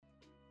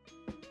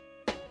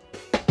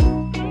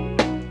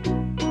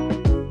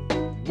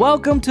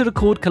Welcome to the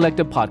Cool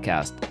Collective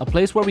Podcast, a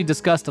place where we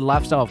discuss the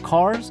lifestyle of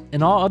cars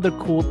and all other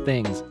cool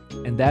things,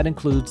 and that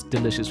includes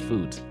delicious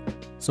foods.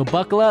 So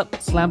buckle up,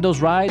 slam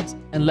those rides,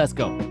 and let's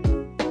go.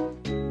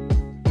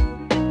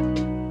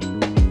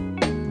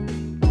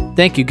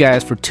 Thank you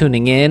guys for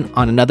tuning in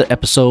on another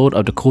episode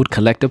of the Cool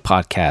Collective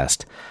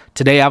Podcast.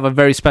 Today I have a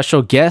very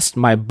special guest,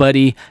 my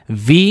buddy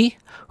V,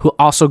 who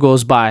also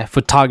goes by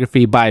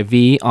Photography by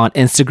V on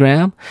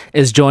Instagram,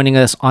 is joining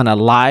us on a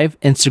live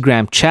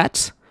Instagram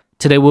chat.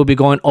 Today we'll be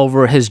going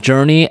over his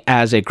journey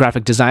as a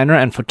graphic designer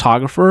and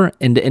photographer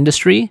in the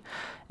industry,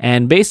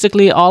 and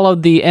basically all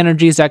of the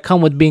energies that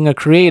come with being a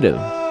creative.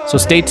 So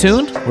stay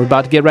tuned, we're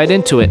about to get right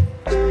into it.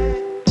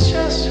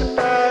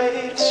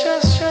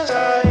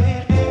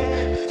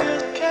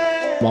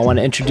 I want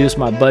to introduce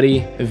my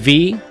buddy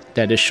V,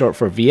 that is short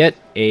for Viet,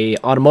 a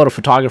automotive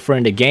photographer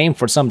in the game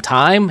for some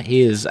time. He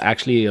is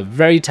actually a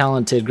very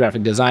talented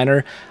graphic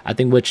designer, I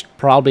think, which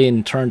probably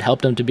in turn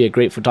helped him to be a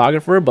great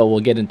photographer, but we'll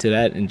get into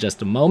that in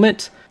just a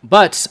moment.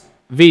 But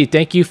V,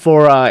 thank you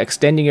for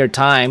extending your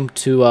time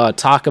to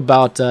talk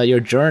about your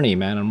journey,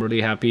 man. I'm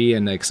really happy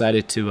and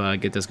excited to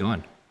get this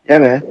going. Yeah,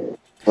 man.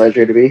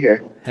 Pleasure to be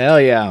here. Hell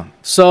yeah.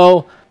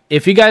 So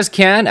if you guys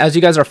can, as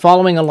you guys are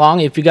following along,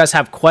 if you guys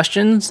have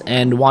questions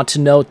and want to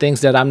know things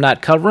that I'm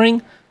not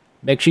covering,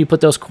 make sure you put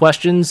those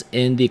questions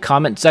in the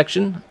comment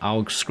section.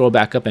 I'll scroll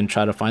back up and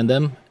try to find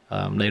them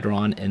later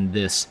on in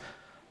this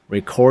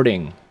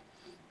recording.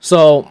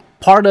 So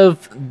part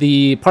of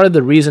the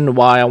reason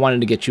why I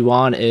wanted to get you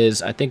on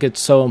is I think it's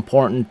so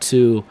important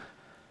to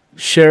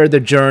share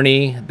the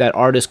journey that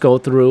artists go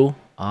through,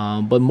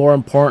 but more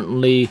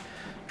importantly,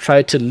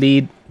 try to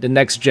lead the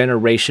next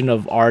generation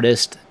of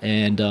artists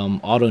and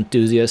auto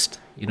enthusiasts.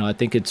 You know, I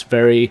think it's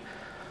very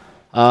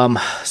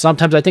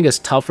sometimes I think it's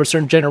tough for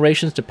certain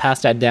generations to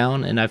pass that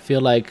down, and I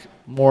feel like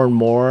more and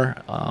more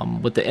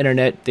with the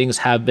internet, things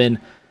have been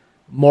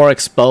more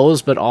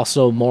exposed, but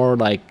also more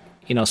like,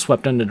 you know,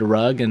 swept under the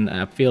rug. And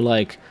I feel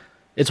like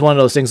it's one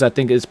of those things I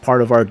think is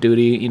part of our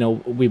duty. You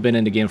know, we've been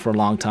in the game for a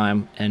long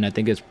time, and I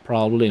think it's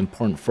probably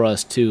important for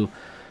us to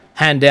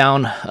hand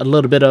down a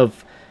little bit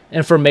of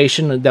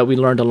information that we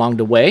learned along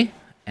the way,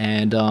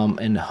 and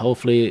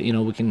hopefully, you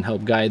know, we can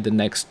help guide the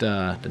next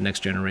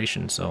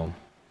generation. So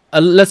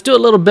let's do a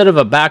little bit of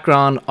a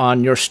background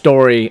on your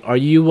story. Are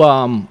you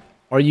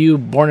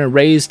born and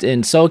raised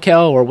in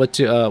SoCal, or what's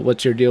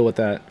your deal with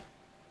that?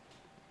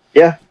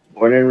 Yeah,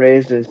 born and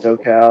raised in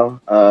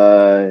SoCal,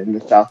 in the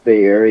South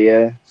Bay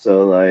area.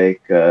 So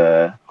like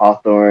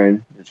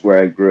Hawthorne is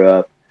where I grew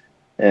up,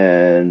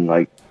 and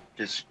like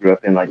just grew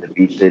up in like the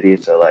beach city.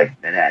 So like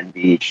Manhattan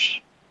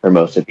Beach,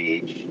 Hermosa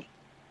Beach,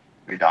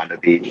 Redondo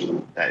Beach,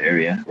 that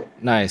area.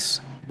 Nice.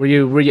 Were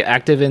you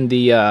active in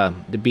the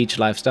beach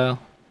lifestyle?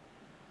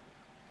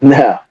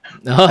 No,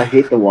 I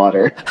hate the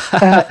water.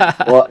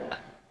 Well,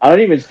 I don't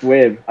even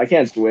swim. I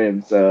can't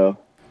swim, so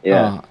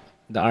yeah. Oh,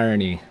 the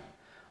irony.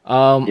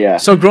 Yeah.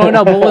 So growing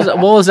up, what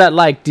was that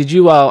like? Did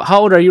you? How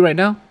old are you right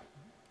now?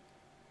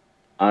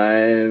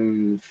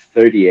 I'm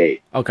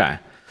 38. Okay.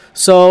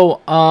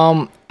 So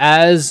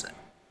as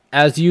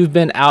you've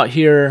been out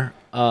here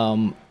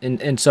in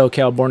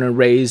SoCal, born and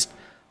raised,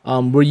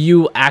 were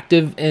you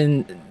active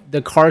in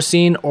the car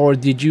scene, or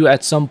did you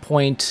at some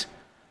point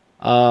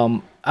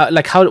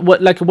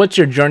what's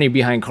your journey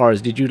behind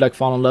cars? Did you like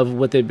fall in love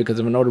with it because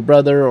of an older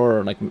brother,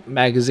 or like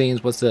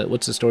magazines? What's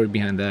the story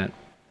behind that?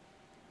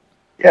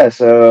 Yeah,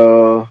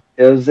 so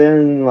it was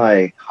in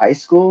like high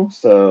school.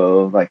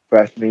 So like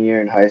freshman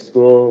year in high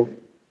school,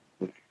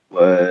 which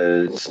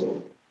was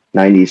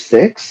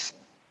 96.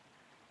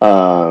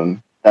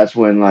 That's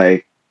when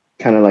like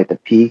kind of like the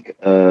peak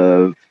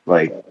of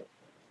like,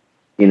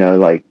 you know,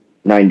 like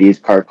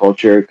 90s car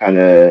culture kind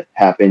of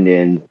happened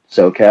in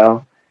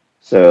SoCal.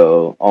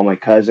 So all my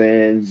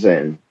cousins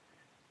and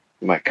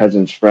my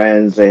cousins'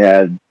 friends, they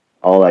had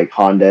all like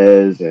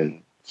Hondas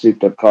and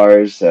souped up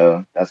cars.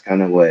 So that's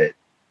kind of what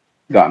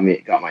got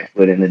my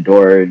foot in the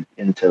door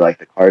into like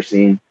the car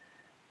scene,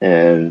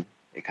 and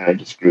it kind of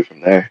just grew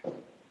from there.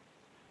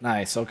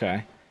 Nice.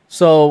 Okay.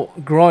 So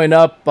growing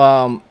up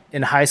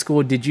in high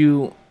school, did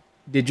you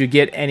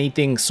get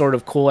anything sort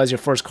of cool as your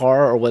first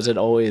car, or was it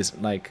always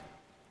like,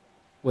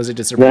 was it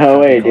just a no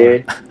way,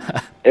 dude?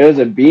 It was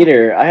a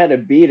beater. I had a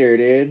beater,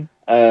 dude.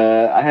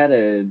 I had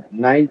a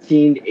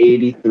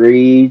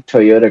 1983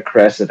 Toyota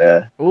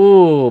Cressida.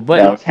 Ooh, but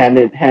that was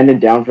handed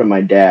down from my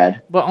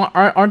dad. But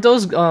aren't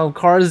those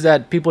cars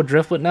that people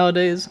drift with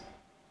nowadays?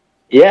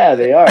 Yeah,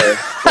 they are.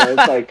 So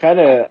it's like kind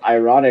of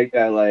ironic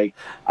that like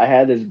I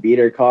had this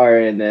beater car,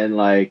 and then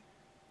like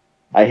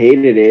I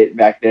hated it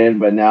back then,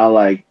 but now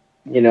like,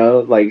 you know,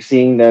 like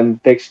seeing them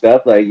fixed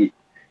up, like you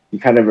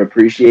kind of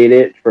appreciate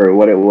it for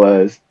what it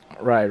was.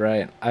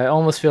 Right. I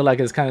almost feel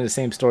like it's kind of the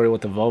same story with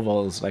the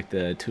Volvos, like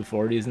the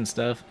 240s and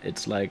stuff.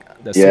 It's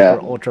like the super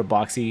ultra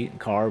boxy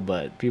car,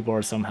 but people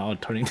are somehow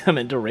turning them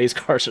into race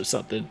cars or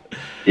something.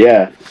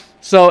 Yeah.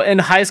 So in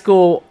high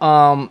school,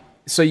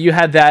 so you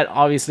had that.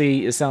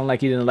 Obviously, it sounded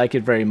like you didn't like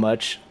it very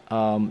much.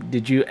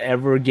 Did you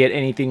ever get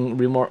anything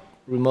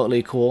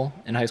remotely cool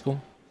in high school?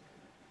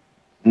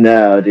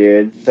 No,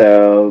 dude.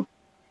 So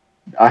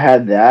I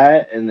had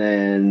that, and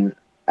then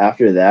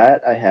after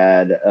that, I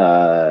had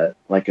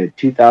like a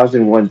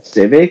 2001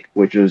 Civic,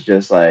 which was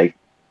just like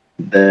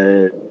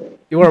the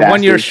You were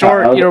 1 year bastard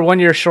short. You child. were 1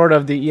 year short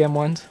of the EM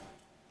ones.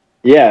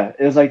 Yeah,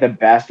 it was like the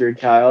bastard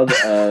child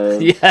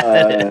of Yeah,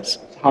 it is.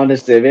 Honda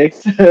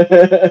Civics.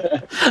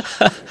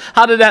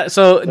 How did that?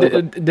 So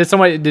So, did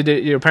somebody? Did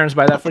your parents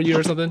buy that for you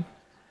or something?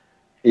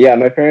 yeah,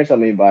 my parents let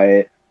me buy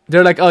it.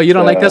 They're like, oh, you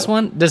don't like this So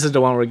one? This is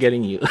the one we're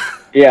getting you.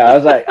 yeah, I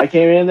was like, I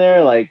came in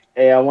there like,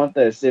 hey, I want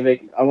the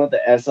Civic, I want the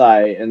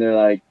SI, and they're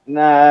like,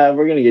 nah,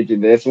 we're gonna get you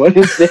this one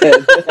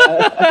instead.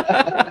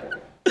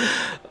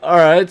 All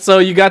right. So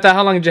you got that.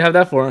 How long did you have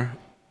that for?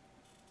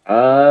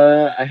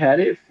 I had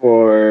it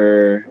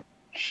for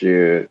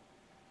shoot,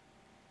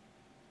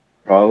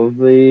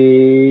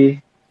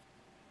 probably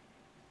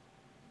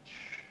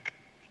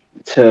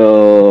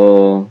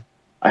till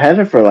I had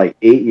it for like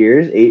 8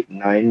 years, 8,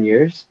 9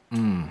 years.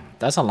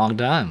 That's a long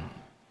time.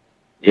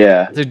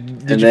 Yeah, Did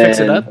and you fix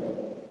it up?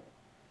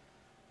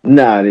 then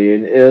nah,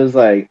 dude, it was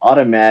like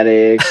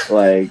automatic,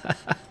 like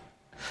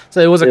So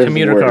it was a it was the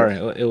commuter car.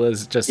 worst. It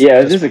was Yeah,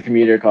 it was just just a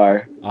commuter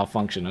car. all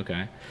function.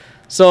 Okay.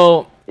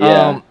 So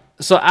Yeah.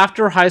 so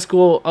after high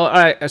school, oh, all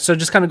right. So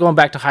just kind of going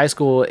back to high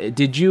school,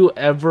 did you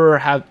ever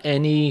have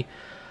any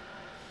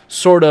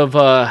sort of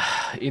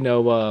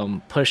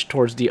push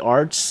towards the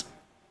arts?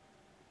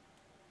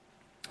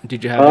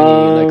 Did you have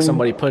any like Um,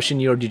 somebody pushing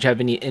you, or did you have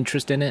any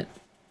interest in it?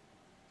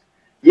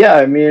 yeah,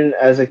 I mean,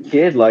 as a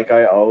kid, like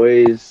I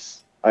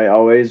always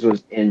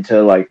was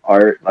into like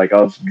art. Like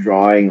I was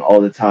drawing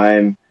all the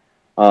time.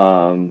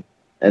 Um,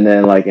 and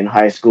then like in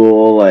high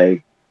school,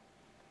 like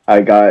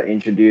I got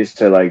introduced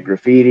to like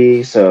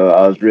graffiti, so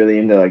I was really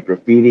into like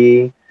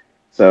graffiti.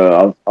 So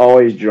I was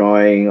always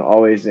drawing,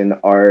 always in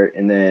art,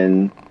 and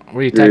then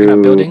Were you tagging up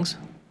through buildings?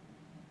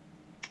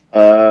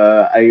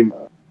 uh, I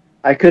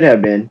I could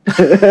have been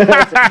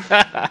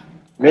All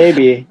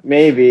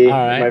maybe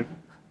right. my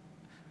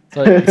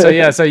So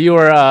yeah, so you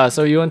were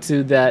so you went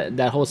to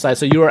that whole side.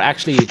 So you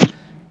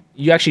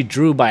actually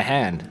drew by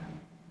hand.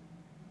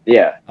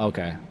 yeah,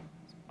 Okay.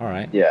 All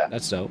right. yeah.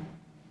 That's dope.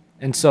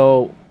 And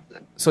so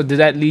did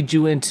that lead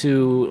you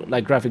into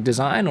like graphic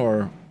design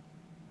or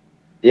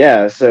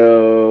Yeah,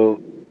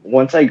 so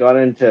once I got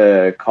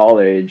into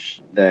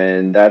college,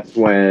 then that's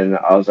when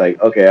I was like,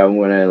 okay, I'm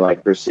gonna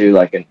like pursue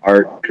like an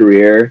art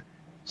career.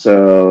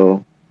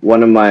 So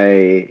one of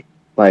my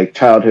like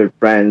childhood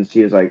friends,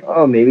 he was like,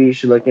 oh, maybe you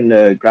should look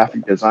into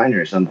graphic design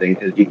or something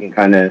because you can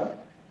kind of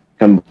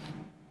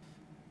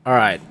All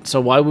right.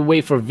 So while we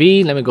wait for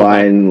V, let me go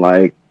back. combine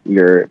like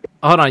your.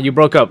 Hold on, you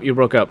broke up. You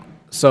broke up.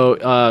 So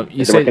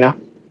you Is it working said now?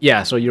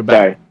 yeah, so you're back.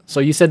 Sorry. So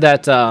you said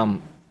that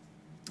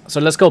so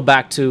let's go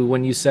back to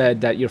when you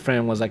said that your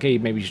friend was like, "Hey,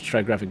 maybe you should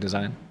try graphic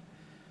design."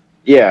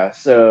 Yeah,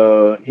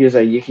 so he was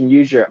like, you can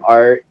use your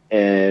art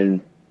and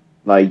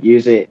like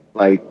use it.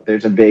 Like,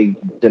 there's a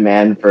big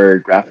demand for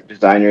graphic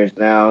designers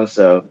now,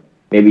 so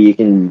maybe you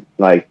can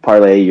like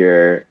parlay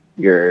your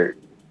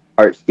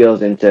art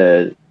skills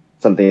into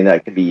something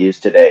that could be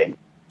used today.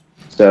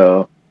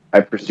 So I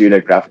pursued a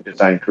graphic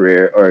design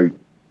career or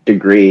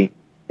degree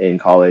in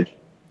college.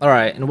 All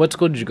right. And what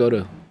school did you go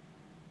to?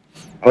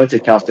 I went to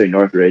Cal State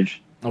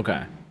Northridge.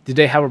 Okay. Did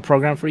they have a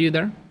program for you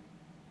there?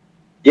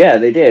 Yeah,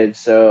 they did.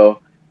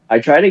 So I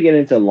tried to get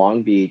into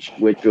Long Beach,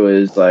 which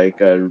was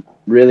like a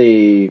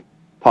really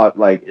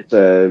like it's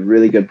a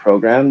really good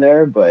program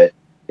there, but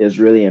is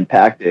really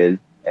impacted.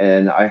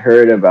 And I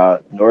heard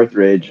about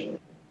Northridge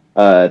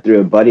through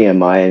a buddy of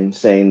mine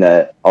saying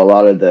that a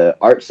lot of the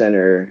art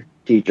center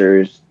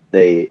teachers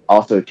they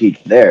also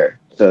teach there.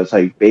 So it's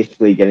like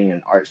basically getting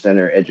an art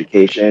center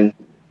education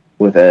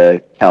with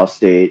a Cal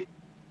State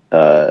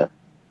uh,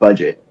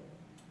 budget.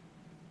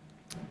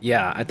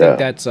 Yeah, I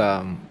think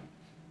So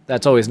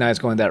that's always nice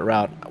going that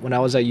route. When I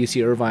was at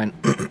UC Irvine,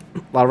 a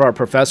lot of our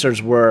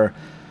professors were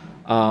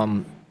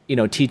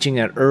teaching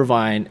at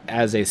Irvine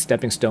as a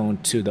stepping stone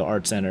to the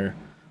art center,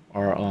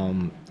 or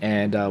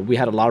and we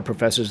had a lot of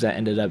professors that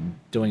ended up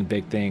doing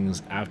big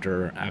things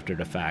after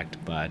the fact.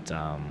 But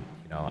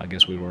I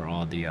guess we were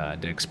all the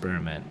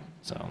experiment.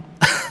 So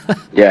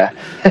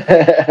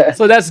yeah.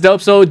 so that's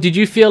dope. So did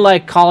you feel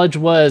like college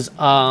was?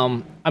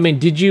 I mean,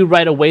 did you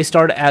right away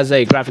start as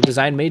a graphic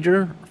design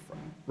major,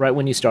 right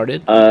when you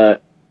started?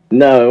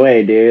 No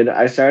way, dude.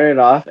 I started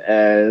off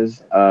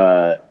as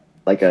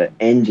like an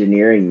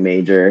engineering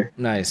major,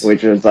 Nice.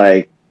 which was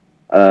like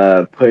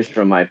pushed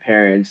from my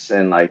parents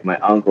and like my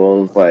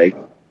uncles, like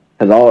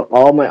because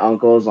all my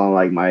uncles on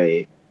like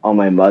my on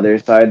my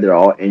mother's side, they're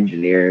all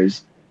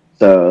engineers.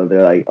 So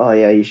they're like, oh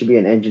yeah, you should be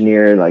an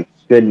engineer. Like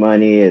it's good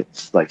money,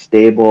 it's like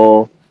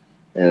stable.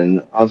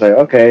 And I was like,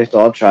 okay, so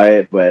I'll try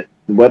it. But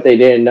what they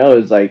didn't know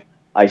is like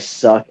I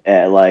suck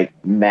at like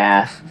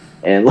math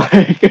and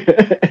like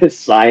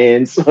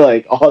science,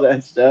 like all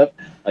that stuff.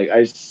 Like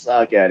I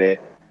suck at it.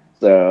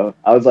 So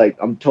I was like,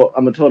 I'm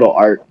a total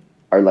art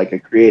like a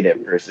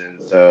creative person.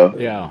 So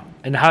Yeah.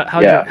 And how'd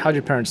your yeah, how'd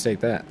your parents take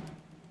that?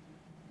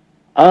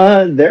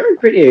 they're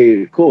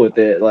pretty cool with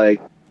it.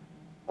 Like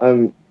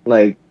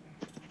like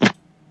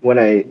when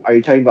I are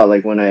you talking about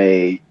like when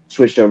I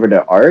switched over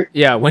to art?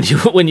 Yeah, when you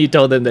when you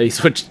told them that you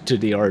switched to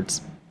the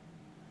arts.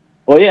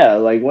 Well, yeah,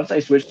 like once I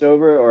switched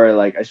over, or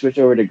like I switched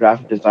over to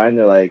graphic design,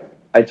 they're like,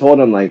 I told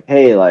them like,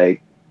 hey,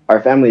 like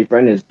our family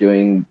friend is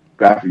doing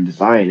graphic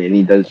design and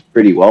he does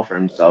pretty well for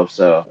himself.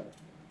 So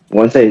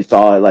once they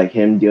saw like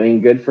him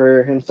doing good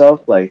for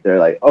himself, like they're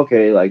like,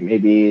 okay, like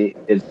maybe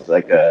it's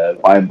like a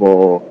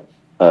viable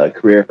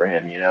career for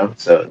him, you know.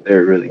 So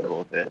they're really cool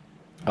with it.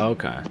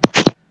 Okay.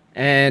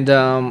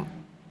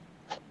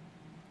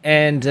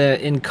 And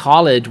in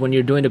college, when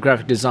you're doing the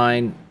graphic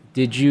design,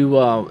 did you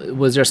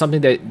was there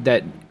something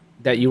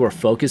that you were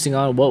focusing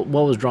on? What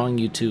was drawing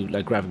you to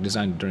like graphic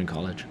design during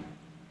college?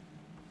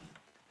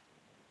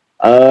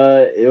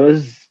 It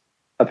was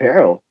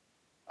apparel.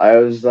 I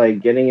was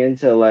like getting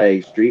into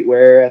like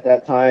streetwear at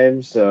that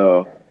time,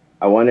 so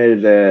I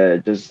wanted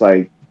to just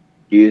like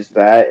use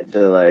that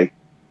to like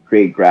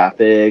create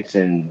graphics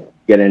and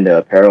get into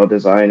apparel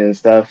design and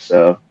stuff.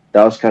 So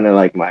that was kind of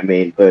like my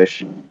main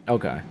push.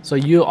 Okay, so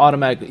you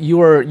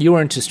were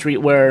into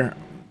streetwear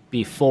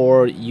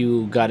before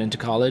you got into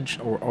college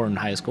or in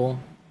high school.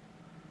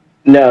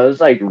 No, it was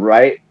like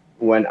right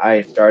when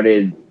I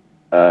started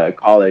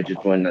college is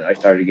when I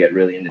started to get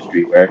really into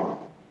streetwear.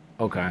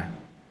 Okay,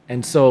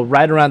 and so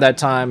right around that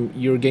time,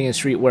 you were getting in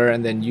streetwear,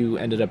 and then you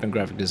ended up in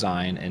graphic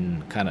design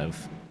and kind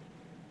of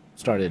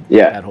started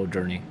Yeah. that whole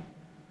journey.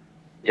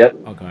 Yep.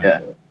 Okay, Yeah.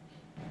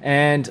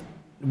 and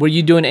were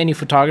you doing any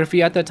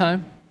photography at that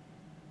time?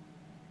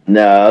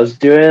 No, I was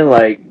doing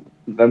like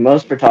the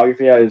most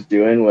photography I was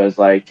doing was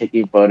like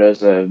taking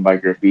photos of my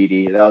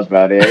graffiti. That was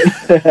about it.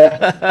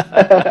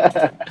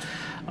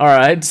 All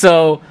right,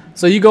 so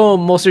you go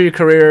most of your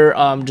career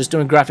just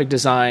doing graphic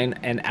design,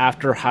 and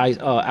after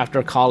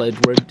college,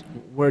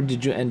 where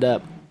did you end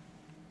up?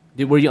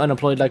 Were you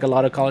unemployed like a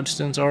lot of college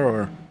students are,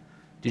 or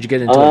did you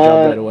get into a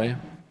job uh, right away?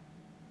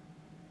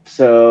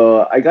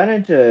 so I got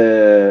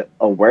into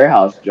a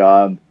warehouse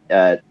job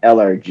at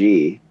LRG.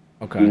 You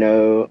Okay,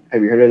 know,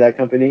 have you heard of that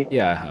company?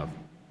 yeah, I have.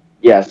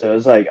 Yeah, so it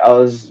was like I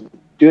was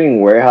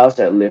doing warehouse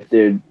at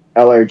Lifted.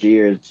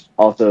 LRG is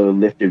also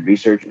Lifted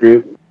Research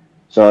Group.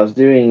 So I was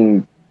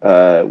doing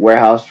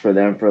warehouse for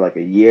them for like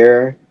a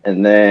year,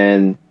 and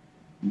then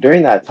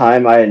during that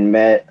time, I had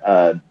met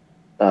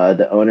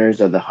the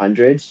owners of the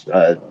Hundreds,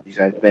 these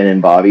guys Ben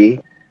and Bobby,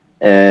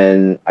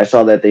 and I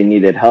saw that they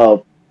needed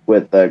help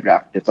with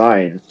graphic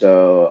design.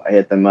 So I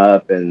hit them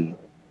up, and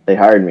they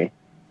hired me.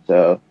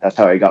 So that's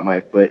how I got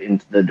my foot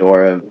into the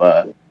door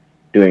of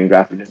doing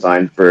graphic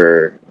design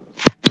for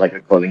like a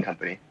clothing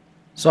company.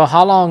 So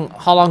how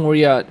long were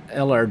you at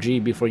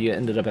LRG before you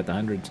ended up at the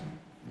hundreds?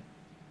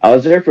 I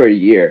was there for a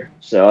year,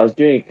 so I was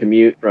doing a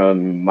commute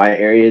from my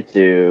area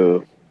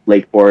to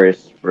Lake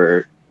Forest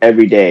for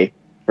every day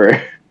for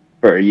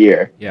for a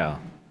year. Yeah.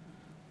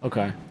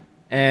 Okay.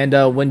 And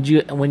when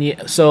you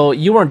so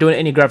you weren't doing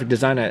any graphic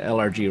design at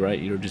LRG, right?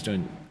 You were just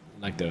doing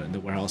like the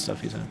warehouse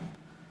stuff you said.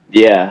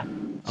 Yeah.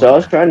 So Okay. I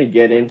was trying to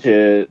get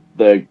into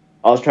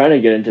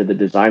the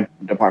design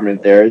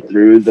department there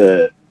through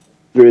the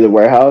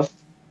warehouse,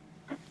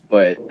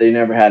 but they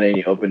never had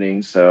any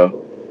openings.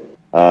 So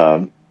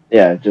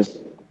yeah, it just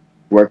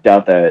worked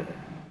out that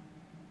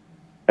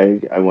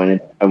I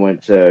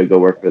went to go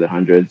work for the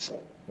Hundreds.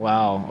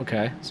 Wow.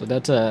 Okay. So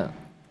that's a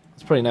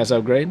pretty nice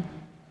upgrade.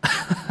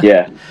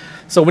 Yeah,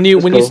 So when you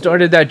it's when you cool.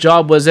 started that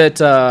job, was it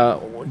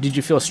did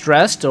you feel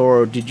stressed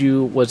or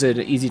was it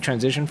an easy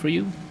transition for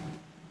you?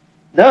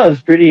 No,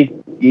 it's pretty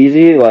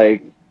easy.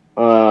 Like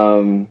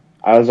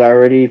I was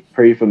already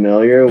pretty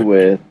familiar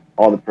with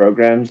all the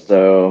programs,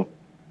 so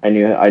I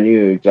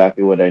knew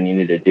exactly what I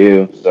needed to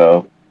do.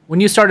 So When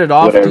you started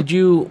off, whatever. did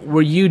you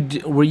were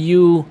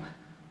you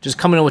just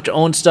coming up with your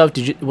own stuff?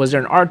 Did you was there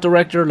an art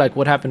director? Like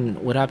what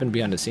happened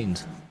behind the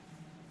scenes?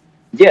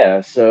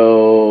 Yeah,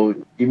 so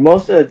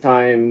most of the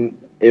time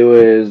it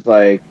was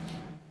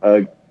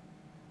uh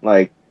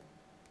like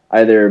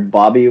either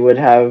Bobby would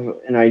have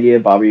an idea.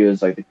 Bobby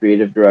was like the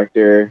creative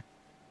director,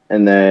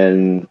 and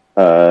then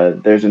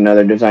there's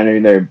another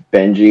designer there,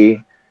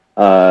 Benji.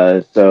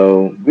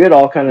 So we would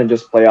all kind of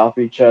just play off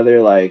each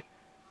other. Like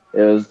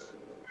it was.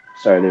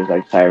 Sorry, there's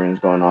like sirens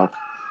going off.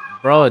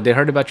 Bro, they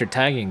heard about your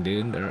tagging,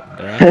 dude. They're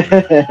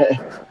after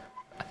you.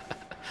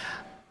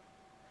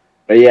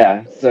 But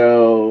yeah,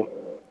 so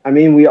I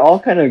mean, we all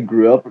kind of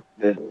grew up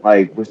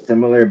with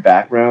similar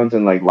backgrounds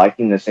and like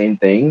liking the same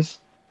things.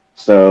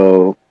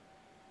 So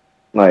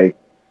like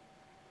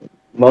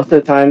most of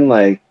the time,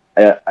 like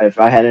if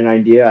I had an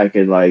idea, I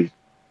could like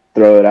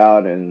throw it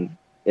out, and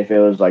if it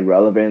was like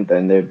relevant,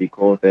 then they'd be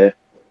cool with it.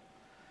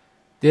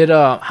 Did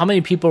how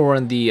many people were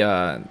in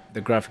the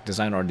graphic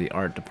design or the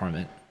art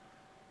department?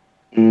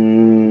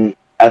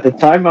 At the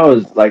time, I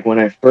was like when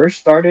I first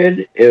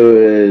started, it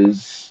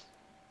was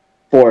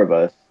four of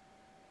us.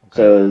 Okay.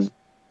 So it was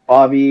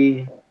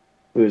Bobby,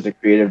 who was the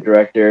creative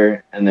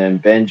director, and then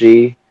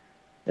Benji,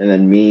 and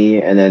then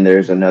me, and then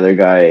there's another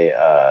guy,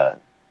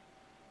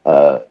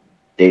 uh,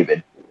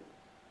 David.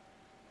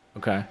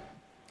 Okay.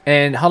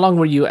 And how long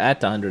were you at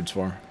the hundreds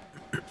for?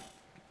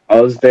 I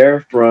was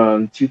there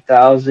from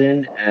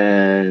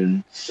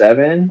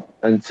 2007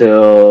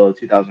 until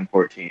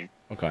 2014.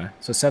 Okay,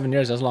 so 7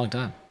 years, that's a long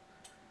time.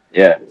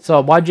 Yeah.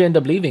 So why'd you end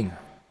up leaving?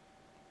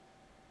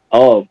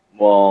 Oh,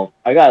 well,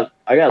 I got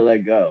let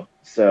go. Oh,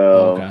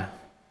 So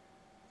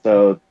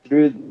okay.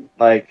 through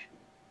like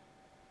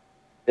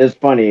it's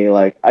funny,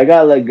 like I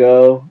got let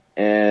go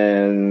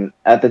and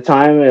at the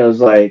time it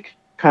was like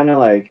kind of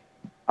like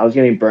I was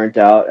getting burnt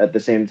out at the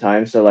same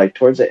time. So like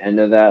towards the end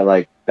of that,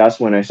 like that's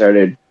when I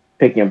started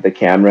picking up the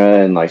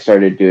camera and like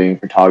started doing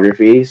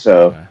photography.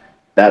 So Okay.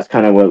 that's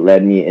kind of what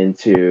led me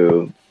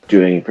into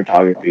doing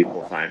photography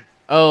full time.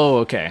 Oh,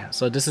 okay.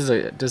 So this is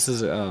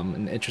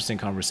an interesting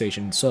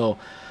conversation. So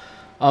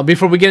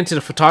before we get into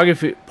the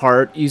photography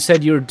part, you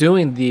said you were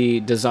doing the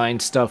design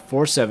stuff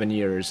for 7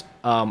 years.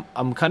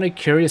 I'm kind of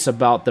curious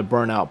about the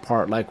burnout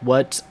part. Like,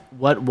 what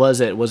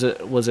was it? Was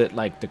it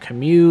like the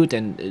commute,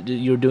 and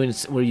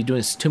were you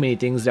doing too many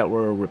things that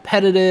were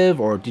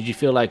repetitive, or did you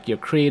feel like your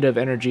creative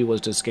energy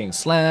was just getting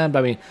slammed?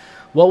 I mean,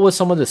 what was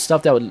some of the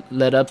stuff that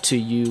led up to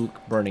you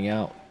burning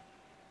out?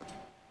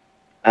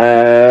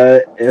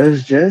 It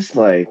was just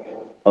like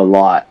a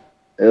lot.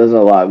 It was a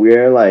lot. We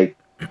were like,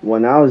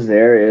 when I was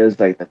there, it was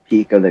like the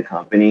peak of the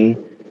company.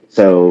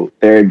 So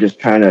they're just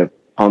trying to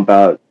pump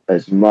out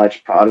as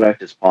much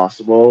product as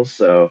possible.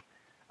 So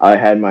I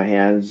had my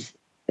hands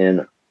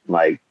in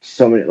like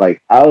so many,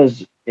 like I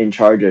was in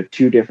charge of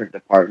two different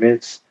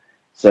departments.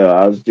 So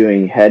I was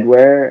doing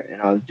headwear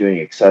and I was doing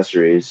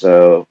accessories.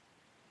 So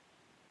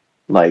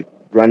like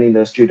running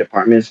those two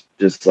departments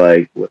just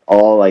like with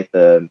all like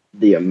the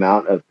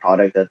amount of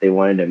product that they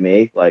wanted to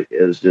make, like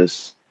it was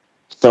just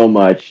so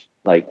much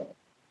like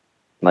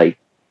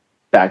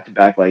back to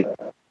back. Like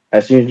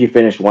as soon as you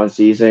finish one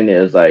season it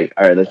was like,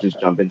 all right, let's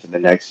just jump into the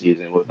next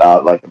season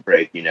without like a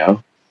break.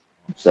 Oh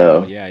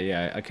So yeah,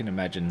 yeah, I can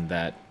imagine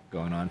that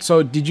going on.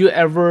 So did you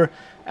ever,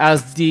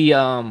 as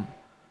the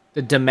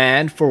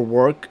demand for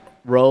work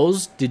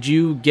rose, did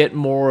you get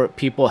more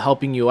people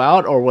helping you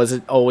out, or was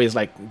it always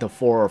like the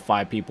four or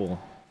five people?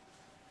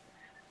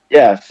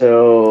 yeah,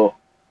 so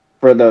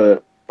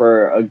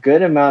for a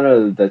good amount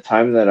of the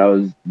time that I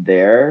was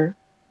there,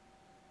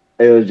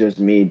 it was just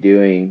me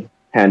doing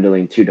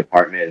handling two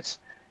departments,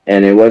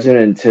 and it wasn't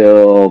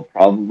until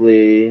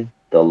probably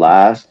the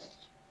last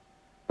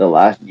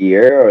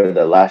year or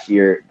the last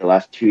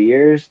 2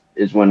 years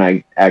is when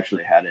I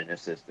actually had an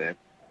assistant.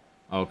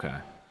 Okay.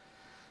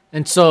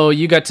 And so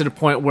you got to the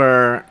point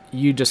where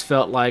you just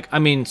felt like, I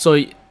mean,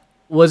 so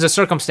was it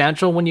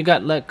circumstantial when you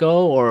got let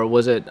go, or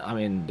was it, I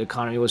mean, the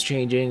economy was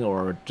changing,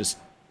 or just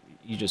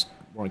you just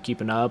weren't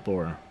keeping up,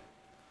 or?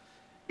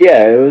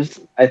 Yeah, it was.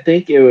 I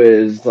think it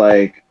was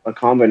like a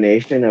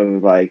combination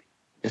of like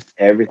just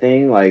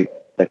everything. Like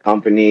the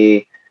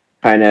company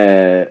kind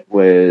of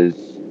was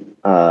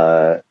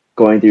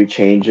going through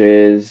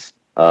changes.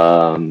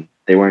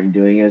 They weren't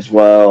doing as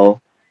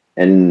well,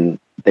 and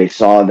they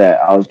saw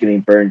that I was getting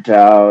burnt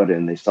out,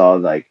 and they saw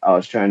like I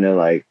was trying to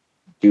like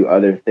do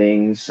other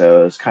things.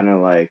 So it's kind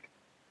of like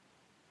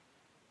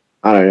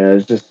I don't know.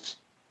 It's just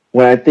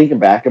when I think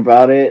back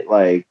about it,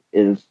 like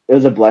it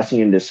was a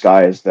blessing in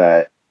disguise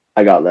that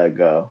I got let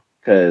go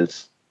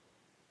because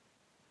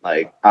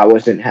like I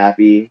wasn't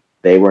happy,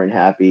 they weren't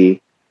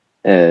happy,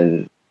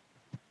 and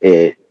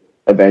it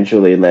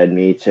eventually led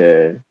me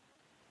to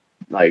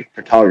like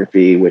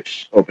photography,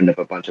 which opened up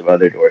a bunch of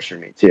other doors for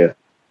me too.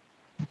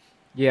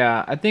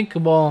 Yeah, I think,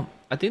 well,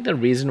 I think the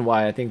reason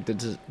why I think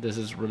this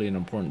is really an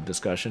important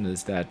discussion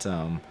is that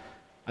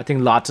I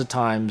think lots of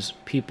times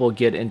people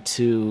get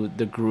into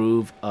the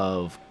groove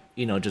of,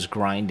 just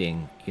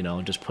grinding,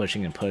 just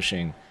pushing and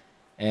pushing.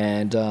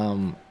 And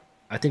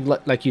I think,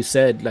 like you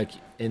said, like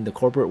in the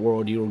corporate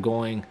world, you were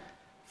going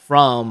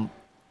from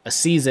a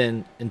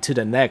season into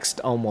the next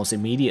almost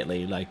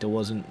immediately. Like there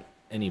wasn't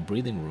any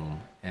breathing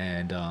room.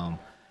 And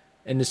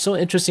it's so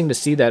interesting to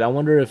see that. I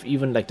wonder if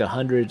even like the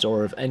hundreds,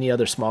 or if any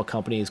other small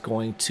company is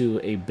going to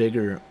a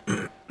bigger,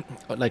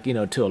 like,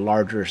 to a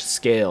larger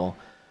scale,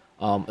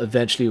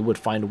 eventually would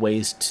find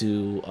ways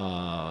to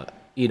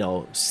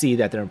see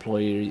that their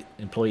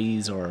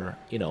employees are,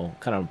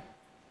 kind of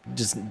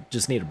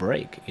just need a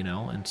break,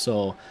 and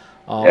so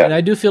Yeah, and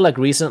I do feel like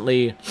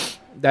recently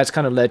that's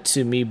kind of led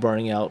to me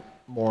burning out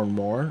more and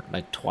more,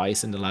 like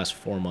twice in the last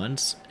 4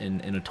 months,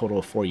 in a total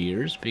of 4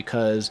 years,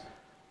 because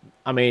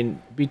I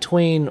mean,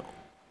 between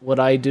what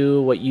I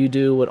do, what you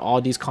do, what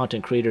all these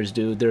content creators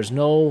do, there's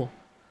no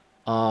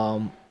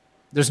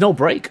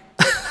break.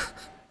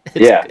 it's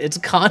yeah, it's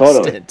totally.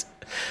 constant.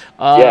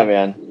 Yeah,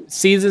 man.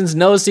 Seasons,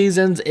 no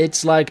seasons.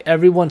 It's like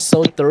everyone's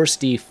so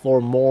thirsty for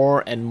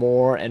more and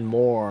more and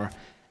more,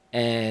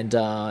 and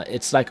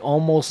it's like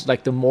almost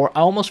like the more,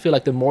 I almost feel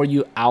like the more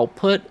you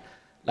output,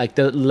 like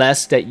the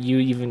less that you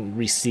even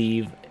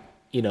receive,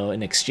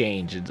 in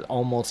exchange. It's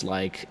almost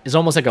like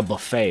a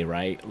buffet,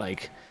 right?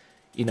 Like,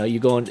 you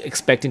go in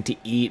expecting to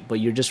eat, but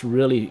you're just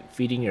really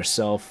feeding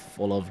yourself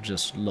full of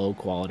just low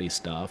quality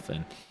stuff.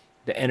 And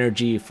the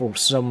energy, for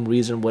some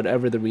reason,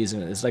 whatever the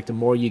reason is, like the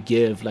more you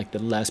give, like the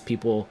less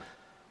people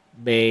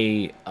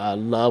may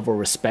love or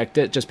respect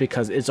it just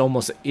because it's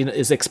almost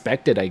is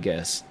expected, I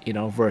guess,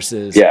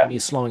 versus Yeah. me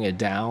slowing it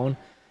down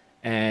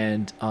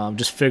and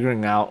just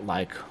figuring out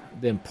like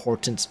the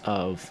importance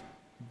of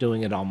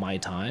doing it on my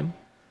time.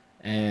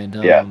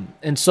 Yeah.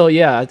 And so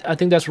yeah, I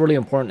think that's really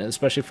important,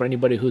 especially for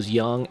anybody who's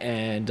young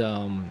and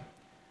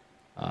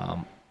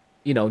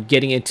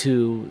getting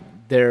into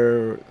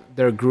their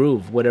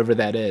groove, whatever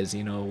that is.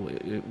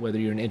 Whether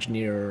you're an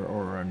engineer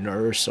or a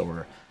nurse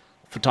or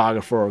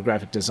photographer or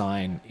graphic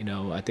design.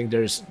 I think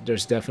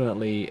there's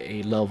definitely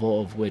a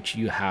level of which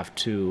you have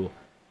to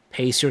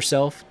pace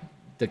yourself.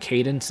 The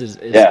cadence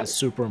Yeah. is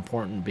super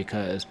important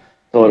because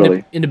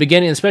Totally. in the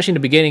beginning, especially in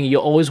the beginning, you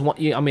always want.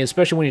 I mean,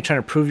 especially when you're trying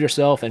to prove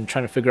yourself and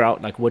trying to figure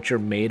out like what you're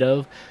made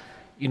of.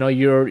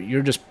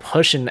 You're just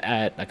pushing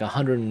at like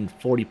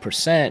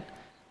 140%,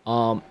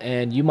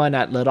 and you might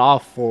not let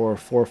off for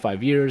 4 or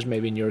 5 years,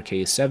 maybe in your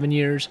case 7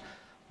 years,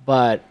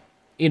 but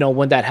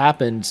when that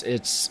happens,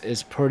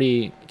 it's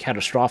pretty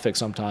catastrophic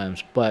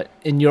sometimes. But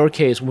in your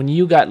case, when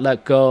you got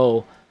let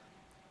go,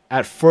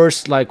 at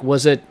first, like,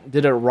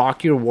 did it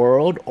rock your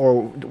world,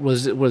 or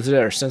was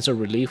there a sense of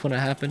relief when it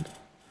happened?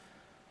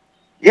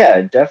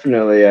 Yeah,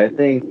 definitely. I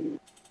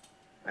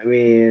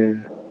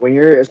mean,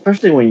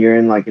 especially when you're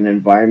in like an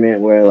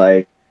environment where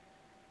like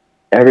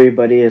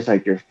everybody is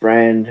like your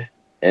friend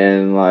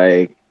and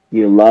like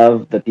you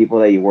love the people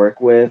that you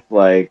work with,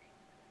 like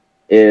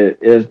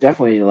it was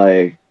definitely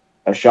like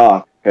a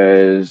shock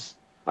because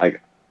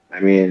like I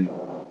mean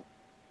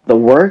the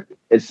work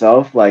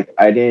itself like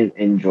I didn't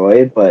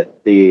enjoy,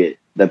 but the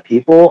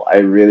people I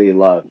really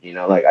loved.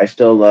 Like I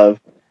still love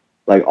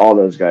like all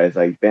those guys,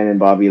 like Ben and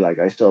Bobby. Like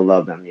I still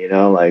love them.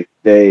 Like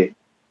they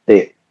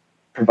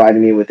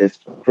provided me with this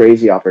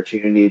crazy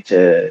opportunity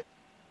to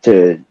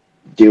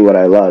do what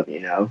I love.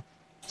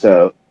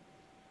 So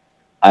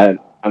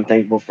I'm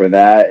thankful for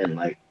that, and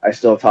like I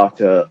still talk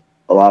to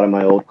a lot of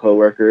my old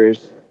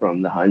coworkers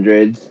from the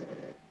hundreds.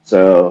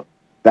 So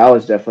that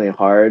was definitely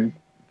hard,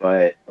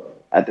 but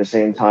at the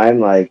same time,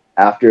 like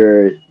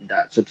after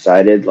that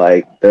subsided,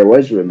 like there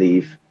was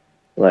relief.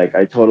 Like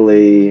I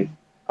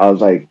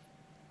was like,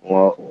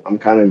 well, I'm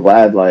kind of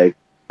glad like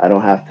I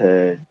don't have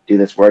to do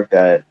this work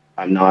that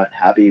I'm not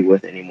happy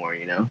with anymore.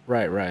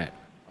 Right, right.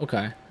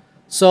 Okay.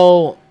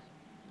 So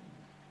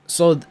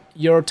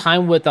your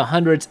time with the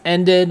hundreds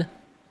ended,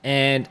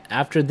 and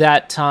after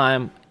that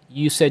time,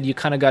 you said you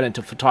kind of got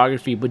into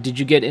photography. But did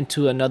you get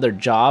into another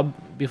job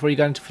before you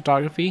got into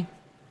photography?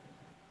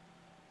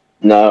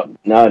 No,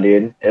 no,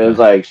 dude. It was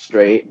Okay. like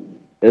straight.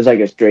 It was like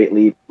a straight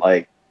leap,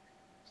 like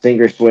sink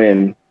or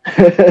swim.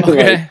 Like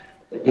Okay.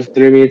 just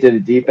threw me into the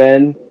deep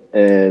end,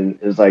 and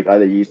it was like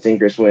either you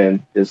sink or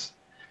swim. Just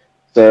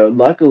so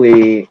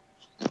luckily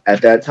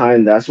at that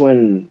time, that's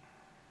when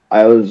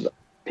I was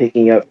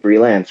picking up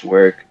freelance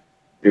work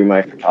through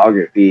my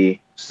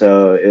photography.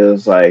 So it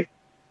was like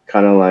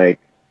kind of like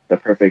the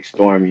perfect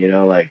storm.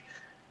 Like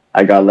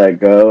I got let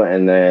go,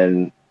 and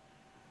then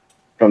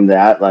from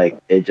that, like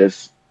it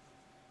just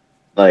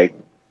like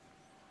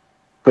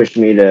pushed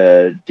me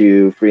to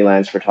do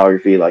freelance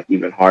photography like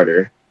even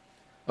harder.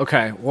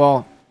 Okay.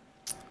 Well,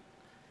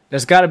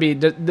 there's got to be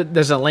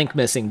there's a link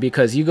missing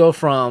because you go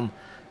from.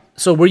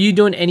 So were you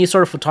doing any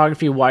sort of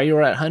photography while you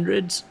were at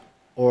hundreds,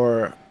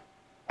 or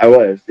I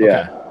was, okay?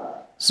 yeah.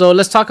 So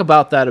let's talk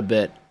about that a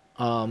bit.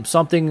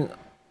 Something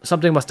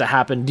must have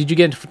happened. Did you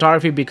get into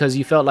photography because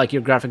you felt like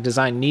your graphic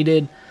design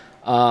needed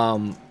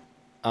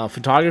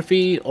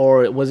photography,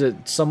 or was it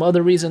some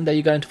other reason that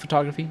you got into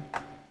photography?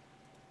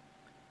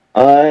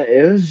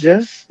 It was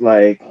just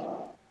like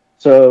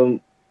so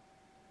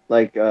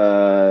like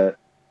my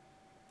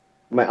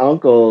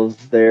uncles,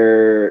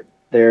 they're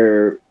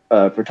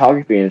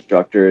photography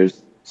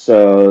instructors,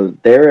 so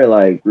they were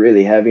like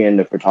really heavy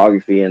into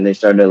photography, and they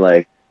started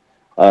like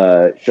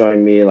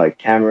showing me like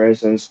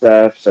cameras and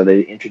stuff. So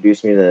they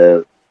introduced me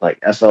to like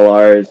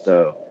SLRs.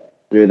 So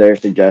through their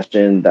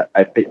suggestion, that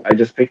I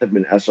just picked up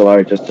an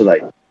SLR just to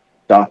like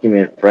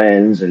document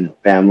friends and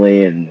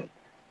family and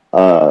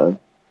uh,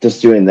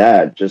 just doing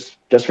that just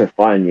for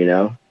fun.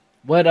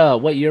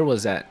 What year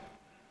was that?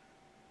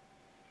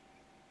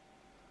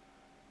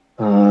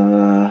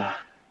 Uh,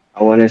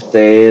 I want to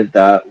say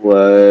that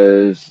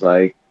was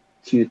like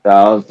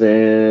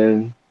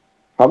 2000,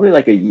 probably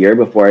like a year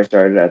before I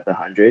started at the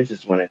hundreds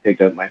is when I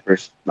picked up my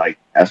first like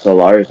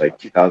SLR is like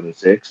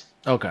 2006.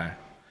 Okay.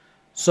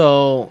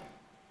 So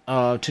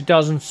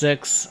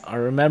 2006. I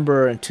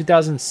remember in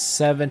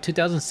 2007,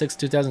 2006,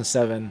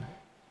 2007.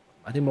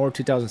 I think more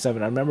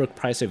 2007. I remember the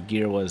price of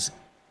gear was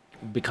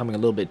becoming a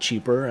little bit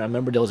cheaper. I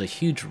remember there was a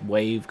huge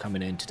wave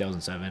coming in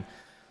 2007.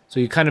 So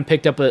you kind of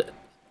picked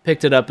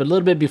it up a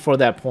little bit before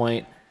that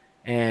point.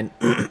 And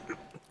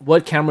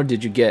what camera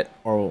did you get,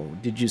 or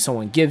did you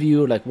someone give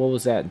you? Like, what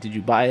was that? Did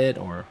you buy it,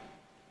 or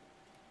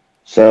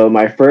So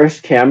my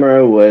first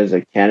camera was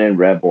a Canon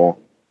Rebel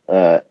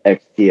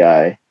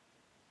XTI.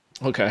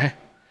 okay?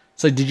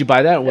 So did you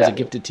buy that, or was it Yeah,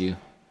 gifted to you?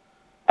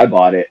 I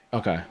bought it.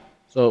 Okay.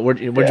 So where'd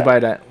you Yeah. buy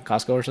it at?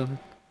 Costco or something?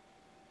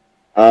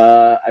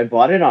 I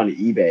bought it on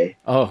eBay.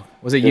 Oh,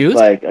 was it Just used?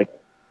 like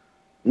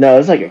No, it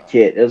was like a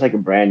kit. It was like a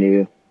brand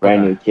Okay.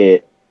 new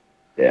kit.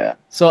 Yeah.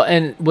 So,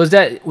 and was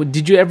that?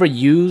 Did you ever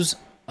use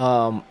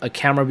a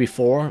camera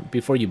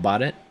before you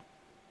bought it?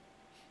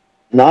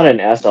 Not an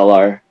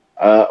SLR.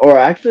 Or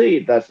actually,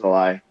 that's a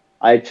lie.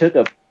 I took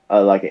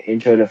a like an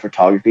intro to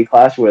photography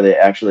class where they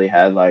actually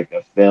had like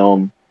a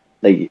film.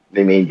 They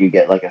made you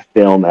get like a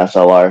film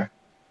SLR.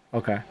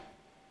 Okay.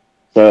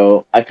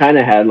 So I kind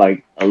of had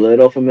like a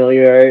little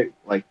familiarity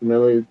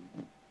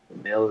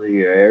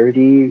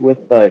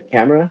with the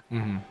camera,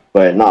 Hmm.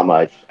 but not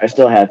much. I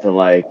still had to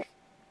like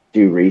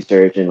do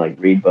research and like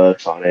read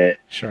books on it.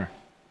 Sure.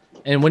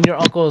 And when your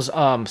uncles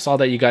saw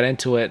that you got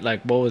into it,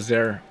 like what was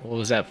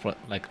that for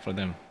like for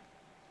them?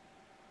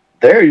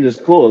 They're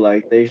just cool.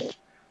 Like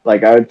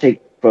I would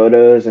take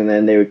photos and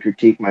then they would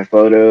critique my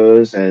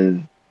photos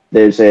and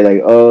they'd say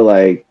like, oh,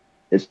 like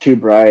it's too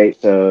bright,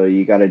 so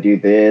you got to do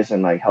this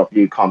and like help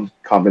you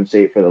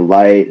compensate for the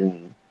light.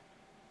 And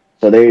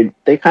so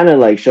they kind of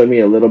like showed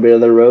me a little bit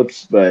of the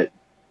ropes, but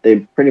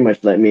they pretty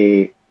much let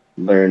me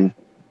learn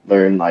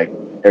learn like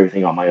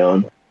everything on my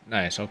own.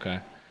 Nice. Okay.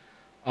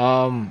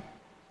 Um.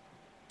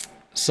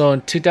 So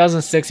in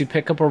 2006, you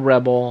pick up a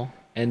Rebel,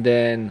 and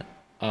then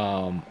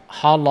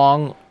how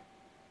long?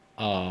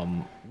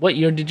 What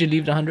year did you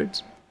leave the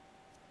hundreds?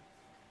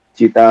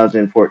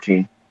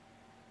 2014.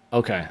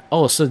 Okay.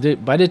 Oh, so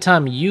by the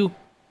time you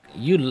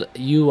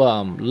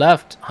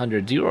left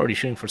hundreds, you were already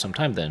shooting for some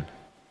time then.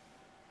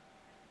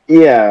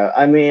 Yeah,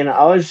 I mean,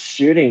 I was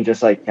shooting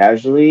just like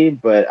casually,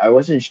 but I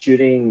wasn't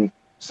shooting.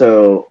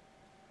 So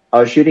I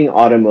was shooting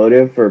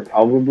automotive for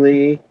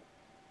probably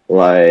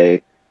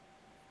like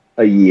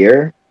a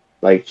year,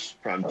 like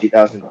from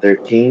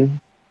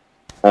 2013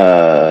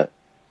 uh,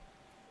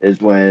 is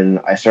when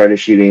I started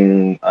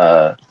shooting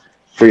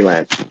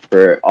freelance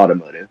for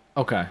automotive.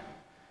 Okay.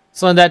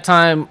 So in that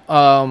time,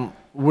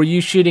 were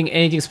you shooting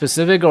anything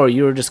specific, or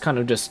you were just kind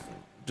of just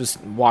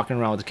walking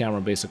around with the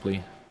camera,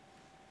 basically?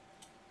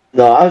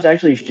 No, I was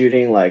actually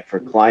shooting like for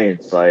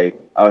clients. Like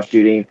I was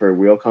shooting for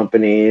wheel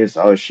companies.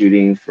 I was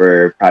shooting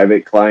for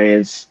private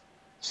clients.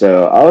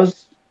 So I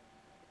was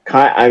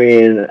I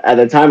mean, at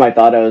the time I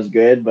thought I was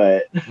good,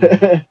 but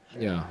Hmm.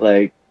 Yeah.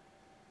 like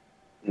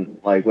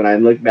like when I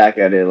look back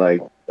at it, like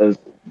those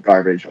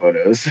garbage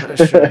photos. Sure,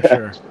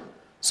 sure.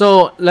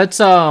 So let's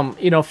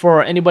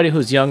for anybody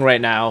who's young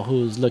right now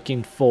who's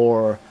looking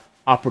for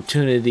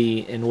opportunity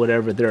in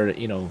whatever they're,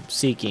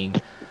 seeking,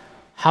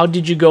 how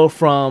did you go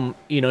from,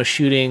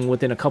 shooting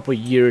within a couple of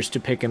years to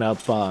picking up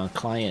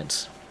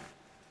clients?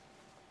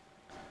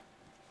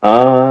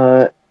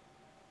 uh,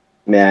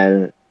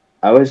 man,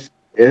 it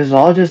was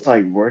all just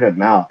like word of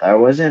mouth. I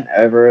wasn't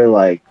ever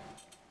like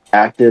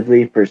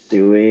actively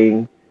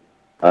pursuing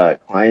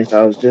clients.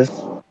 I was just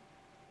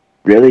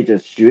really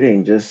just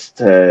shooting just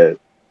to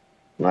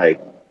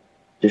like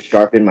just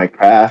sharpen my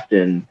craft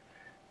and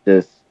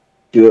just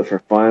do it for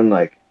fun.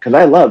 Like, cause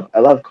I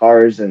love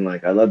cars and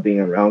like I love being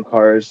around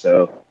cars.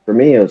 So for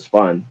me, it was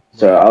fun.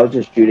 So Right. I was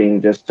just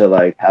shooting just to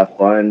like have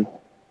fun,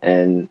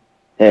 and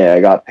hey, I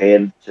got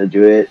paid to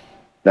do it.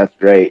 That's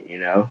great, you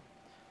know.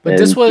 But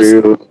this And was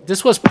through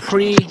this was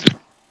pre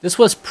this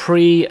was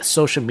pre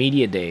social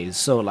media days.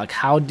 So like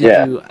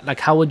yeah,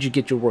 how would you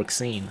get your work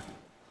seen?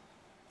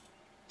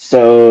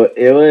 so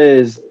it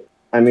was.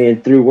 I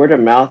mean, through word of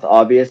mouth,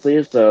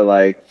 obviously. So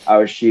like, I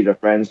would shoot a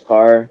friend's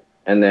car,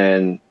 and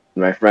then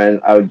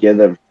I would give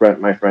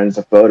my friends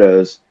the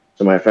photos,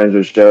 so my friends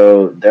would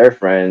show their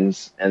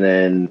friends, and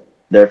then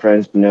their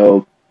friends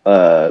know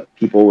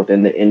people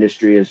within the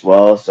industry as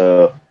well.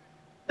 So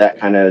that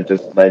kind of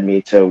just led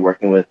me to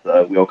working with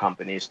wheel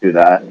companies through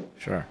that.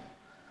 Sure.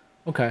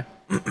 Okay.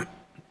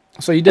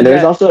 So you And did that.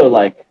 there's also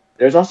like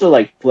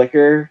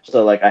Flickr.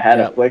 So like I had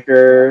a Yeah.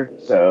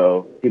 Flickr,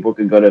 so people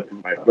could go to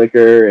my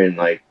Flickr and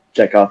like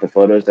check out the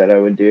photos that I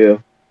would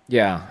do.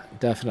 Yeah,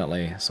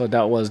 definitely. So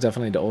that was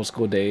definitely the old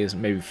school days.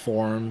 Maybe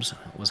forums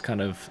was kind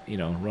of,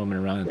 roaming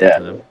around at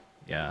that Yeah, time.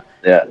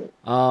 Yeah.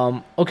 yeah,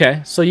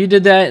 Okay. So you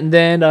did that, and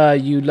then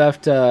you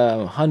left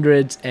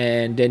hundreds,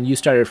 and then you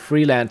started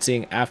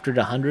freelancing after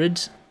the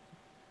hundreds.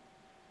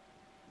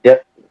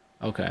 yep,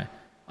 Okay.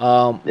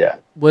 yeah.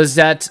 Was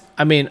that?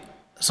 I mean,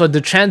 so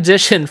the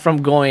transition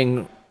from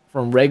going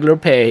from regular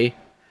pay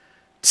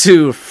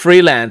to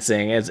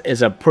freelancing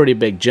is a pretty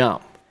big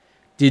jump.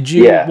 Did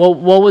you? Yeah,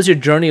 What was your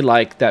journey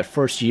like that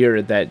first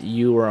year that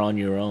you were on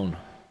your own?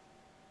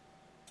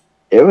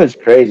 it was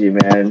crazy,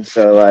 man.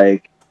 So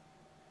like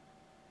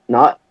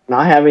not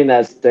having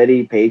that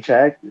steady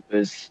paycheck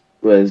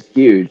was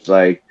huge.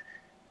 Like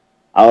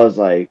I was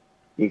like,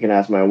 you can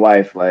ask my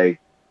wife. Like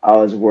I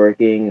was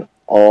working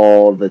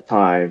all the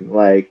time.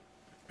 Like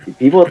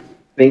people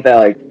think that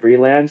like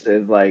freelance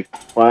is like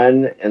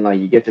fun and like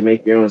you get to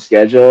make your own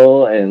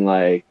schedule and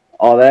like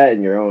all that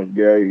and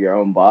you're your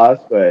own boss,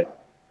 but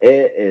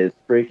it is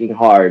freaking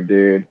hard,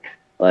 dude.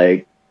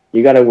 Like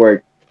you got to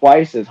work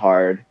twice as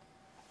hard.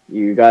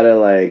 You got to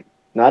like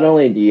not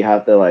only do you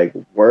have to like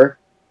work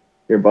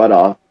your butt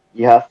off,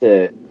 you have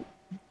to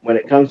when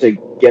it comes to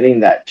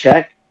getting that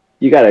check,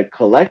 you got to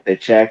collect the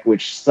check,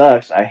 which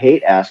sucks. I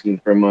hate asking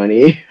for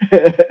money.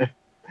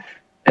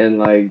 and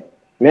like,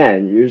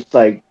 man, you're just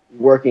like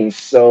working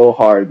so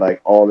hard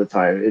like all the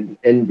time,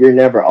 and you're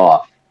never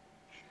off.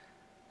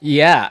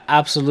 Yeah,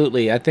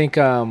 absolutely. I think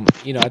I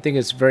think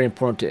it's very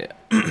important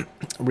to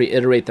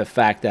reiterate the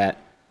fact that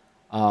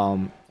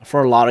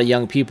for a lot of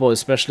young people,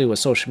 especially with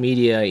social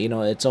media,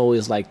 it's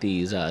always like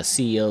these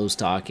CEOs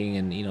talking,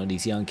 and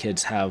these young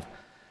kids have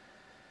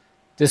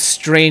this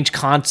strange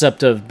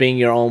concept of being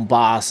your own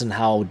boss and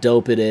how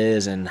dope it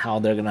is, and how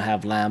they're gonna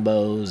have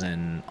Lambos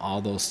and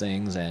all those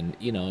things. And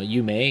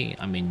you may,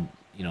 I mean,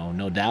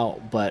 no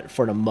doubt, but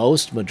for the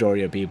most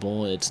majority of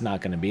people, it's not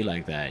going to be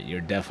like that.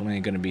 You're definitely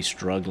going to be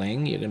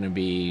struggling. You're going to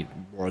be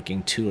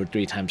working 2 or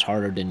 3 times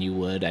harder than you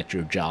would at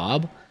your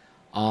job.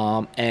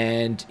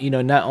 And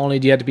not only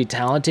do you have to be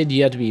talented,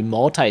 you have to be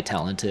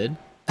multi-talented.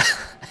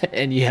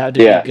 And you have to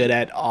be good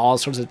at all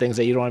sorts of things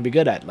that you don't want to be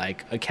good at,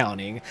 like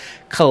accounting,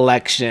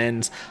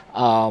 collections,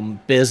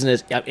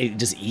 business,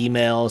 just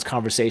emails,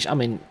 conversation. I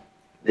mean,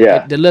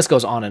 the list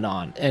goes on and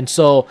on. And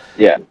so,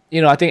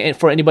 I think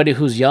for anybody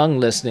who's young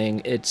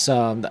listening, it's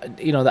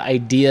the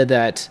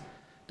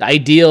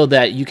ideal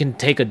that you can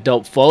take a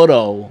dope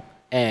photo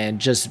and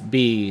just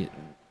be,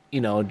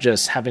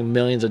 just having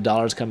millions of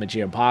dollars come into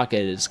your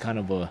pocket is kind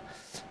of a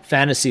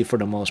fantasy for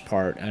the most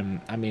part. And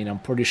I mean, I'm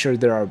pretty sure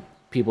there are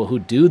people who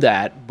do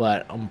that,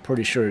 but I'm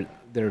pretty sure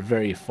they're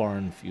very far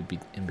and few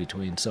in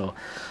between. So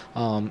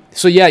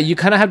you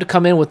kind of have to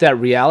come in with that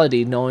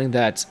reality, knowing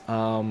that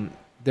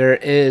there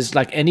is,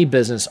 like any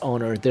business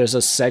owner, there's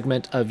a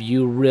segment of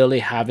you really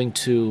having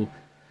to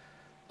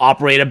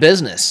operate a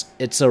business.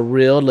 It's a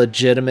real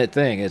legitimate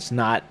thing. It's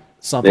not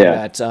something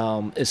that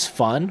is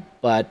fun,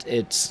 but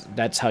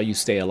that's how you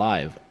stay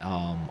alive.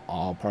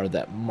 All part of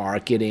that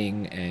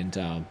marketing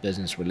and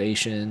business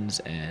relations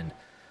and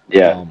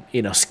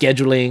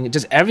scheduling,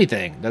 just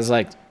everything. There's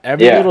like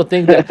every little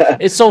thing that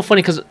it's so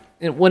funny because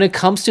when it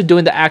comes to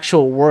doing the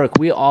actual work,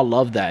 we all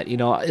love that.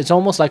 It's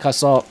almost like I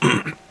saw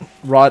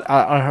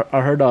I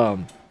heard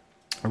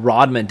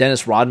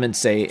Dennis Rodman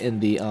say in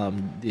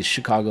the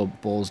Chicago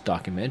Bulls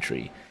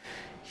documentary.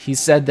 He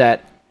said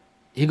that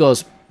he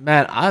goes,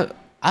 man, I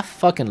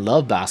fucking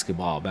love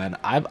basketball, man.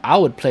 I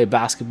would play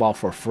basketball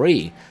for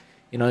free.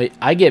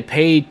 I get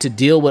paid to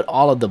deal with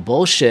all of the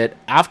bullshit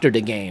after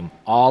the game,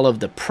 all of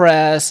the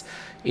press,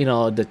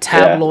 the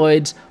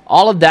tabloids,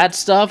 all of that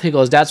stuff. He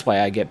goes, that's why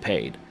I get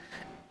paid.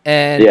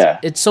 And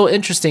it's so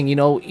interesting,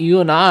 you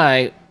and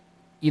I,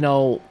 we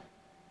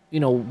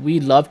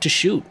love to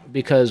shoot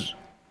because,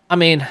 I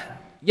mean,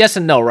 yes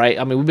and no, right?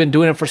 I mean, we've been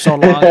doing it for so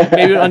long,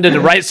 maybe under the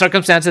right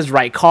circumstances,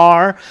 right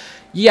car.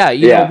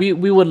 We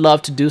would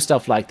love to do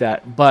stuff like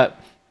that. But,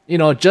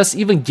 just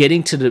even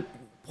getting to the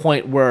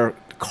point where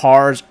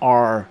cars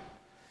are,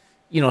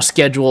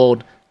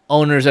 scheduled,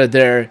 owners are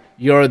there,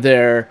 you're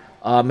there,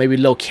 maybe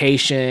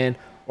location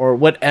or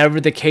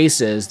whatever the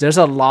case is, there's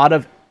a lot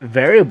of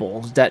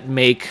variables that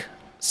make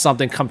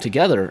something come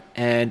together,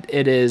 and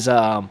it is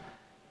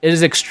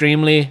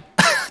extremely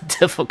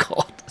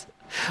difficult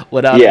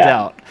without a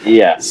doubt.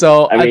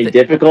 So I mean,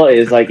 difficult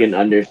is like an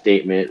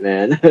understatement,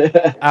 man.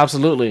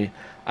 Absolutely.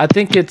 I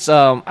think it's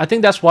I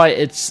think that's why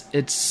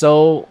it's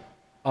so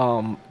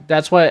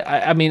that's why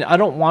I mean, I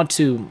don't want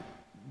to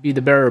be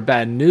the bearer of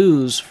bad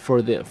news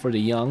for the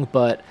young,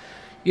 but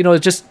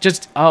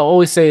just I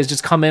always say is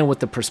just come in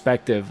with the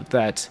perspective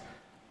that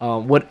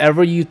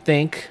whatever you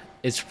think,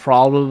 it's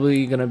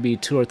probably going to be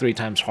 2 or 3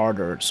 times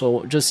harder.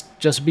 So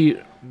just be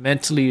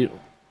mentally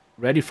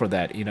ready for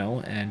that,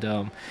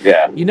 and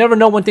you never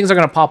know when things are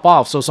going to pop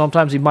off. So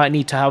sometimes you might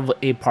need to have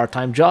a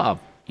part-time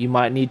job. You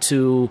might need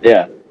to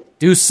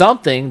do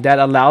something that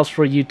allows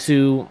for you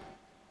to,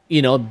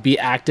 be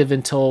active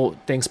until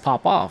things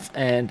pop off.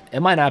 And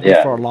it might not be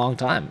for a long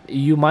time.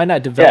 You might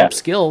not develop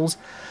skills.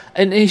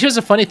 And here's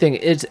the funny thing,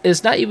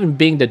 it's not even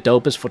being the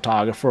dopest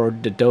photographer or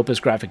the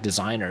dopest graphic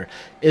designer.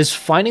 Is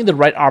finding the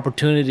right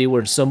opportunity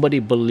where somebody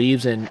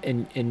believes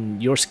in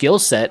your skill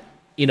set,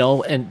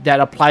 and that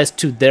applies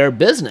to their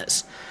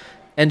business.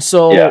 And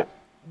so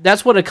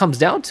that's what it comes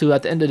down to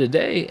at the end of the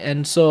day.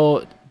 And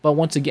so, but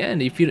once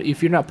again, if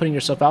you're not putting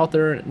yourself out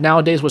there,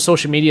 nowadays with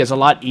social media, it's a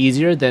lot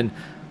easier than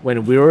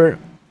when we were,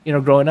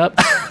 growing up,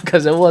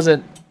 because it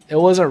wasn't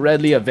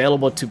readily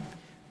available to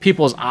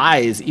people's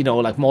eyes,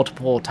 like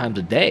multiple times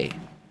a day.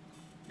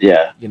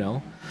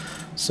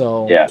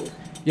 So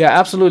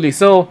absolutely.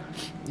 So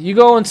you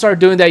go and start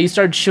doing that. You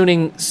start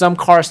shooting some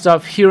car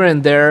stuff here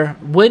and there.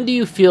 When do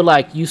you feel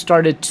like you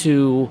started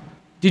to?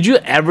 Did you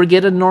ever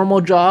get a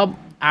normal job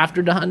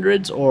after the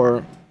hundreds,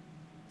 or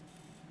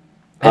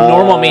a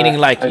normal meaning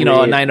like a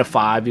 9 to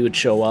 5? You would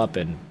show up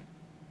and.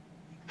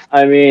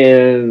 I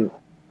mean,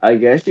 I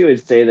guess you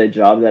would say the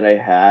job that I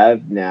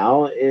have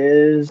now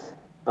is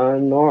a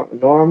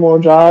normal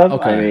job.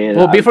 Okay. I mean,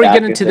 well, before you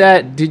get into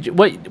that,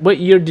 what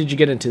year did you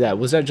get into that?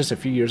 Was that just a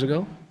few years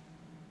ago?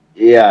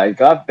 Yeah, I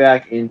got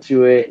back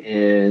into it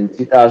in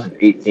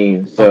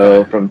 2018.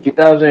 So from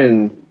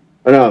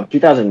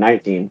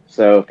 2019.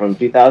 So from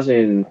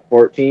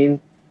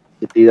 2014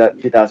 to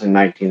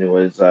 2019, it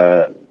was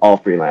all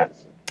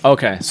freelance.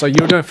 Okay, so you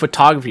were doing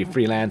photography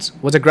freelance.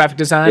 Was it graphic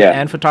design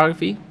and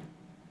photography?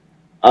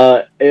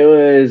 It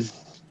was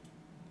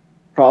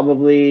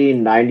probably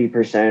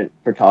 90%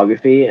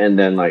 photography and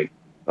then like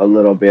a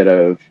little bit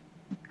of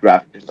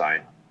graphic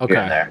design here and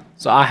Okay. there.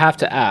 So I have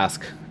to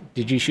ask,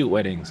 did you shoot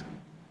weddings?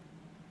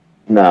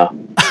 No,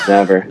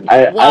 never.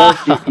 I don't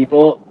shoot Wow.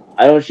 people.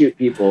 I don't shoot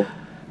people.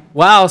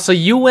 Wow. So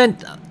you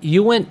went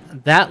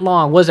that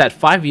long. Was that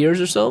 5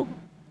 years or so?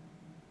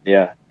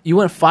 Yeah, You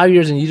went 5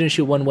 years and you didn't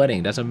shoot one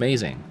wedding. That's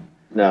amazing.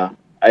 no.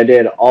 I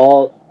did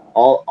all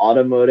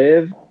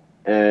automotive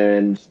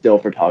and still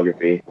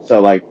photography.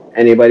 So like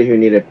anybody who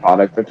needed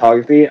product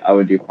photography, I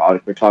would do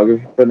product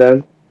photography for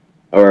them,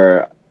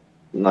 or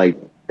like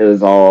it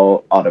was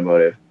all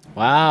automotive.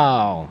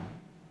 Wow.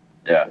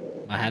 Yeah.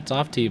 My hat's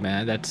off to you,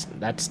 man. That's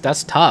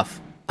tough.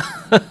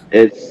 I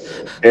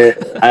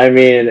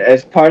mean,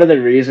 it's part of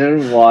the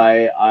reason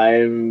why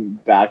I'm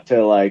back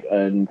to like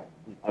a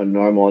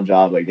normal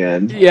job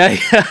again. Yeah,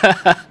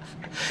 yeah.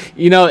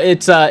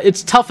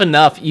 It's tough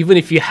enough even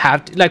if you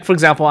have to, like for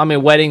example, I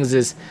mean weddings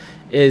is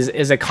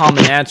a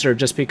common answer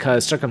just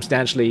because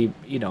circumstantially,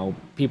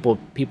 people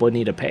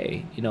need to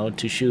pay,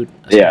 to shoot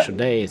a Yeah. special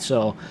day.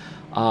 So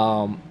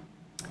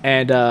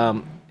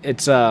and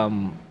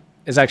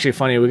it's actually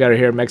funny. We got to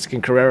hear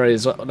Mexican Carrera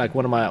is like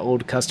one of my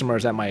old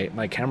customers at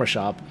my camera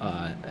shop.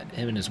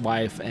 Him and his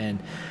wife. And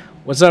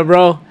what's up,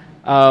 bro?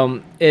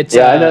 It's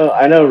Yeah,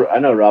 I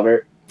know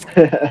Robert.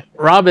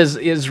 Rob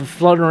is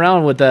floating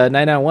around with the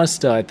 991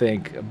 still, I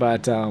think.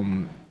 But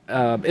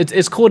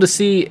it's cool to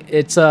see.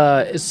 It's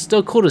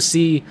still cool to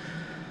see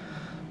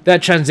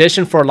that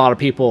transition for a lot of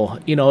people.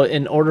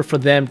 In order for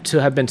them to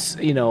have been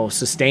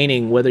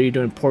sustaining, whether you're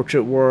doing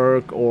portrait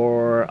work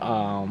or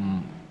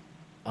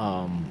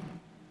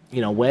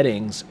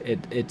weddings,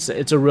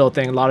 it's a real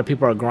thing. A lot of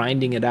people are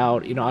grinding it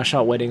out. I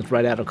shot weddings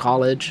right out of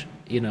college,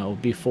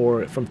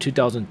 before, from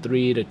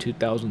 2003 to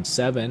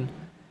 2007.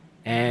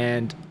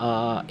 And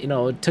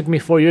it took me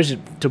 4 years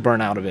to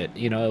burn out of it.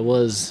 It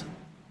was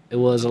a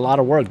lot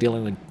of work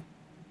dealing with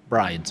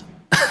brides.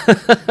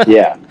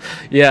 Yeah.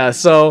 Yeah,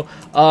 so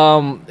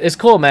it's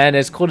cool, man.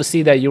 It's cool to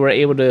see that you were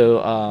able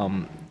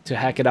to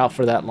hack it out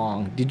for that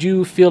long. Did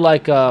you feel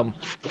like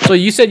so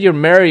you said you're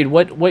married.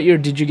 What year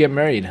did you get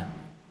married?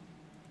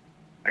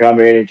 I got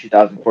married in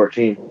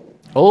 2014.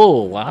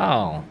 Oh,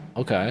 wow.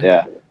 Okay.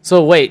 Yeah.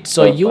 So wait,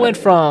 so So you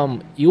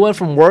fun. went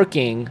from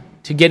working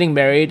to getting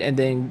married and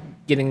then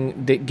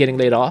getting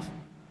laid off?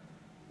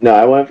 No,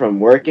 I went from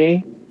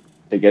working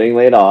to getting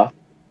laid off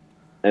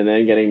and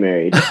then getting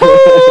married.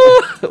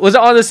 Was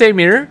it on the same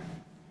year?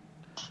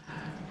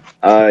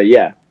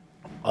 Yeah.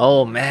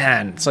 Oh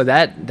man. So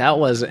that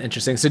was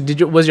interesting. So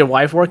was your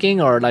wife working,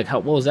 or like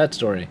what was that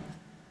story?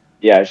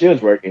 Yeah, she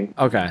was working.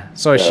 Okay.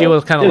 So she So,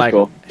 was kind it of was like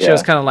cool. she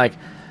was Yeah. kind of like,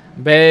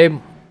 "Babe,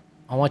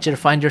 I want you to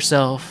find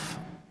yourself.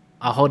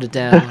 I'll hold it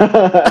down."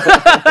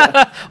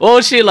 What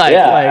was she like?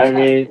 Yeah,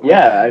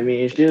 I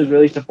mean, she was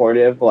really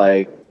supportive.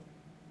 Like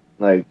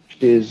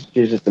she's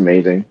just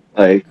amazing.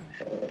 Like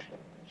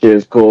she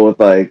was cool with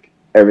like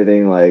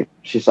everything. Like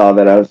she saw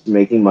that I was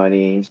making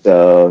money,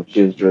 so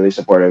she was really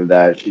supportive of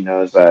that. She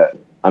knows that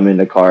I'm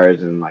into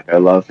cars and like I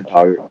love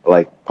photography,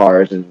 like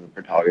cars and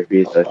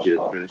photography. So she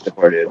was really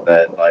supportive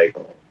that like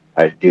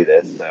I do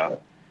this. So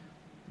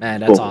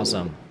Man, that's cool.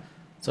 awesome.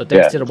 So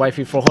thanks Yeah. to the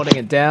wifey for holding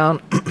it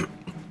down.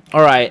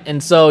 All right,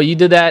 and so you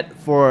did that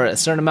for a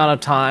certain amount of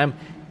time.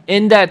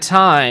 In that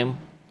time,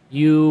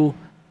 you,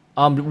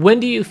 when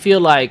do you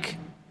feel like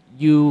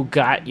you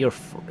got your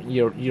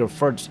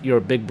first your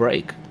big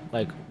break?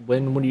 Like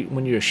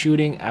when you're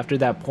shooting after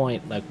that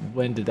point, like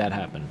when did that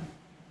happen?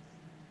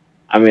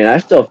 I mean, I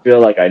still feel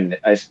like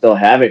I still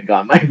haven't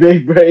got my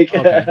big break.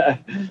 Okay.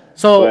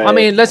 So I But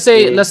mean, let's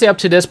say up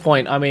to this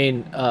point. I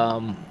mean,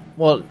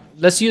 well,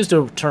 let's use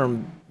the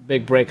term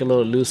big break a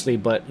little loosely,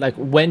 but like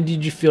when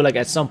did you feel like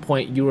at some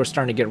point you were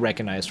starting to get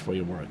recognized for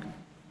your work?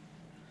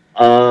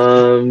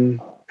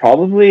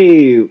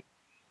 Probably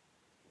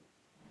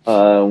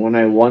when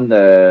I won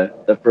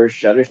the first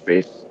Shutter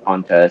Space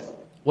contest.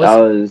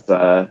 Was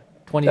That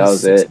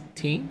was it.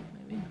 2016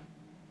 maybe?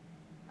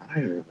 I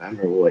don't even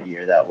remember what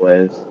year that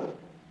was.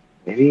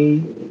 Maybe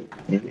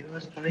it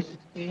was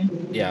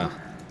 2016. Yeah.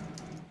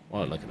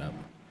 Well, look it up.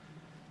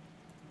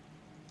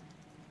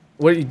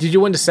 What did you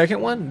win the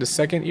second one? The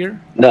second year?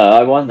 No,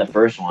 I won the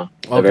first one,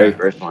 the very Okay.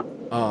 first one,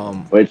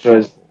 Um. which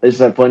was it's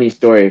a funny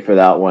story for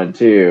that one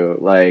too.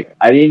 Like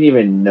I didn't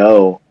even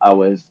know I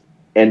was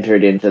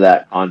entered into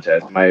that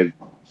contest. My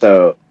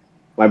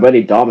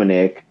buddy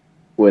Dominic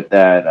with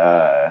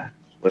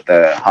with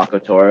the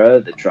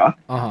Hakotora, the truck.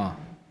 Uh huh.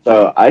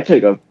 So I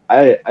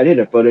did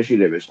a photo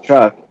shoot of his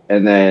truck,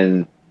 and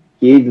then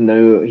he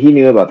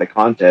knew about the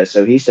contest,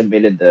 so he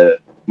submitted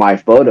my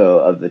photo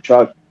of the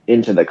truck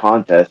into the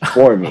contest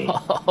for me.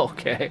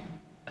 Okay.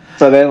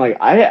 So then like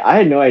I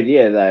had no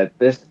idea that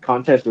this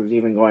contest was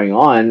even going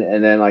on,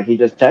 and then like he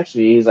just texted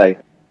me. He's like,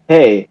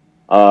 "Hey,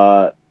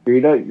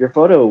 your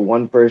photo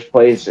won first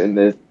place in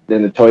the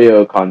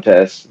Toyo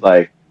contest.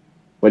 Like,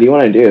 what do you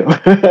want to do?"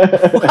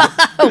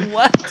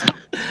 What?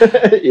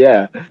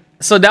 Yeah.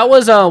 So that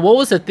was what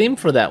was the theme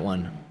for that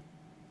one?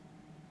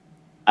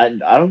 I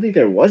don't think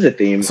there was a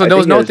theme. So I there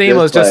was think no theme. It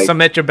was just like,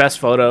 submit your best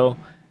photo,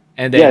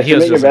 and then yeah, he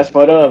was submit your just best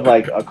photo of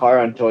like a car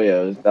on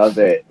Toyos. That was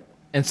it.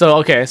 and so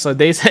okay, so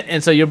they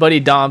and so your buddy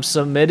Dom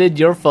submitted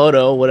your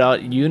photo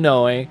without you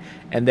knowing,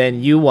 and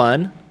then you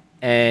won,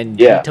 and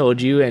he Yeah.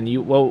 told you, and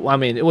you well, I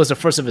mean, it was the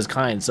first of its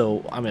kind.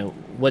 So I mean,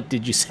 what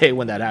did you say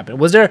when that happened?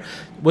 Was there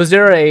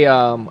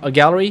a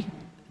gallery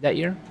that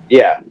year?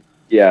 Yeah.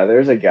 Yeah,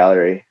 there's a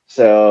gallery.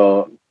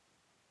 So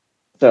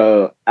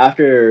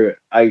after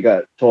I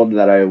got told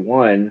that I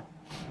won,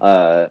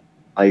 like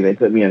they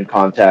put me in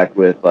contact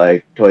with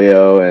like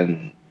Toyo,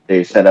 and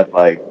they set up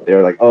like they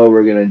were like, oh,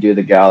 we're gonna do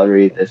the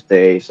gallery this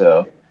day,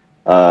 so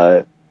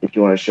if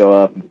you want to show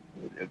up,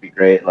 it'd be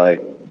great.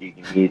 Like you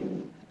can meet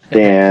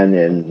Stan,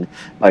 and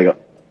like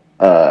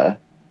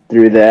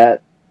through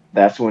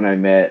that's when I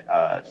met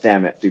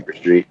Sam at Super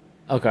Street.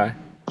 Okay.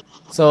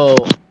 So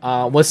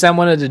was Sam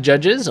one of the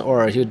judges,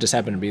 or he just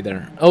happened to be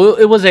there? Oh,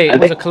 it was I a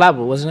think collab,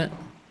 wasn't it?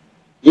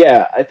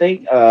 Yeah, I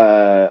think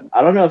I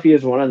don't know if he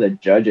was one of the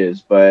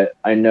judges, but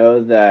I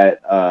know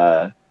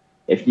that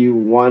if you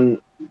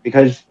won,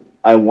 because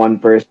I won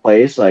first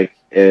place, like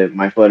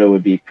my photo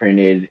would be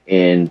printed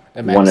in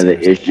A one of magazine the or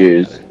something. Got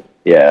issues. it.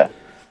 Yeah,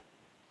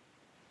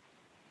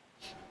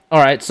 All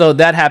right, so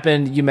that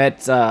happened. You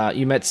met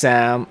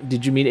Sam.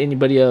 Did you meet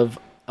anybody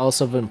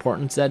else of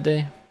importance that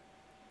day?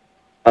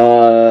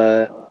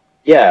 uh,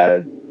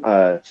 yeah,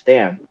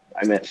 Stan.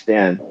 I met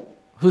Stan.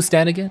 Who's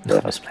Stan again? No,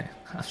 I'm So. just playing.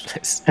 I'm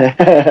just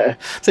playing.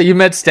 So you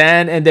met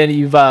Stan, and then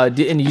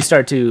and you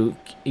start to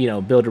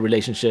build a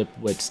relationship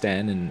with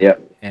Stan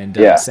Yep. and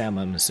Yeah. Sam.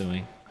 I'm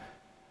assuming.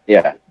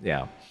 Yeah.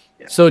 Yeah.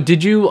 Yeah. So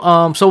did you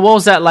so what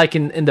was that like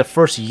in the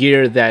first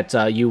year that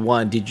you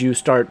won? Did you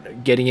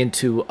start getting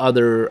into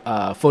other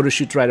photo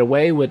shoots right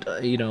away with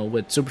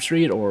with Super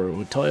Street or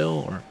with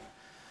Toyo or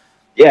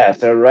Yeah.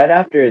 So right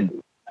after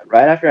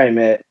I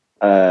met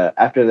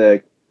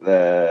after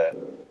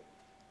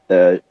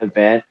the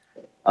event,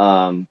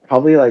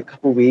 probably like a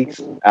couple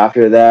weeks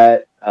after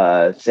that,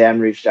 Sam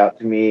reached out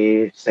to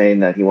me saying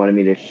that he wanted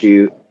me to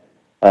shoot.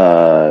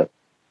 Uh,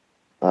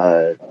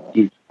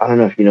 I don't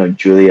know if you know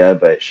Julia,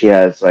 but she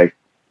has like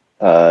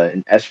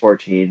an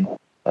S14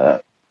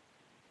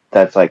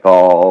 that's like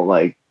all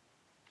like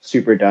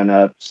super done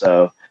up.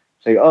 So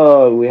it's like,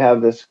 oh, we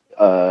have this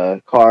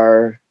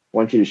car.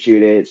 Want you to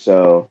shoot it.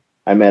 So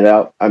I met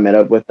up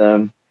with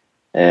them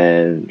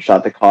and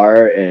shot the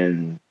car,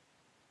 and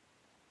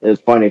it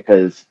was funny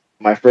because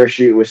my first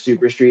shoot with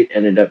Super Street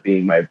ended up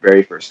being my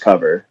very first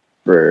cover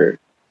for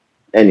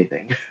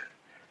anything.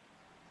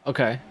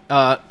 okay?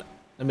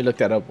 Let me look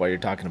that up while you're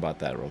talking about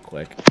that real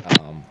quick.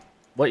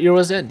 What year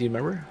was it? Do you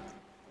remember?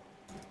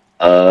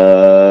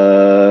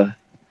 uh,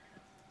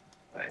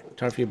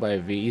 Tarfy by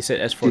V. You said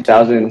S14.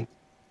 2000,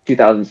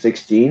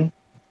 2016.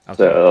 Okay.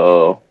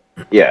 So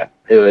yeah,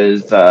 it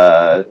was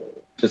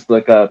just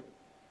look up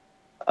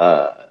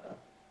uh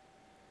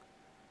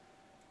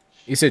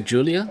You said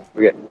Julia.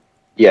 forget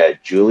yeah,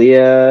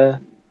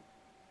 Julia.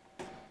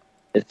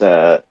 It's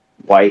a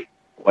white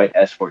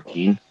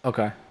S14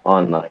 Okay.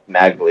 on like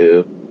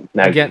Magblue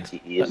Against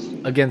TEs.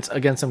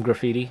 against some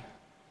graffiti.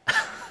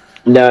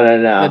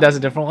 No. That's a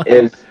different one.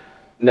 It's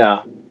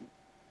no.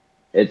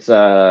 It's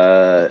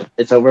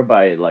over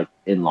by like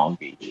in Long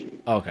Beach.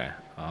 Okay.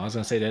 I was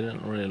gonna say that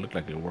didn't really look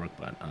like it worked,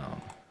 but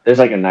There's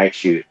like a night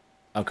shoot.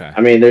 okay.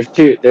 I mean, there's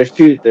two.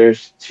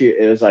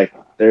 It was like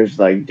there's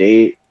like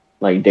day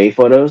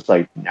photos,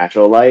 like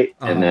natural light,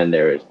 Uh-huh. and then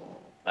there's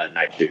a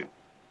night shoot.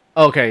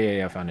 Okay,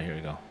 yeah, I found it. Here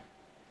we go.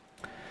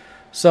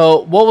 So,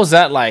 what was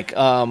that like?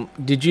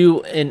 Did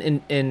you,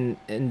 in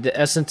the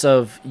essence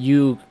of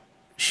you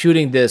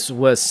shooting this,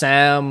 was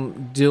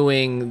Sam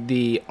doing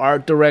the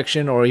art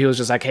direction, or he was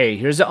just like, "Hey,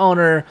 here's the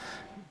owner,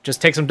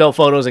 just take some dope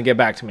photos and get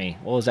back to me"?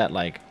 What was that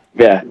like?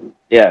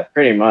 Yeah,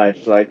 pretty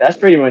much. Like that's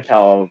pretty much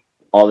how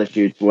all the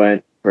shoots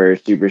went for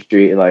Super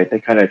Street. Like they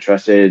kind of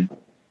trusted.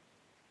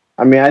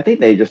 I mean, I think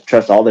they just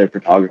trust all their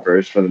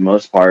photographers for the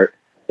most part.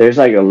 There's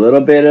like a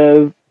little bit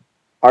of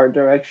art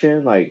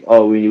direction, like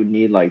oh, we would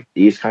need like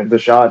these kinds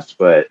of shots,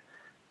 but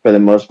for the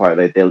most part,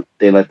 like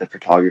they let the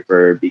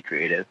photographer be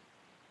creative.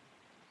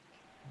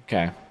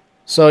 Okay,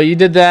 so you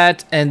did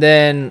that, and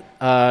then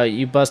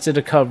you busted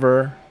a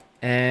cover,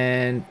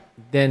 and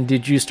then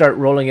did you start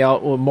rolling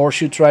out with more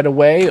shoots right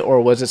away, or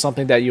was it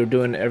something that you were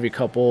doing every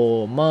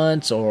couple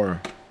months,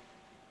 or?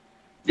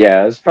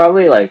 Yeah, it's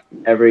probably like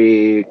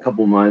every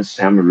couple months,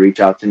 Sam would reach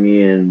out to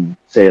me and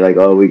say like,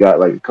 "Oh, we got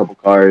like a couple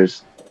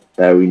cars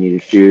that we need to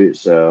shoot,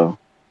 so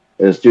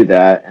let's do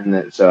that." And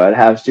then so I'd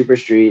have Super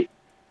Street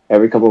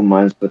every couple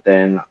months, but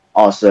then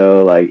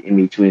also like in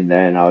between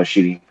then, I was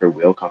shooting for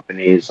wheel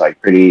companies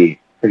like pretty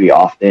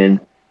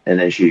often, and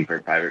then shooting for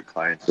private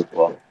clients as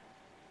well.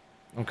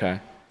 Okay.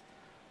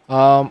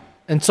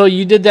 And so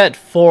you did that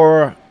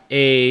for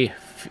a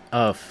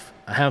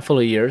handful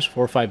of years,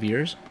 4 or 5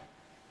 years.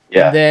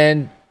 Yeah.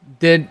 And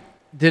then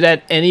did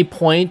at any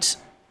point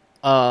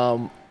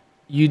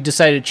you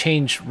decided to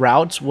change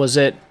routes? Was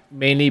it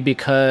mainly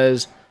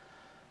because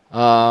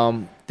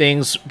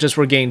things just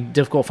were getting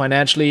difficult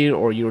financially,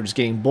 or you were just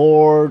getting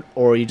bored,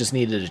 or you just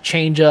needed a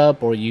change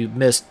up, or you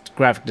missed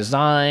graphic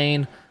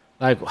design?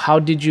 Like, how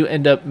did you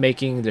end up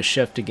making the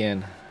shift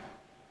again?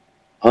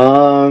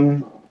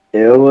 Um,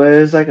 it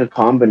was like a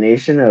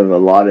combination of a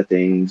lot of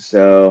things.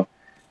 So,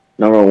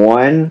 number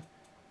one,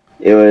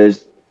 it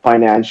was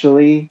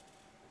financially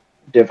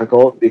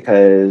difficult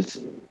because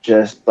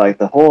just like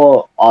the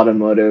whole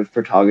automotive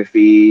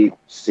photography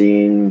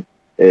scene,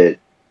 it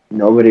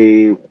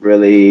nobody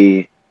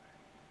really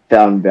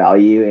found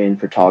value in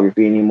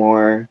photography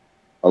anymore.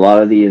 A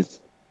lot of these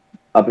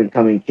up and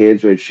coming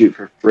kids would shoot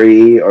for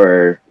free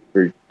or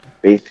for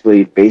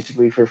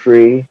basically for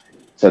free.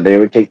 So they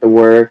would take the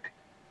work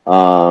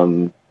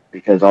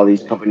because all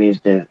these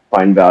companies didn't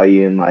find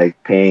value in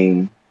like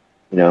paying,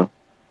 you know,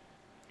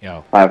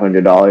 Yeah.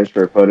 $500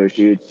 for photo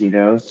shoots.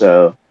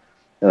 So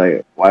they're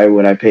like, why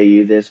would I pay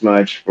you this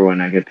much for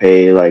when I could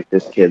pay like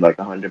this kid like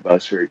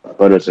 $100 for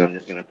photos that I'm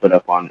just gonna put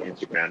up on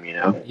Instagram?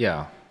 Yeah.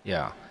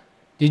 Yeah.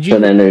 Did So you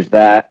then there's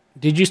that.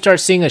 did you start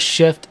seeing a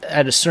shift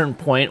at a certain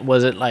point?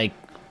 Was it like,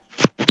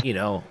 you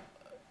know,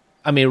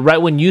 I mean,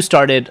 right when you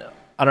started,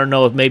 I don't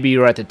know if maybe you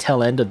were at the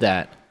tail end of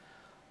that.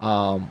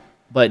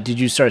 But did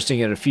you start seeing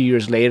it a few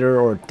years later,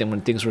 or then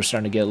when things were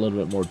starting to get a little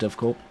bit more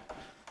difficult?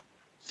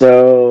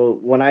 So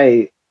when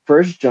I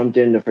first jumped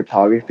into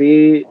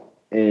photography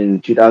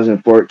in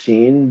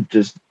 2014,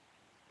 just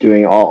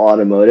doing all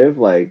automotive,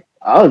 like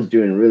I was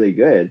doing really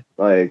good.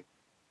 Like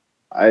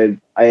I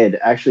had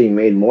actually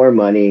made more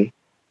money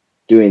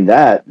doing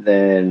that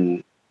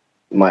than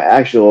my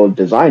actual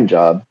design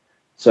job.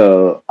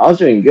 So I was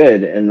doing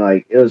good and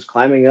like it was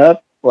climbing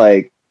up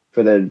like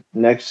for the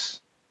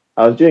next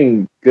I was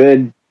doing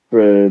good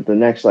for the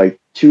next like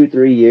 2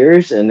 3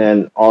 years, and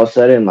then all of a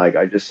sudden like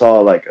I just saw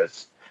like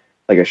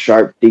a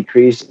sharp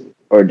decrease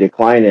or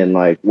decline in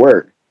like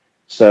work.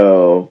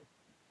 So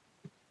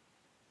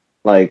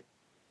like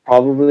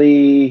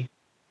probably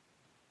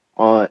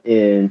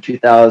in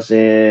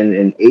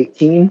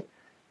 2018,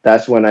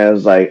 that's when I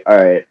was like, all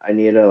right, I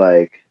need to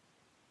like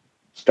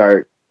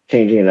start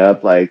changing it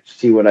up, like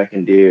see what I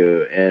can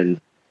do. And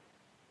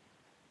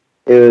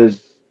it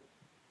was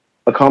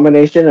a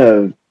combination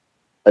of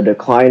a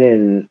decline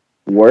in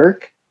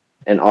work,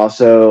 and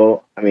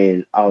also, I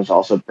mean, I was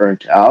also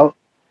burnt out.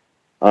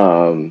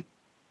 Um,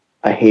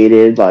 I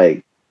hated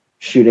like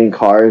shooting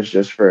cars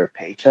just for a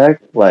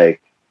paycheck.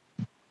 Like,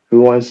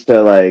 who wants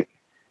to like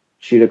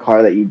shoot a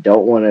car that you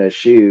don't want to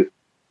shoot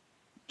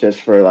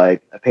just for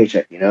like a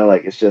paycheck?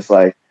 Like it's just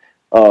like,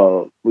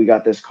 oh, we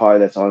got this car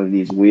that's on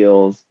these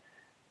wheels.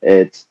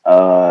 It's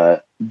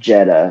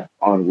Jetta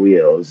on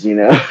wheels.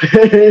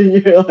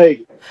 You're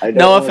like, I don't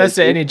No want to offense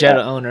to shoot any Jetta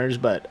that. owners,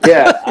 but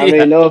Yeah, I yeah,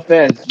 mean, no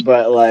offense,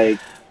 but like,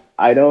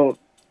 I don't,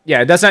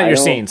 yeah, that's not I your don't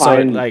scene. So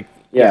find, like,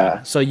 yeah,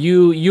 yeah, so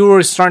you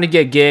were starting to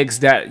get gigs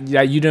that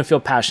you didn't feel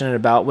passionate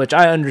about, which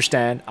I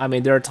understand. I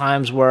mean, there are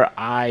times where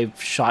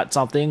I've shot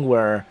something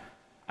where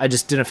I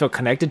just didn't feel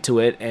connected to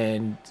it,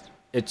 and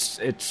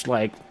it's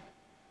like,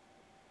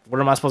 what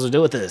am I supposed to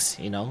do with this?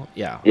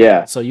 Yeah.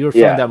 yeah, So you were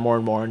feeling yeah, that more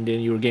and more, and then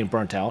you were getting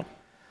burnt out.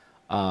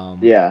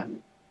 yeah.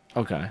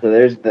 Okay. So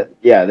there's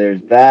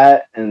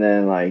that, and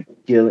then like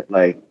dealing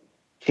like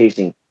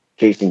chasing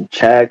chasing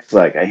checks.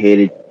 Like I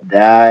hated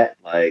that.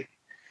 Like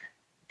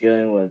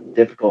dealing with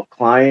difficult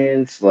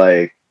clients.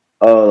 Like,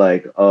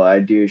 I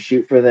do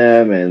shoot for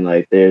them, and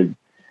like they'd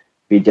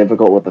be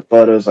difficult with the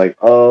photos. Like,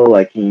 oh,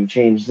 like can you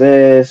change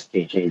this?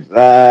 Can you change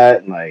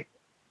that? And like,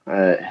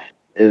 uh,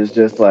 it was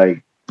just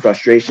like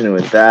frustration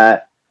with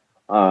that.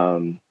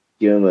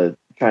 Dealing with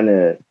trying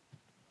to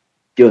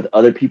deal with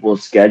other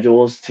people's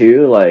schedules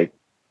too. Like,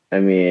 I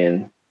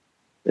mean,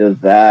 it was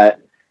that,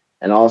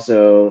 and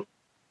also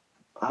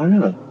I don't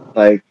know,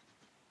 like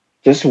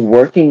just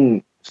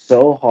working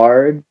so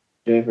hard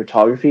doing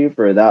photography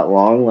for that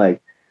long,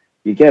 like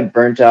you get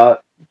burnt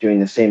out doing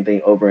the same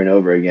thing over and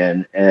over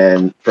again.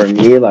 And for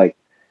me, like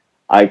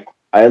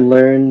I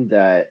learned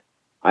that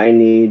I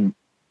need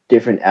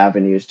different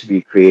avenues to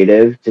be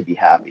creative to be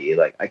happy.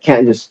 Like I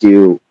can't just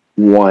do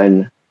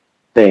one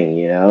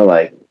thing.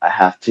 Like I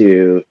have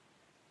to.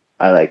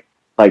 I like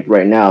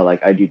right now,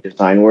 like I do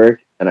design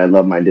work and I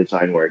love my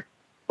design work,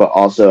 but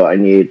also I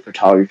need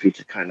photography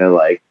to kind of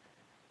like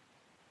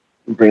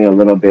bring a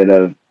little bit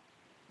of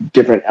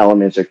different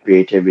elements of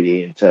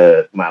creativity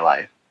into my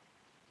life.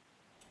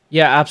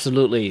 Yeah,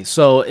 absolutely.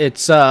 So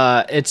it's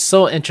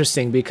so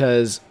interesting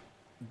because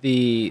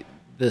the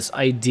this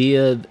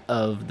idea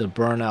of the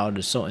burnout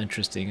is so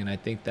interesting, and I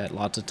think that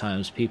lots of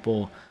times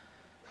people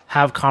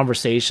have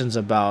conversations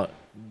about,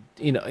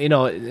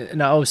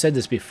 and I always said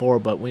this before,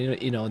 but when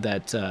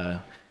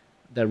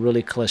that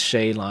really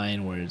cliche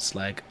line where it's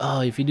like,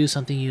 oh, if you do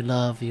something you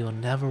love, you'll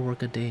never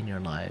work a day in your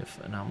life.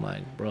 And I'm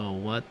like, bro,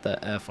 what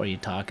the F are you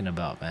talking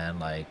about, man?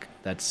 Like,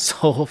 that's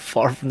so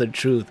far from the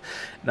truth.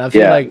 And I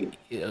feel Yeah, like,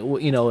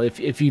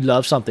 if you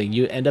love something,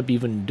 you end up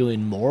even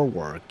doing more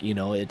work.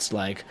 It's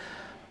like,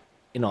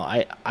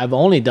 I've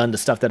only done the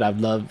stuff that I've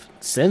loved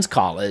since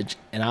college,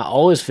 and I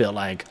always feel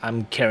like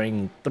I'm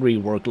carrying three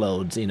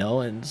workloads,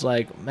 and it's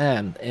like,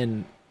 man,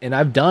 and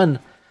I've done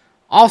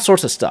all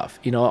sorts of stuff,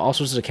 all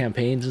sorts of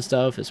campaigns and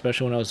stuff,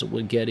 especially when I was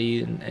with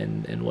Getty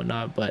and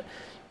whatnot. But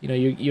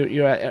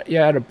you're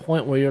at a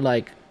point where you're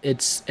like,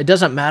 it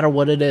doesn't matter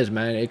what it is,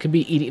 man. It could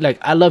be eating, like,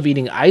 I love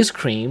eating ice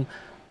cream,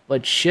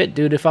 but shit,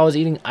 dude, if I was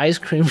eating ice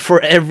cream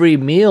for every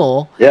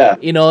meal,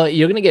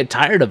 you're gonna get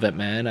tired of it,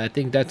 man. I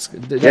think that's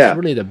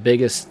really the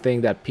biggest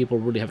thing that people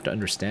really have to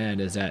understand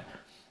is that,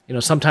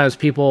 sometimes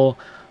people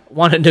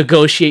want to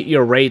negotiate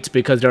your rates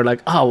because they're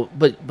like, oh,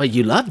 but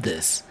you love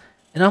this,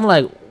 and I'm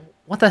like,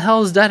 what the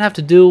hell does that have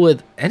to do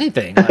with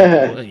anything?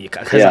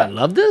 Because I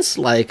love this,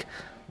 like,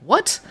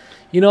 what,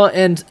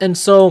 and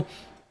so.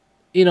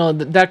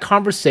 That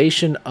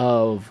conversation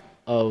of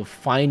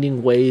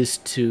finding ways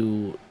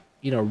to,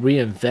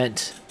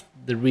 reinvent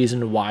the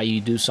reason why you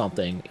do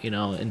something,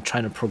 and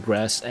trying to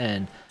progress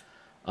and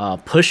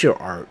push your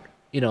art,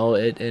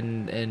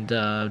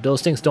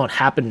 those things don't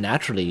happen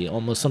naturally.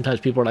 Almost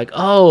sometimes people are like,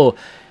 oh,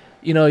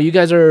 you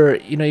guys are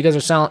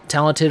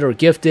talented or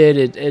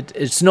gifted.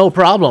 It's no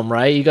problem,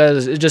 right? You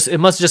guys, it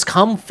must just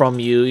come from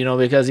you,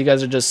 because you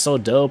guys are just so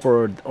dope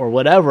or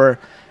whatever.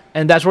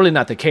 And that's really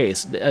not the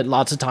case.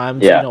 Lots of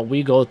times,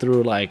 we go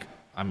through like,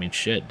 I mean,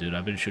 shit, dude,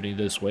 I've been shooting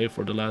this way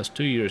for the last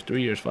 2 years, 3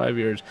 years, 5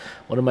 years.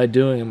 What am I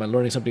doing? Am I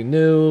learning something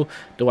new?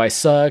 Do I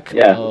suck?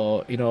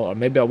 Or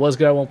maybe I was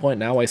good at one point.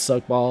 Now I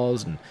suck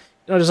balls. And,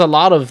 there's a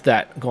lot of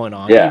that going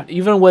on.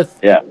 Even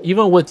with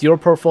your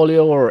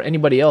portfolio or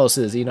anybody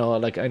else's,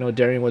 like I know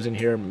Darian wasn't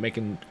here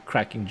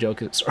cracking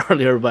jokes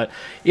earlier, but,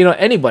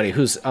 anybody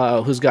who's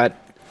got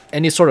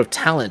any sort of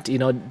talent,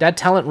 that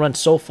talent runs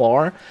so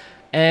far.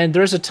 And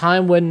there's a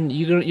time when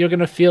you're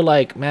gonna feel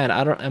like, man,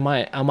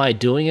 am I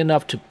doing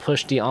enough to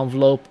push the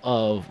envelope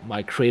of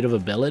my creative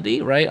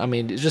ability, right? I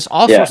mean, it's just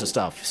all sorts of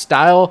stuff.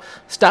 Style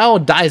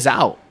dies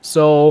out.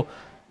 So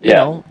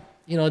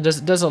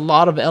there's a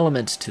lot of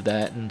elements to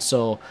that, and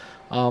so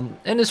and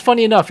it's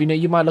funny enough,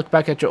 you might look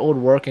back at your old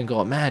work and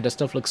go, man, that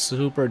stuff looks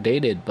super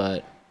dated,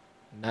 but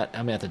at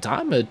the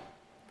time it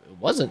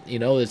wasn't.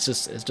 It's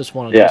just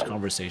one of those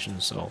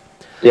conversations. So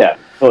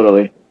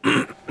totally.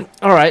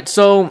 All right,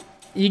 so.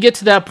 You get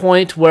to that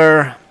point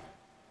where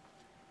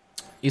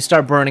you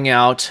start burning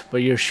out, but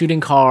you're shooting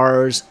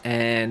cars,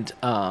 and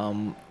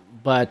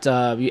but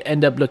you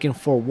end up looking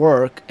for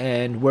work.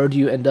 And where do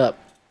you end up?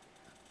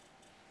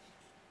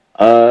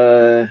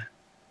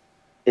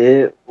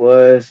 It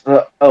was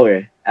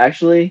okay.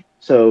 Actually,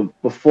 so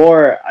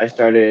before I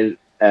started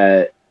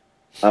at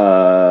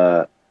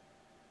where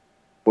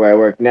I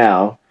work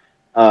now,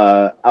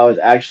 I was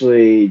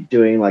actually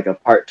doing like a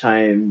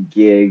part-time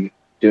gig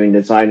doing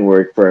design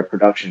work for a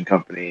production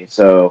company.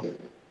 So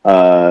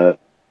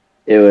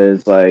it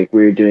was like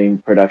we were doing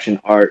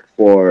production art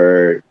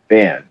for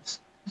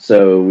bands.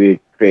 So we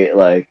create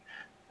like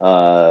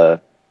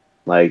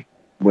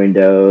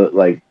window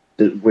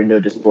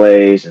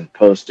displays and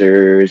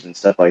posters and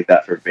stuff like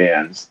that for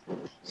Vans.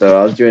 So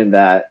I was doing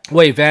that.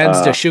 Wait,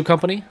 Vans, the shoe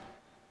company?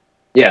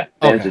 Yeah,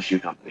 Vans, the shoe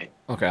company.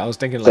 Okay, I was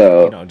thinking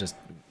like, just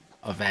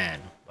a van,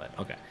 but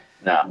okay.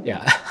 No.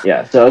 Yeah.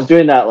 Yeah, so I was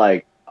doing that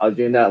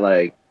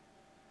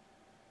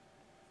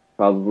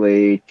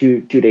probably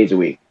two days a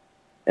week.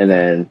 And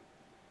that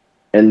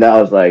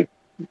was like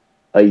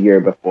a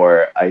year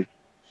before I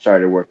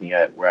started working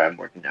at where I'm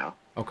working now.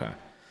 Okay.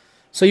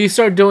 So you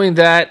start doing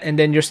that, and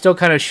then you're still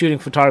kind of shooting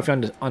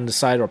photography on the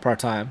side or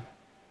part-time?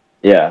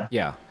 Yeah.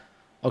 Yeah.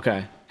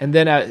 Okay. And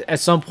then at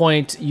some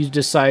point you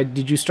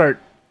did you start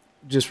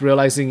just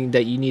realizing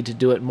that you need to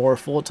do it more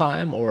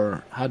full-time,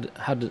 or how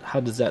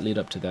does that lead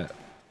up to that?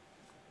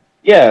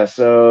 Yeah,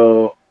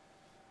 so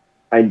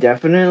I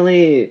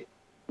definitely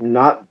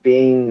not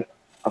being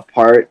a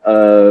part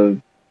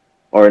of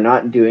or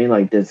not doing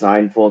like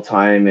design full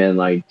time and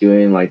like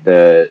doing like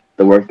the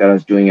work that I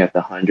was doing at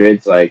the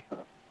hundreds, like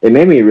it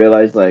made me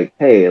realize like,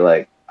 hey,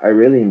 like I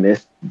really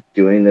miss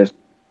doing this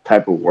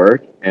type of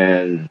work,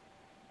 and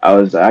I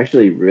was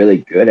actually really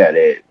good at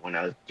it when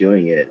I was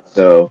doing it.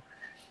 So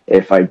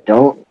if I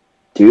don't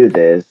do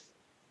this,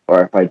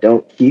 or if I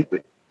don't keep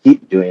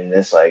doing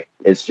this, like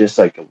it's just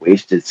like a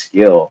wasted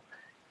skill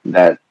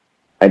that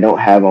I don't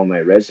have on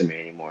my resume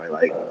anymore.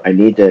 Like I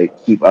need to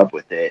keep up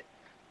with it.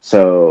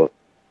 So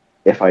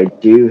if I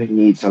do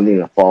need something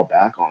to fall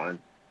back on,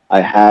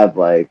 I have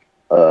like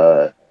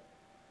a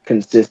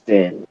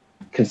consistent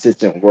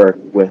work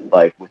with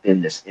like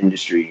within this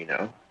industry,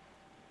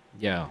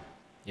 Yeah.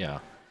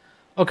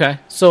 Okay.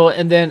 So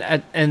and then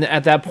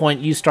at that point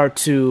you start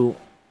to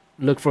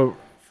look for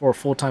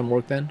full-time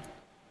work then?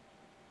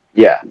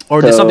 Yeah.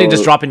 Or did something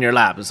just drop in your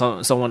lap?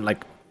 Someone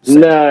like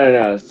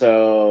No.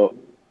 So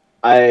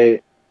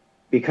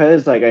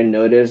because like I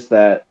noticed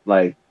that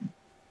like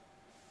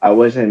I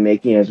wasn't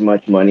making as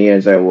much money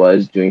as I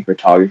was doing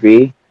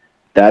photography,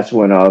 that's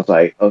when I was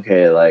like,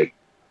 okay, like,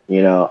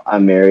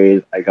 I'm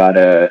married, I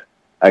gotta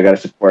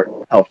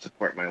help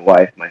support my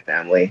wife, my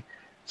family.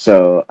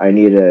 So I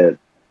need to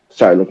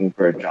start looking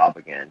for a job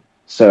again.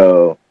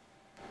 So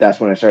that's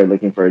when I started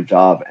looking for a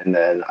job, and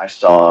then I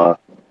saw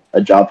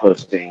a job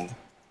posting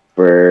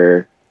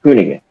for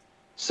Hoonigan.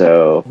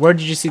 So where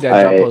did you see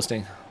that job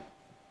posting?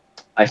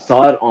 I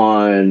saw it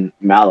on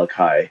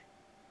Malachi.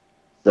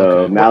 So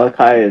Okay.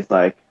 Malachi is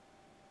like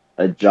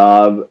a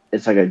job.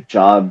 It's like a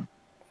job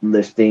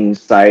listing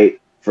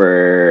site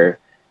for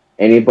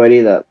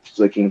anybody that's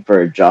looking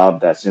for a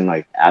job that's in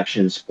like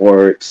action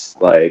sports,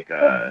 like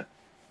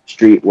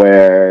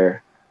streetwear,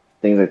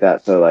 things like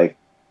that. So like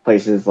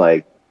places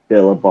like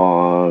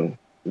Billabong,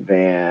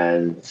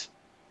 Vans,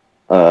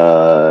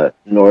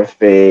 North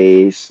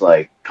Face,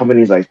 like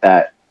companies like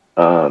that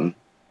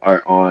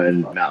are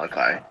on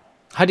Malachi.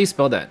 How do you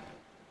spell that?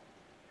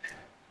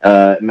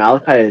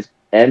 Malachi is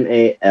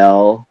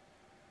Malakye.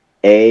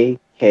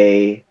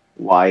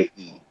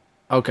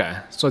 Okay,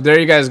 so there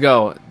you guys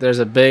go. There's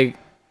a big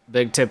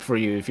tip for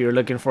you if you're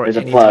looking for There's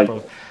a any type plug.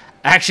 of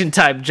action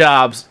type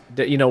jobs.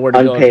 That you know where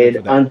to go and look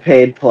for that.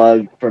 Unpaid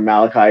plug for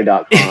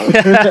Malachi.com.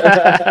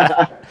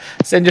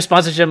 Send your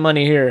sponsorship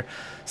money here.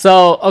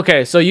 So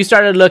okay, so you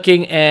started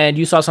looking and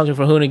you saw something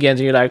for Hoonigans and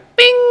you're like,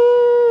 bing,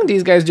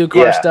 these guys do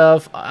car Yeah.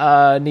 stuff.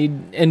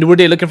 And were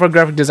they looking for a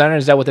graphic designer?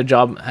 Is that what the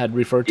job had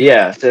referred to?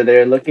 Yeah, so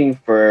they're looking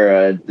for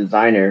a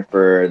designer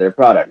for their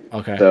product.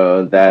 Okay.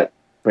 So that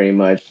pretty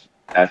much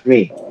that's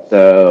me.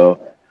 So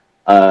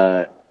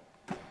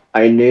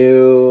I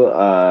knew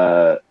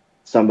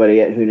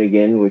somebody at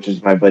Hoonigan, which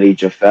is my buddy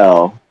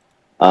Jafel.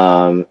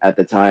 At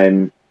the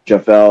time,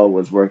 Jafel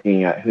was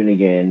working at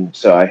Hoonigan,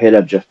 so I hit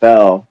up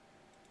Jafel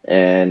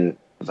and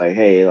was like,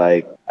 "Hey,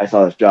 like I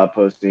saw this job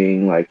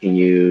posting. Like, can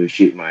you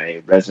shoot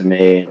my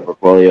resume and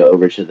portfolio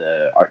over to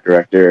the art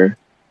director?"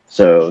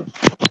 So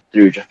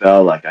through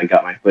Jafel, like I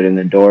got my foot in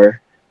the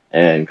door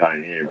and got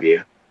an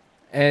interview.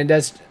 And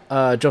that's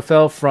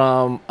Jofel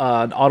from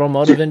the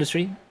automotive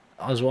industry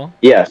as well.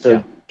 Yeah,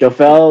 so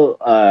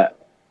Jofel,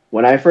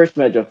 when I first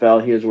met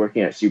Jofel, he was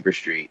working at Super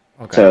Street.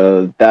 Okay.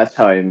 So that's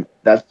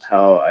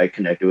how I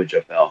connected with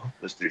Jofel,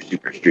 was through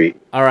Super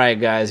Street. All right,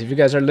 guys, if you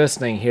guys are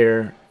listening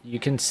here, you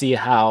can see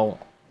how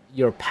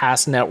your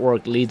past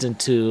network leads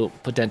into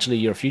potentially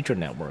your future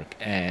network,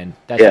 and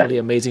that's really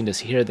amazing to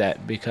hear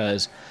that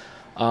because,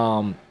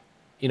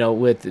 you know,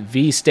 with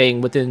V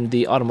staying within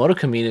the automotive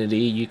community,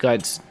 you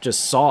guys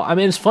just saw. I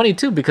mean, it's funny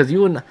too because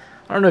you wouldn't.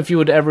 I don't know if you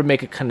would ever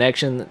make a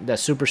connection that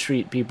Super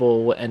Street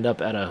people would end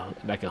up at a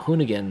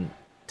Hoonigan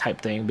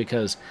type thing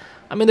because,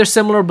 I mean, they're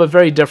similar but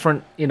very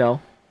different. You know,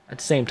 at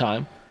the same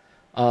time.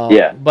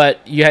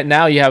 But you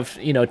have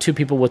you know two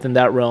people within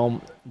that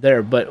realm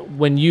there. But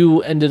when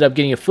you ended up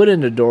getting a foot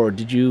in the door,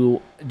 did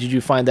you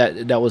find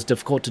that was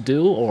difficult to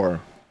do or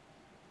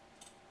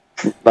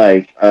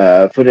like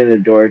foot in the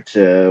door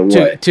to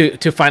what?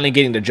 to finally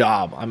getting the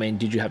job? I mean,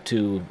 did you have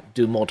to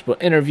do multiple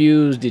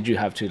interviews? Did you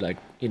have to like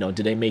you know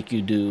did they make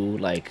you do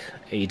like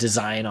a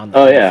design on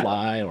the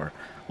fly or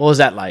what was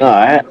that like? No,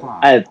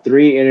 I had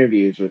 3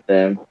 interviews with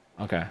them.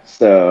 Okay.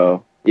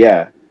 So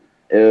yeah,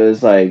 it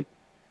was like,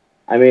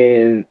 I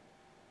mean,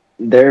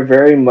 they're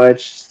very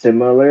much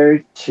similar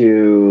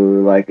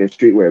to like a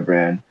streetwear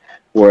brand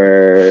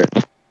where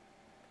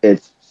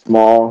it's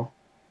small,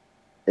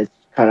 it's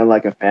kind of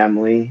like a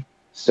family,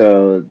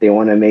 so they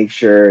want to make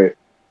sure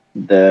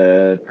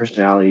the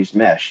personalities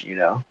mesh, you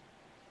know?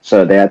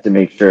 So they have to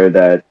make sure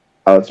that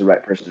I was the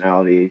right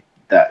personality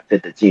that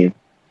fit the team.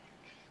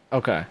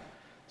 Okay.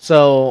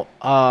 So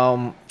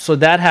so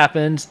that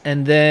happens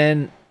and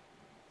then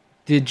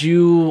did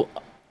you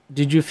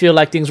feel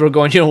like things were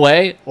going your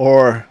way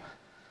or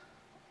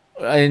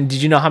and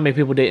did you know how many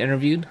people they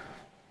interviewed?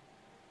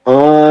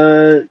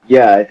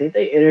 Yeah, I think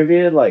they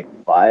interviewed like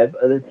 5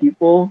 other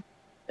people,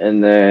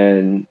 and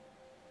then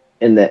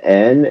in the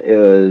end, it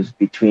was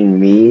between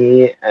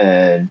me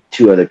and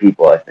 2 other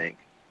people, I think.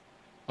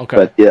 Okay.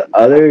 But the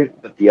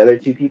other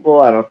 2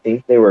 people, I don't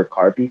think they were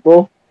car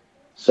people.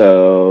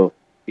 So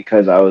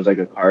because I was like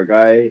a car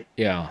guy,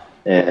 Yeah.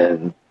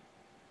 and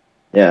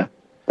yeah,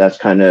 that's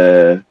kind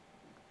of,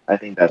 I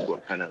think that's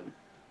what kind of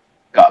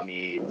got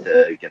me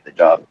to get the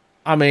job.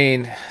 I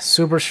mean,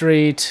 Super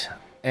Street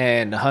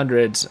and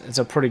hundreds, it's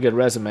a pretty good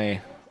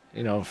resume,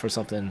 you know, for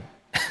something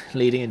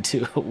leading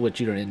into what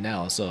you're in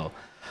now. So,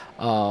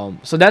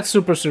 so that's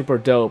super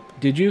dope.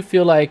 Did you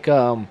feel like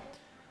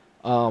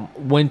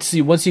once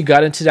you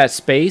got into that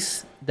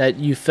space that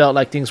you felt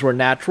like things were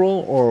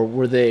natural, or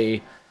were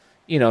they,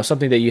 you know,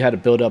 something that you had to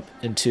build up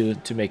into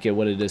to make it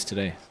what it is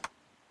today?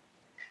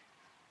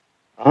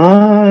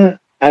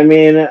 I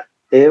mean,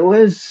 it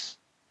was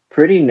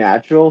pretty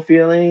natural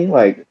feeling.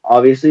 Like,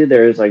 obviously,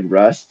 there's like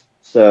rust,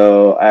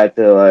 so I had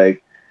to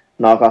like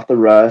knock off the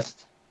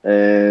rust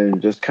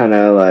and just kind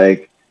of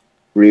like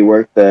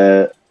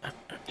rework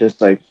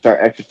just like start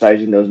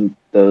exercising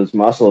those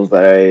muscles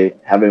that I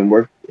haven't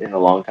worked in a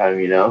long time.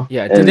 You know?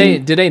 Yeah.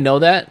 And, Did they know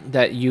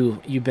that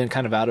you've been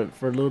kind of out of it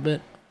for a little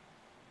bit?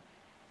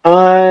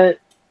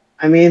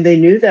 I mean, they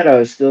knew that I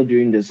was still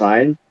doing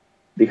design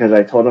because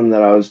I told them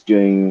that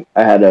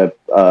I had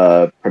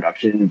a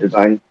production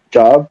design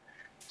job.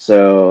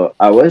 So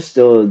I was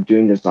still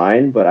doing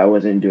design, but I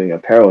wasn't doing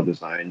apparel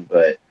design.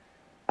 But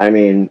I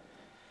mean,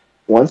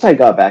 once I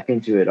got back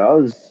into it, I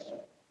was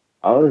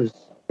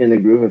in the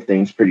groove of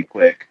things pretty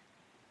quick.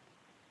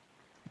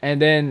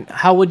 And then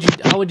how would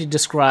you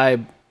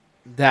describe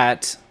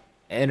that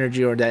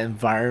energy or that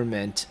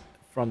environment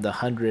from the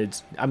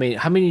hundreds. I mean,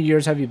 how many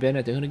years have you been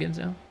at the Hoonigans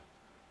now?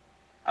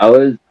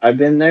 I've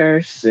been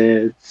there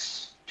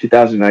since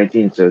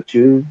 2019, so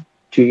 2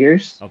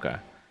 years. Okay.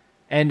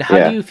 And how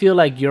do Yeah. you feel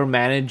like you're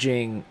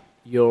managing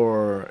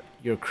your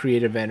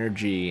creative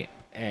energy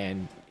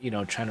and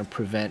trying to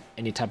prevent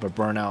any type of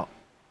burnout,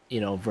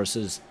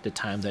 versus the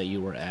time that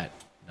you were at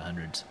the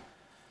hundreds?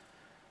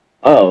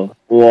 Oh,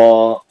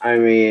 well, I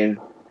mean,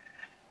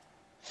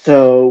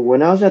 so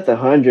when I was at the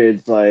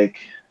hundreds, like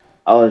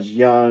I was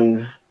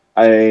young,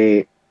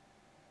 I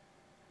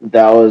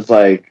that was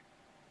like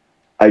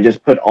I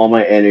just put all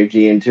my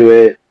energy into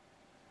it.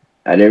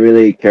 I didn't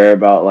really care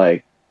about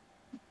like,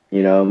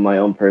 my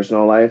own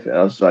personal life.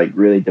 I was like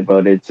really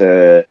devoted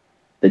to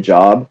the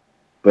job.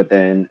 But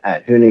then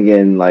at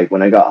Hoonigan, like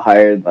when I got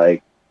hired,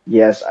 like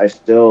yes, I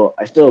still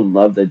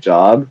love the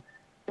job,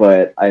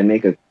 but I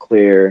make a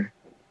clear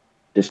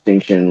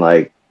distinction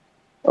like,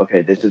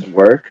 okay, this is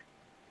work.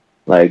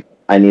 Like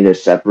I need to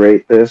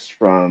separate this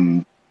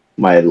from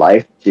my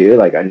life too.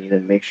 Like I need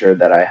to make sure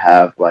that I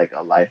have like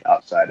a life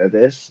outside of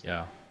this.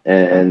 Yeah.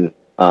 And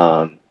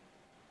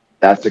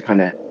that's the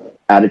kind of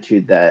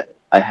attitude that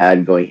I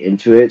had going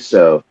into it.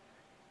 So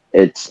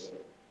it's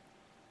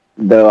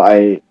though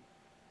I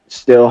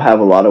still have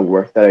a lot of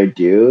work that I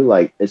do,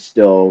 like it's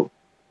still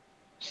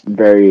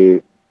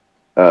very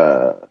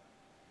uh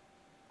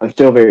I'm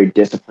still very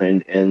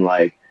disciplined in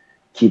like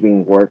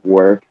keeping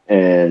work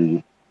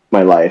and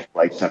my life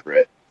like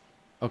separate.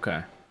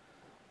 Okay.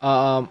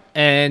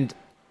 And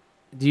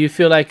do you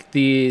feel like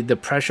the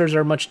pressures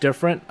are much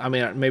different? I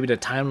mean, maybe the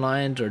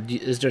timelines, or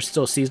is there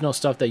still seasonal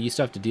stuff that you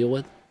still have to deal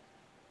with?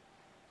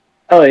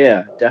 Oh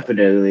yeah,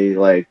 definitely.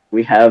 Like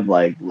we have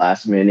like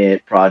last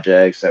minute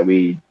projects that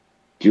we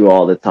do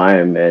all the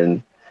time,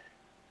 and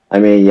I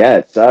mean, yeah,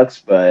 it sucks,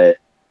 but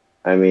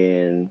I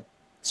mean,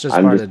 It's just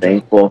I'm part of the just job.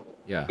 thankful.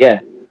 Yeah. Yeah,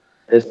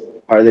 it's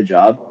part of the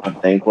job. I'm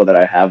thankful that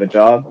I have a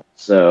job,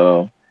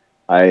 so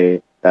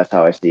I that's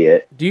how I see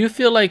it. Do you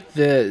feel like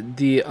do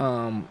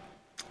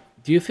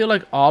you feel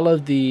like all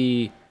of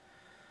the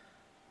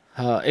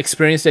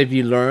experience that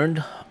you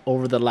learned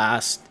over the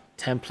last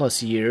 10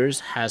 plus years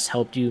has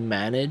helped you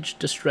manage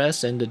the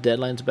stress and the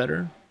deadlines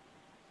better?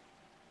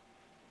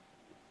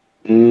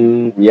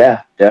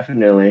 Yeah,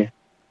 definitely.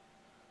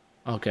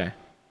 Okay.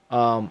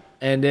 And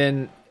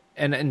then,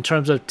 and in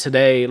terms of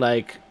today,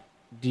 like,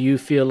 do you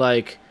feel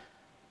like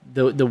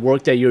the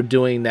work that you're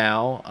doing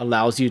now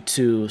allows you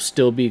to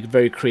still be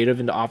very creative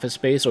in the office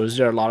space, or is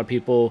there a lot of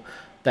people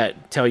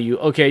that tell you,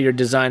 okay, your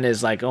design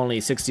is like only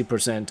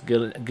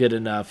 60% good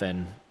enough,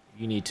 and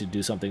you need to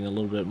do something a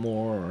little bit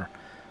more, or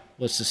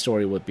what's the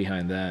story with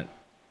behind that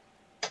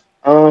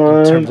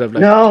in terms of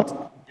like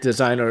No.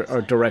 design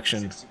or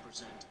direction?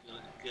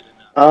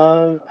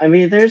 I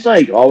mean, there's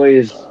like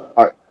always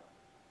art.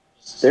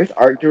 There's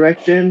art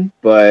direction,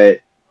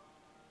 but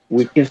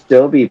we can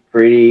still be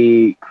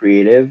pretty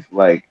creative,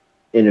 like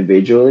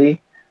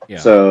individually. Yeah,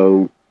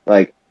 So,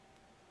 like,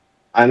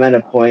 I'm at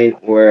a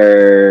point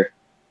where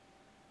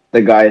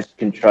the guys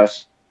can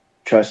trust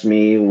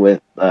me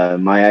with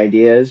my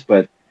ideas,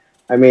 but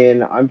I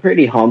mean, I'm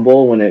pretty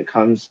humble when it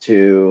comes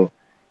to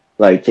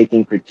like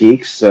taking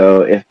critiques.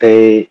 So if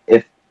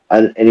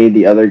any of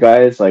the other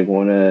guys like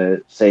want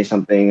to say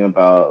something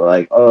about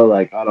like, oh,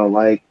 like I don't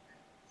like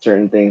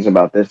certain things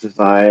about this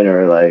design,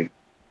 or like,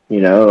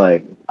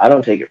 like I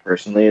don't take it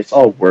personally. It's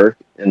all work,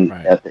 and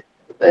right. at the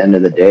end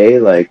of the day,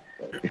 like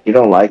if you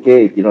don't like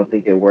it, if you don't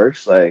think it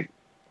works, like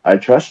I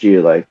trust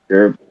you. Like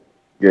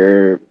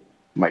you're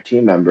my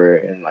team member,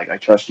 and like I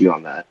trust you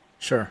on that.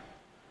 Sure.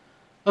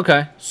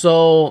 Okay,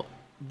 so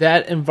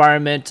that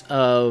environment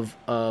of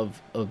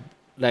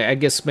like, I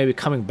guess maybe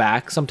coming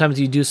back. Sometimes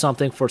you do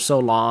something for so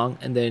long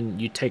and then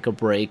you take a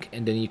break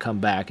and then you come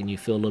back and you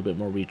feel a little bit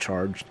more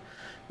recharged.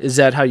 Is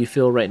that how you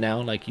feel right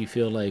now? Like you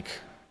feel like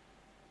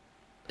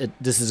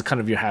this is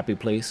kind of your happy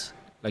place?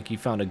 Like you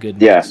found a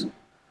good Yeah, mix?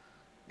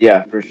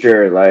 yeah, for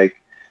sure.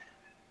 Like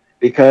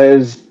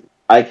because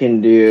I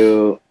can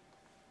do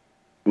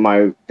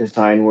my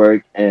design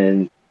work,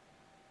 and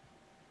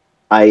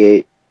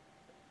I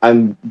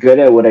I'm good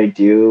at what I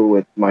do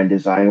with my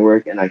design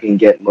work, and I can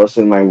get most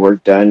of my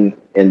work done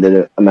in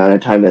the amount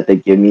of time that they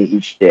give me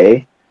each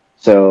day.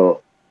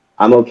 So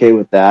I'm okay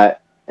with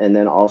that. And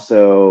then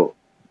also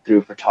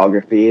through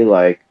photography,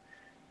 like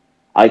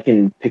I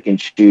can pick and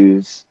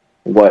choose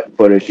what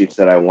photo shoots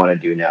that I want to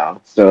do now.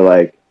 So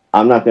like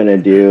I'm not gonna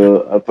do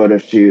a photo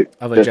shoot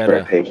Of a just for a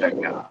Jetta. paycheck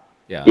now.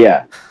 Yeah.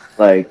 Yeah,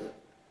 like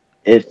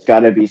it's got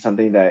to be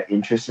something that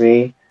interests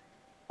me,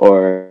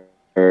 or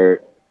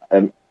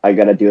I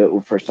got to do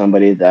it for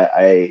somebody that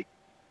I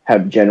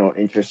have general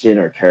interest in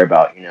or care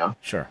about.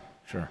 Sure.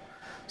 Sure.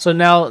 So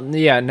now,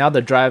 yeah, now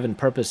the drive and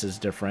purpose is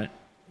different.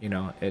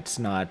 It's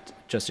not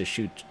just a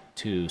shoot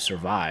to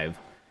survive.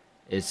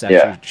 It's actually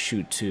Yeah, a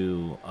shoot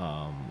to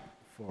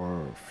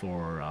for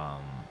for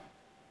um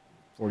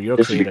for your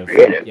just to be creative,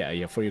 creative.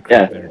 yeah, for your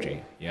Yeah, creative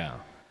energy. Yeah,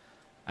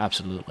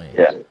 absolutely.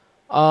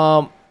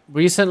 yeah.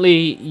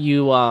 Recently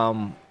you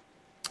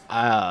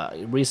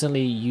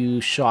recently you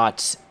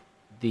shot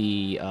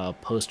the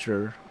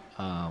poster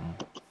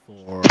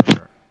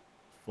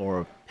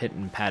for Pit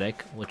and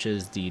Paddock, which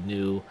is the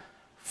new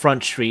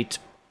Front Street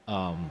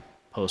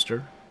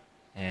poster,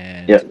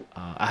 and Yep.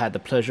 I had the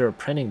pleasure of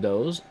printing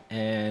those.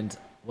 And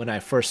when I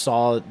first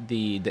saw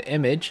the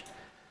image,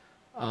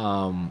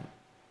 I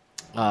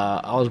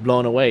was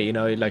blown away. You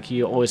know, like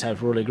you always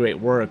have really great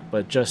work,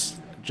 but just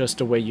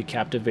the way you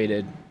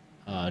captivated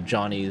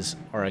Johnny's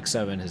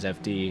RX-7, his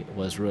FD,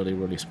 was really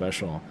really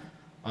special.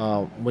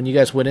 When you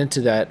guys went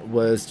into that,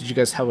 did you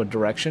guys have a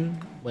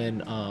direction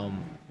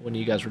when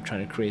you guys were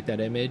trying to create that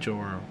image,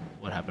 or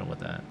what happened with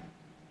that?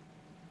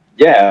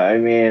 Yeah, I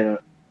mean,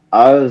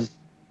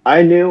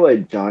 I knew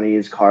what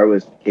Johnny's car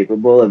was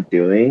capable of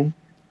doing.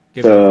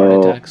 Giving him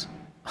heart So attacks.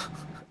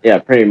 yeah,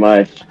 pretty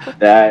much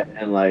that,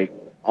 and like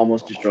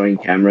almost destroying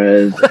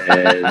cameras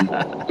and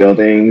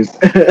buildings.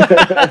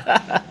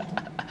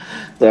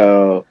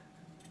 So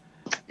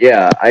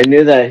yeah, I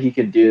knew that he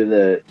could do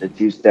the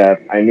two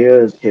step. I knew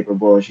it was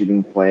capable of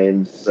shooting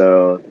flames.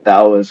 So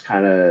that was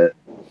kind of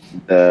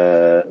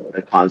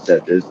the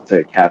concept, is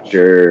to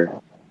capture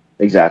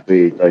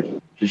exactly like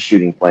just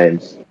shooting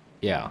flames.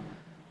 Yeah.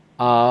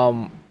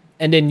 And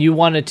then you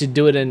wanted to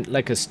do it in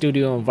like a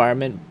studio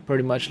environment,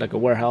 pretty much like a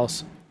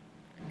warehouse.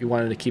 You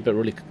wanted to keep it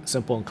really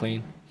simple and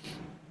clean.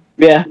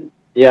 Yeah,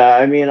 yeah.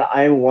 I mean,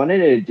 I wanted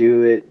to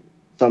do it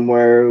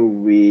somewhere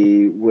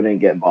we wouldn't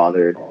get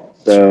bothered.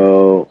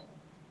 So,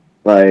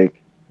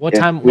 like, What if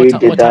time? we What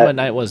did time that, of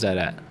night was that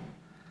at?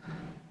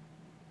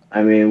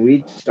 I mean,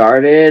 we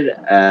started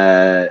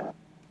at,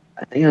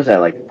 I think it was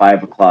at like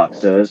 5 o'clock.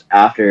 So it was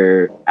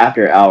after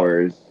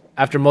hours.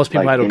 After most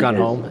people Like had in gone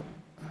his, home.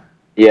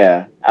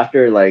 yeah,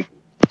 after like.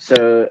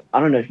 So I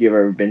don't know if you've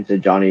ever been to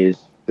Johnny's,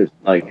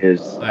 like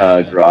his I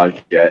haven't. garage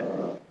yet,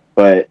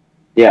 but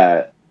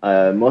yeah,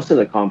 most of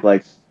the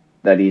complex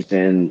that he's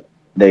in,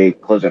 they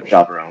close up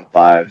shop around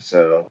 5.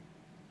 So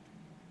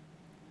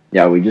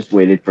yeah, we just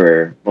waited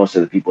for most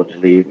of the people to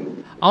leave I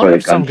before wonder the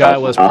if some guy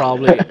gunshots was went off.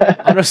 probably.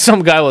 I wonder if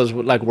some guy was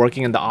like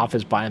working in the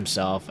office by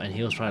himself, and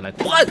he was probably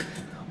like, "What?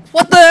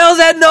 What the hell is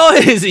that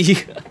noise?"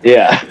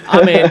 Yeah.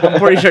 I mean, I'm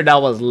pretty sure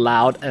that was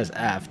loud as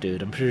f,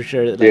 dude. I'm pretty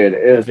sure, like, Dude,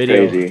 it the was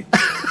video. crazy.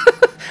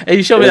 And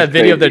you showed me It that was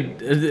video of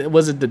crazy.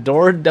 was it the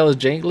door that was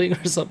jangling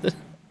or something?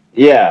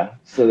 Yeah.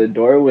 So the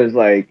door was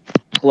like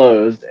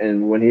closed,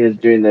 and when he was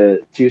doing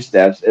the two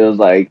steps, it was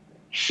like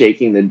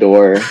shaking the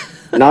door.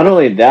 Not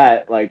only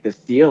that, like the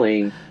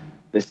ceiling,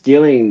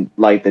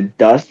 like the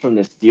dust from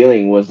the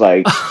ceiling was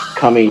like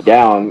coming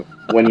down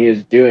when he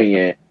was doing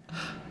it.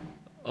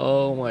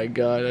 Oh my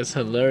god, that's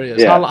hilarious.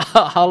 Yeah.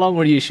 How long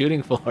were you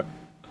shooting for?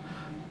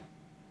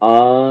 We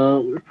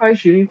were probably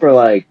shooting for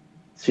like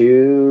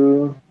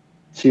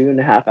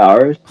 2.5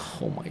 hours.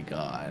 Oh my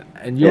god.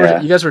 And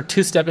Yeah. you guys were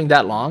two stepping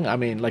that long? I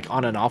mean, like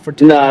on and off for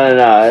 2.5 hours? No,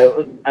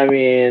 no, no. I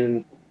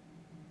mean,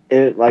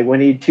 it like when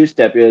he two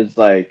step, it was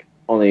like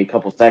only a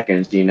couple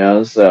seconds, you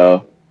know.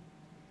 So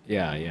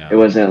Yeah, it yeah.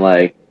 wasn't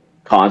like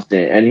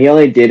constant, and he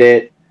only did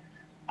it.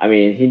 I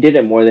mean, he did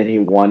it more than he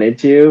wanted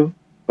to,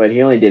 but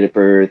he only did it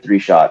for 3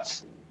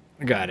 shots.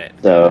 Got it. Got it.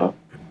 So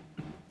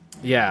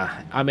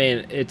Yeah, I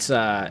mean,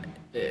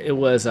 it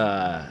was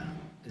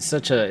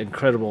such an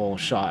incredible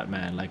shot,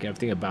 man. Like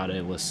everything about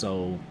it was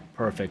so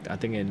perfect. I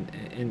think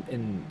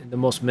in the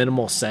most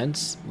minimal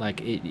sense,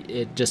 like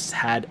it just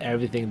had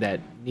everything that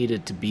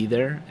needed to be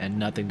there and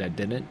nothing that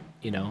didn't,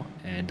 you know.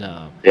 And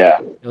yeah,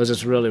 it was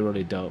just really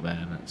really dope,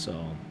 man.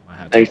 So I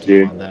had thanks, to you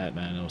dude. on that,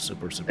 man. It was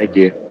super Thank super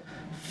you.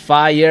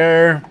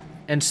 fire.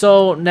 And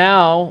so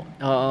now,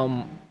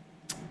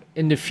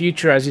 in the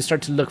future, as you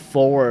start to look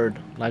forward,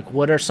 like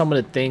what are some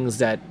of the things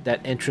that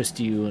interest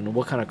you, and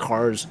what kind of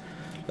cars,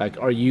 like,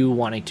 are you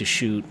wanting to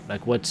shoot?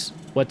 Like, what's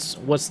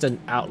the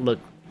outlook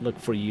look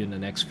for you in the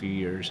next few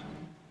years?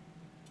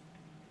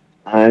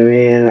 I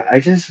mean, I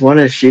just want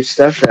to shoot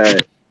stuff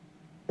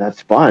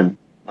that's fun.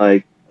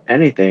 Like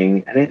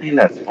anything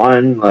that's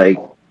fun. Like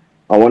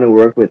I want to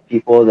work with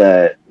people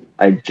that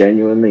I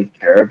genuinely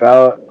care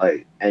about,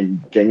 like,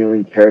 and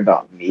genuinely care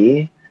about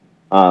me,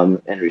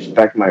 and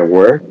respect my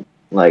work.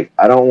 Like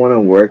I don't want to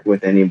work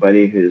with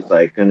anybody who's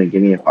like gonna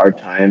give me a hard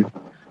time.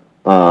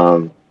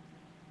 Um,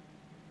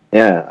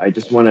 yeah, I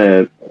just want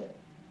to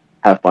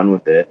have fun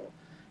with it.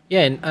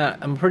 Yeah, and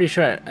I'm pretty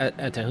sure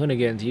at the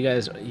Hoonigans,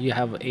 you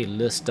have a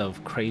list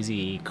of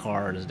crazy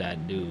cars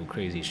that do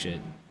crazy shit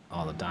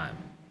all the time.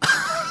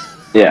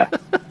 Yeah,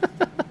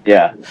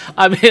 yeah.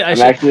 I mean, I I'm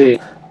should actually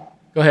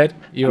go ahead.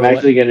 You I'm were what?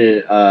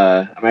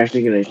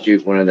 actually gonna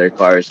shoot one of their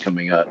cars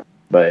coming up,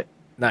 but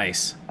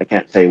Nice. I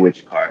can't say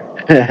which car.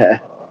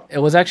 It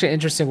was actually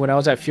interesting when I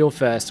was at Fuel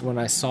Fest when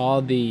I saw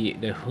the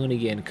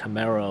Hoonigan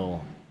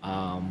Camaro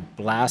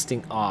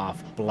blasting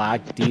off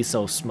black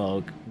diesel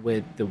smoke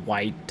with the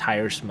white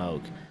tire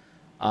smoke.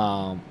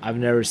 I've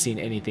never seen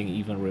anything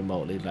even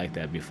remotely like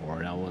that before.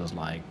 That was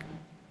like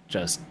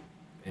just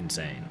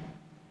insane.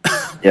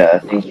 Yeah,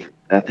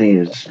 that thing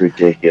is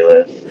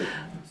ridiculous.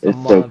 It's a It's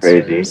so monster,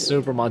 crazy.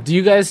 super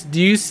monster.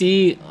 Do you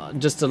see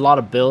just a lot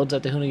of builds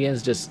at the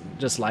Hoonigans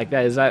just like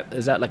that? Is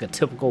that like a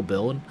typical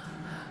build?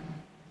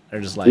 Or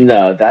just like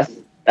No,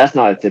 that's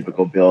not a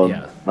typical build.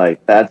 Yeah.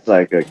 Like that's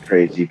like a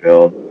crazy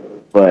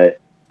build, but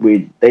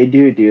they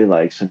do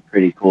like some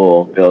pretty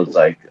cool builds.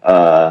 Like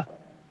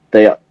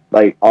they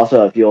like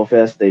also at Fuel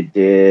Fest they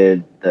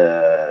did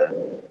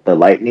the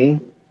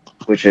Lightning,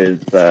 which is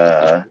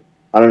the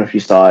I don't know if you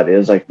saw it. It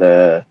was like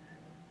the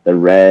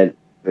red.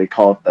 They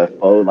call it the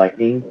faux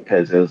Lightning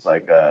because it was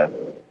like Like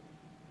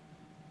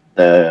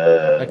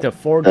the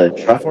the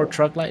truck. Ford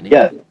truck Lightning.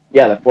 Yeah,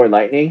 yeah, the Ford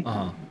Lightning Uh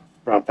huh.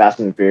 from Fast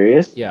and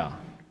Furious. Yeah.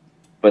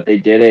 But they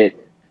did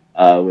it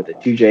with the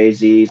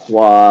 2JZ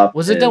swap.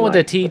 Was it done And with the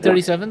like,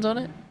 T37s on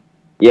it?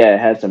 yeah, it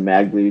had some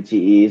Mag Blue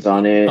TEs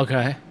on it.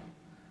 Okay.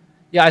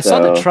 Yeah, I saw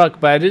the So truck,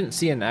 but I didn't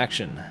see it in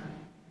action.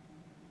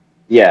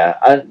 yeah,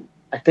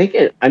 I think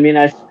it. I mean,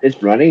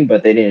 it's running,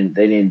 but they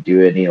didn't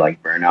do any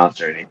like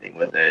burnouts or anything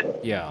with it.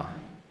 Yeah.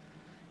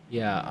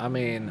 Yeah, I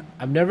mean,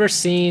 I've never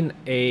seen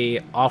a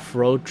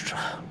off-road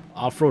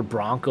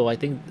Bronco. I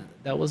think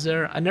that was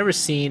there. I never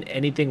seen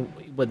anything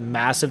with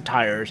massive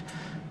tires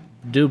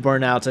do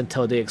burnouts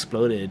until they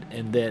exploded,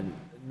 and then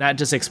not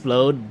just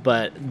explode,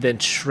 but then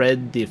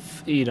shred the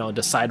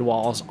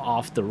sidewalls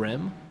off the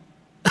rim.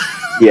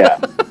 Yeah,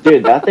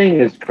 dude, that thing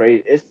is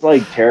crazy. It's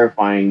like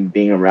terrifying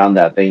being around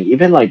that thing.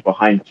 Even like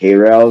behind K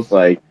rails,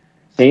 like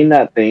seeing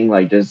that thing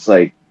like just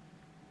like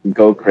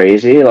go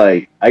crazy.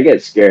 Like I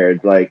get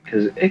scared, like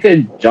because it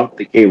could jump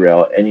the K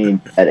rail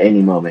at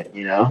any moment.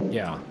 You know?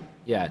 Yeah,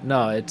 yeah.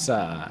 No, it's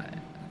no,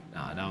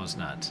 that was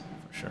nuts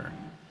for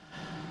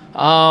sure.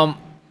 Um,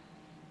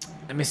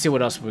 let me see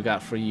what else we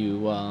got for you.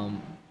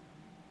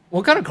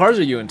 What kind of cars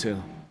are you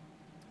into?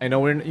 I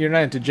know you're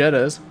not into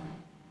Jettas.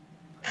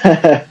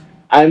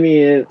 I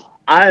mean,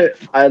 I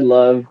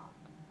love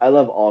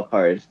all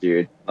cars,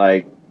 dude.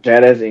 Like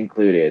Jettas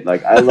included.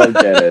 Like I love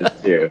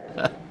Jettas too.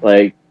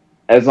 Like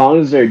as long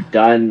as they're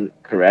done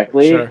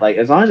correctly, Sure. like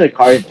as long as the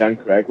car is done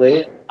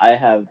correctly, I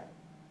have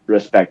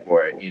respect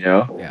for it, you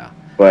know? Yeah.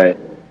 But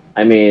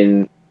I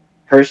mean,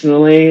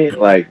 personally,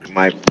 like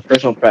my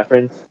personal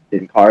preference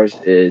in cars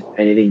is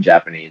anything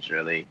Japanese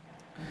really.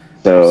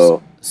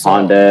 So So,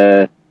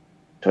 Honda,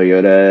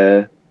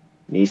 Toyota,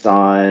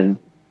 Nissan.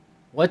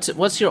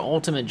 what's your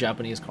ultimate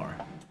Japanese car?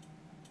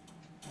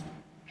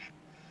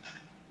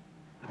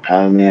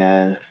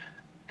 Man,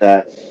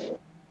 that's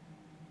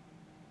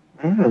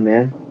I don't know,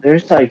 man.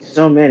 There's like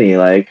so many.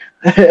 Like,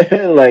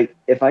 like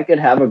if I could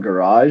have a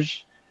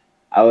garage,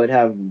 I would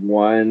have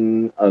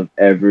one of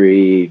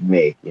every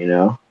make. You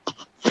know.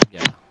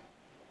 Yeah.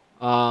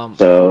 Um.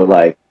 So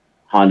like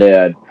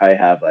Honda, I'd probably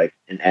have like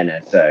an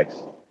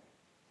NSX.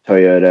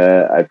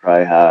 Toyota, I'd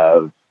probably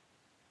have.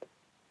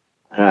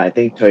 I don't know, I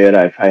think Toyota,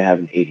 I'd probably have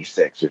an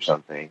 86 or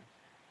something.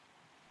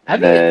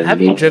 And then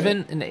Have you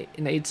driven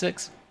in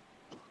 86?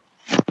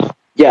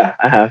 yeah,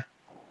 I have.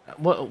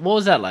 What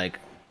was that like?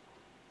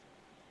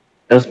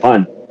 It was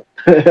fun.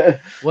 it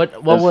What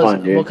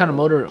dude. kind of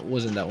motor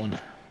was in that one?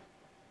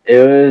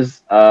 It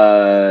was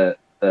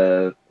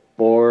the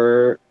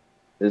four.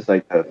 It's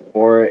like the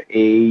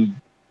 4A.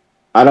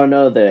 I don't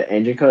know the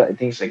engine code. I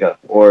think it's like a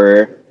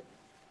four.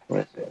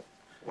 What is it?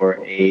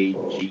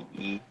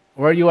 4AGE.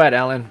 Where are you at,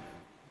 Alan?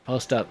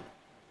 Post up.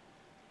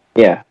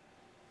 Yeah,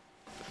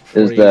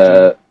 it's 4AG.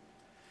 the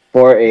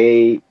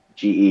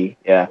 4AGE.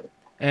 Yeah,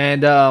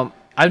 And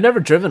I've never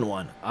driven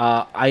one.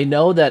 I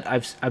know that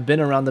I've been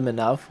around them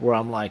enough where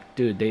I'm like,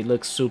 dude, they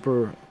look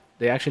super.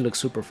 They actually look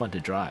super fun to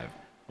drive.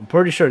 I'm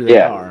pretty sure they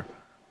yeah, are,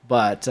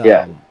 but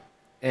yeah,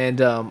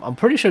 I'm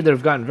pretty sure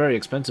they've gotten very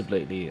expensive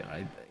lately.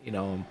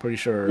 I'm pretty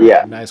sure a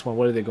yeah. nice one.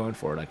 What are they going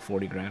for? Like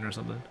 40 grand or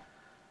something?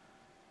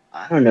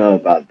 I don't know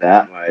about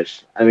that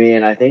much. I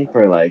mean, I think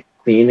for like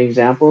clean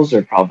examples,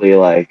 they're probably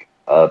like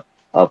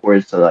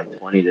upwards to like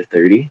 20 to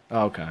 30.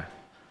 Oh, okay.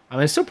 I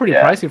mean, it's still pretty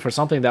Yeah, pricey for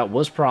something that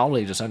was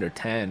probably just under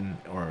 10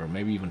 or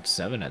maybe even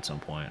 7 at some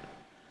point.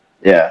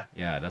 yeah,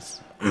 Yeah,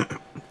 that's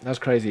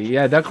crazy.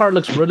 Yeah, that car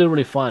looks really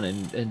really fun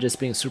and just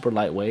being super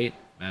lightweight.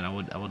 Man, I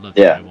would love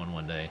to yeah, drive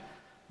one day.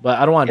 But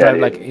I don't want to yeah,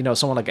 drive like, dude.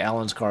 someone like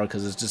Alan's car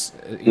cuz it's just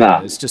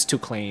Nah, it's just too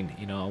clean,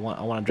 I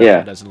want to drive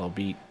yeah. it as a little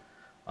beat.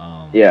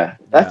 Yeah,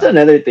 that's Yeah.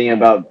 another thing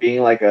about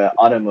being like a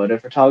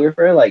automotive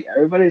photographer. Like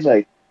everybody's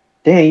like,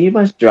 "Dang, you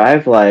must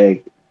drive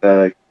like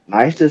the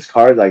nicest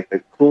cars, like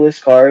the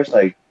coolest cars."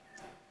 Like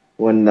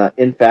when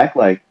in fact,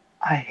 like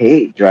I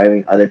hate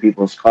driving other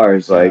people's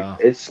cars. Like Yeah.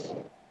 it's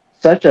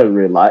such a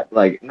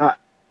like not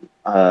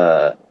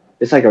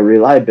it's like a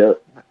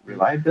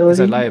It's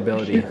a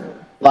reliability issue,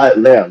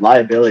 liability.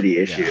 liability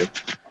Yeah. issue.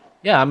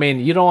 Yeah, I mean,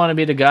 you don't want to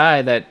be the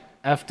guy that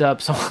effed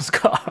up someone's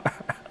car.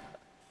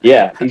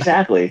 Yeah,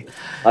 exactly.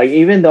 Like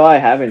even though I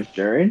have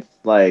insurance,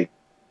 like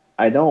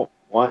I don't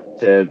want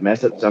to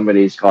mess up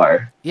somebody's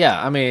car.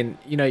 Yeah, I mean,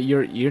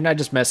 you're not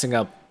just messing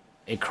up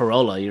a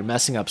Corolla, you're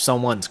messing up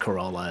someone's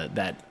Corolla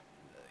that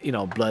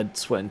blood,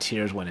 sweat, and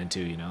tears went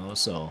into.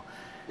 So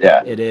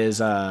Yeah,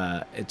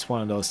 it's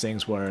one of those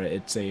things where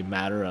it's a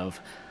matter of,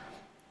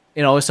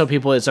 I always tell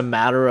people it's a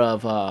matter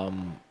of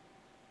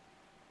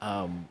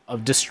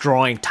of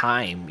destroying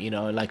time. You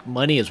know, like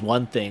money is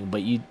one thing,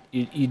 but you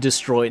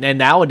destroy. And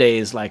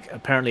nowadays, like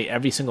apparently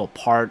every single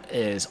part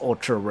is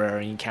ultra rare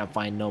and you can't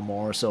find no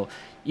more. So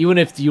even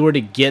if you were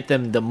to get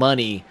them the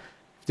money,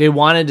 if they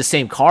wanted the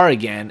same car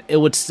again, it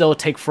would still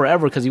take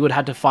forever because you would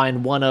have to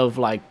find one of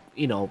like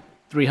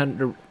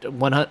 300,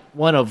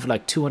 one of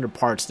like 200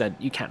 parts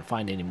that you can't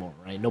find anymore,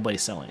 right?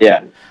 Nobody's selling.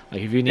 Yeah.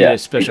 Like if you need a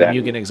special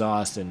Mugen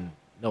exhaust, and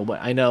nobody,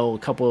 I know a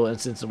couple of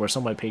instances where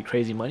somebody paid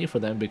crazy money for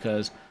them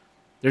because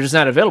they're just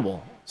not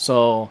available.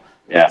 So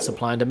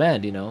supply and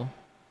demand,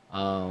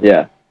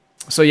 Yeah.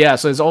 So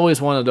it's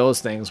always one of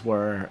those things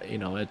where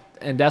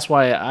and that's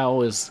why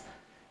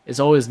it's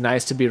always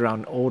nice to be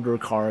around older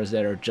cars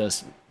that are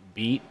just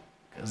beat,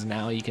 because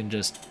now you can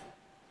just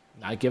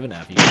not give an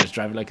F. You can just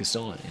drive it like it's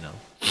stolen,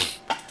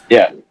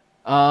 Yeah.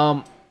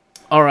 All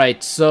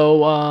right.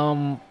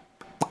 So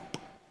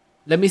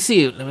let me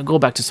see. Let me go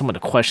back to some of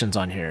the questions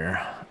on here.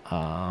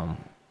 Dun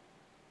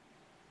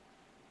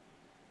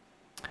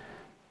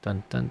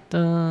dun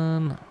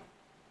dun.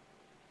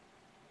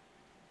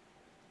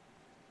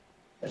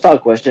 I saw a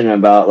question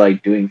about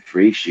like doing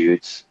free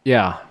shoots.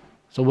 Yeah.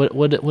 So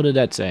what did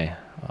that say?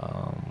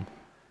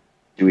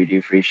 Do we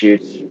do free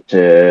shoots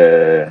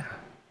to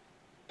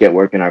get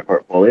work in our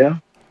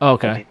portfolio?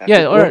 Okay.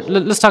 Yeah. All right.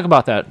 Let's talk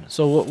about that.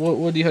 So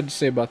what do you have to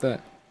say about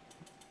that?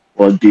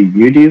 Well, do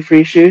you do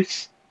free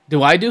shoots?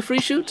 Do I do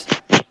free shoots?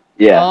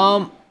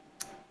 Yeah.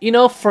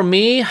 For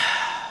me,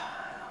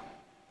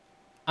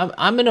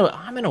 I'm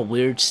in a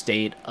weird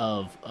state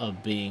of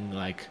being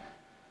like,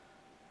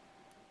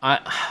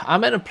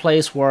 I'm in a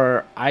place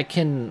where I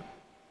can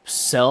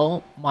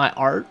sell my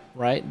art,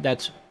 right?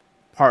 That's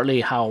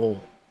partly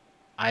how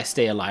I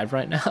stay alive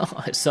right now.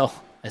 I sell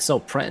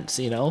prints,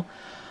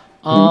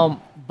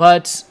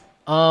 But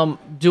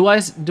do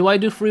I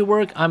do free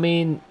work? I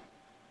mean,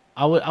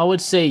 I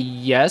would say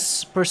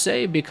yes per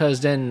se,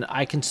 because then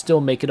I can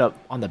still make it up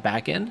on the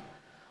back end.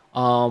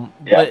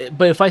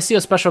 But if I see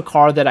a special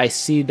car that I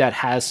see that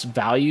has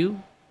value,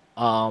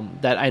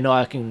 that I know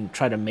I can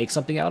try to make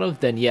something out of,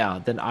 then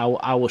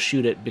I will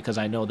shoot it, because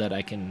I know that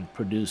I can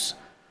produce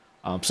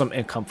some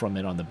income from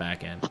it on the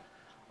back end.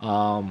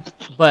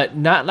 But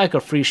not like a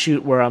free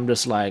shoot where I'm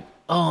just like,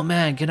 oh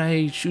man, can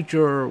I shoot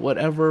your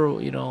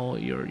whatever,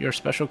 your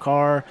special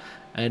car,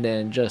 and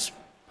then just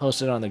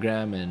post it on the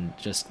gram and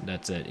just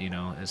that's it.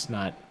 It's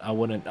not. I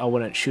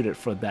wouldn't shoot it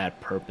for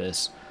that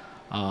purpose.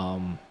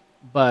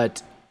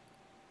 But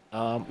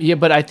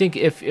I think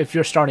if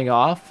you're starting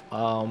off,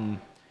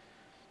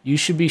 you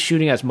should be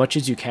shooting as much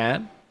as you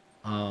can.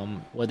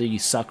 Whether you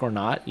suck or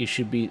not, you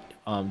should be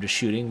just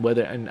shooting.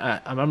 And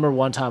I remember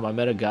one time I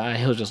met a guy.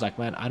 He was just like,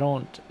 man, I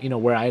don't,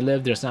 where I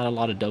live, there's not a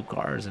lot of dope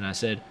cars. And I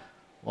said,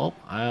 well,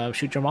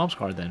 shoot your mom's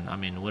car then. I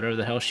mean, whatever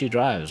the hell she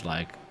drives,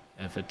 like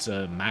if it's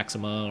a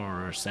Maxima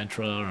or a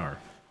Sentra or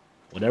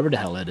whatever the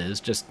hell it is,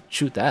 just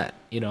shoot that.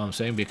 You know what I'm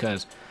saying?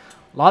 Because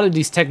a lot of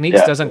these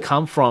techniques doesn't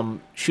come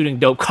from shooting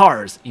dope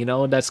cars.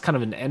 That's kind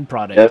of an end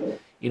product.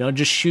 Yep.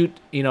 Just shoot.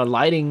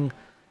 Lighting.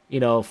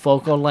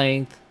 Focal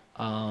length.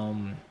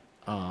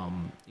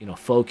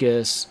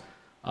 Focus.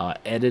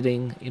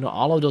 Editing.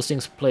 All of those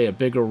things play a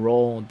bigger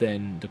role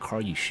than the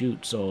car you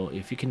shoot. So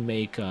if you can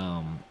make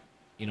an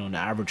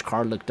average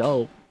car look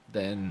dope,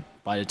 then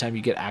by the time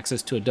you get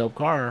access to a dope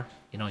car,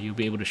 you'll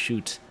be able to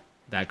shoot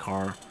that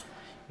car,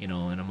 in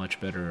a much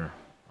better,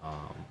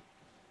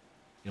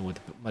 with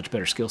a much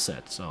better skill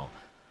set. So,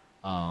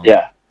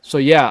 I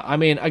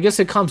mean, I guess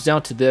it comes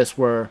down to this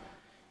where,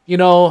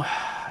 now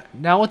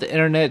with the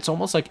internet, it's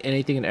almost like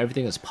anything and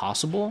everything is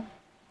possible,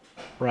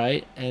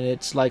 right? And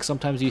it's like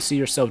sometimes you see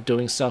yourself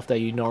doing stuff that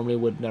you normally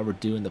would never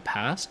do in the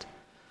past.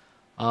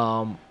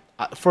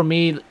 For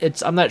me,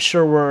 I'm not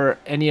sure where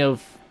any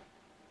of,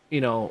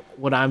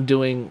 what I'm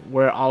doing,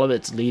 where all of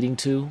it's leading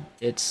to.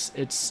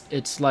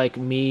 It's like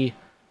me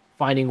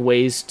finding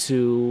ways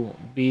to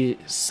be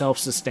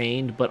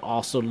self-sustained, but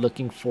also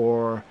looking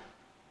for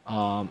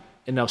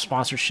enough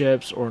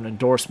sponsorships or an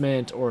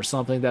endorsement or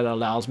something that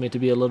allows me to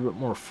be a little bit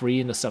more free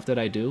in the stuff that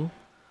I do.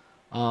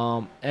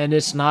 And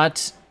it's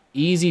not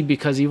easy,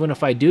 because even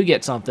if I do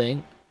get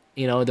something,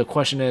 the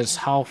question is,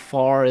 how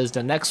far is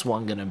the next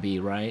one going to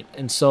be, right?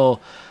 And so,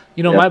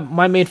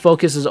 my main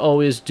focus is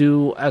always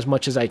do as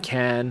much as I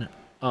can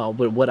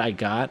with what I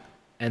got.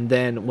 And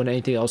then when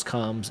anything else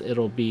comes,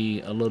 it'll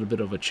be a little bit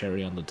of a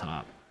cherry on the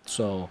top.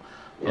 So,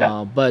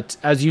 but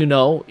as being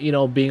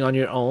on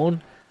your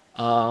own,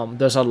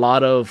 there's a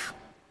lot of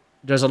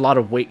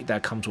weight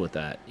that comes with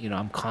that.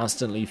 I'm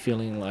constantly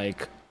feeling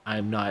like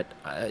I'm not.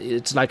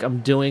 It's like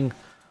I'm doing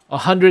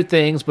 100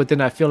 things, but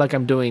then I feel like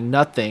I'm doing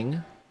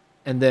nothing,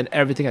 and then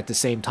everything at the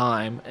same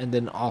time. And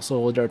then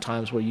also there are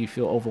times where you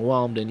feel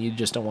overwhelmed and you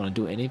just don't want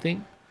to do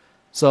anything.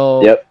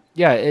 So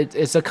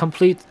it's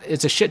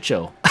a shit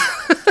show.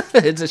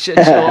 It's a shit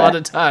show all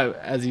the time,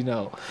 as you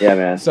know. Yeah,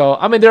 man. So,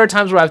 I mean, there are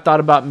times where I've thought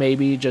about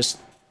maybe just,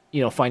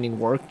 finding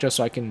work just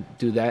so I can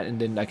do that,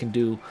 and then I can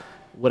do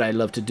what I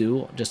love to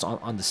do just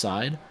on the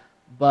side.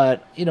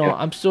 But,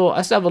 I still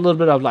have a little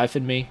bit of life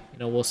in me.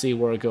 We'll see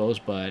where it goes.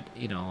 But,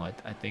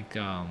 I think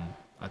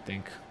I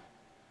think,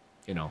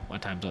 my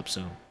time's up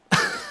soon.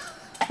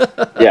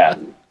 Yeah,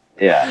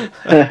 yeah,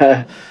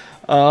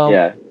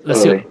 yeah, Let's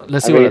see. totally.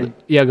 Let's I see what other. mean,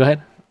 Yeah, go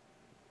ahead.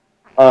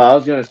 I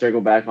was gonna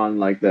circle back on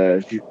like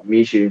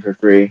me shooting for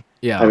free.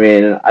 I Yeah.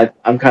 mean,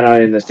 I'm kind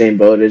of in the same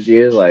boat as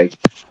you. Like,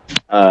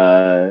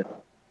 uh,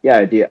 yeah,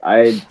 I do.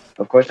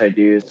 Of course I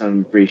do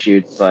some free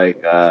shoots. Like,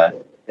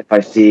 if I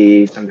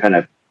see some kind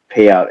of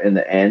payout in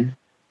the end,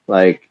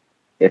 like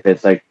if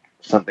it's like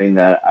something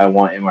that I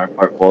want in my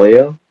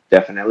portfolio,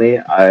 definitely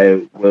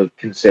I will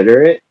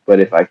consider it. But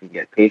if I can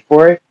get paid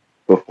for it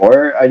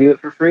before I do it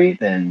for free,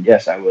 then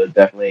yes, I would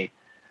definitely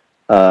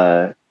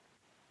uh,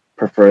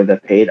 prefer the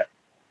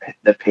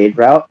paid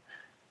route.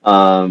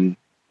 Um,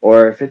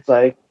 or if it's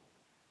like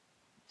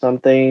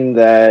something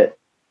that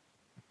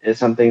is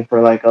something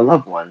for like a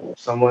loved one,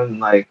 someone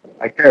like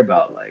I care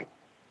about, like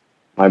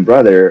my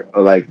brother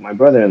or like my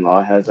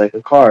brother-in-law has like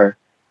a car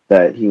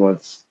that he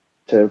wants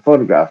to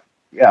photograph.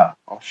 Yeah,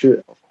 I'll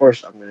shoot. Of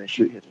course, I'm gonna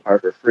shoot his car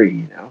for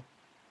free.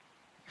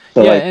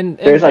 So Yeah, like,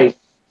 there's and like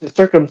it's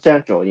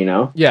circumstantial.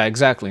 yeah,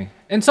 exactly.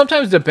 And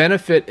sometimes the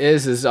benefit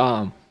is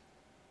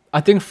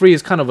I think free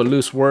is kind of a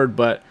loose word,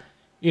 but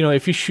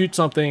if you shoot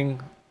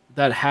something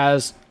that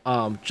has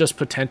just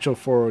potential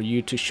for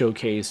you to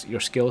showcase your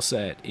skill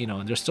set,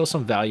 there's still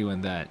some value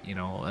in that,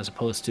 as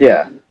opposed to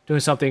Yeah, doing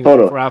something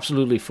totally. for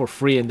absolutely for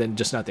free and then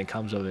just nothing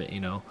comes of it.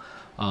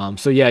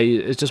 So yeah,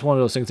 it's just one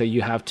of those things that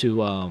you have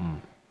to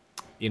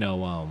you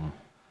know um,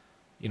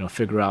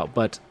 figure out.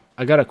 But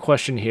I got a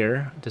question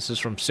here. This is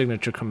from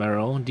Signature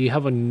Camaro. Do you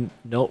have a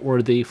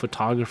noteworthy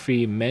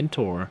photography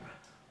mentor,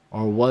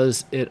 or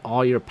was it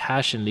all your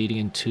passion leading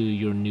into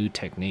your new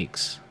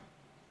techniques?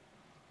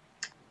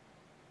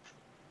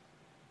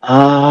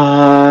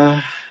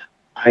 Uh,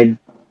 I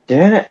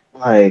didn't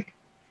like.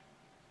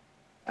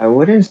 I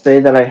wouldn't say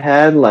that I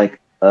had like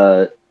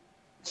a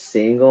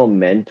single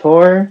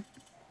mentor.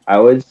 I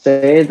would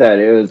say that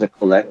it was a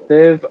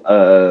collective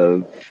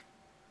of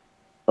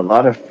a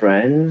lot of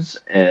friends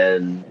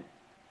and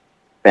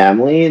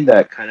family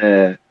that kind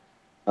of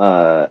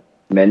uh,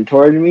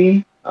 mentored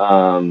me,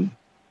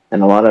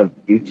 and a lot of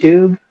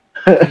YouTube,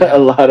 a Yeah.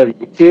 lot of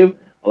YouTube,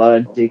 a lot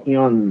of digging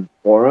on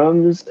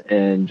forums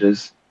and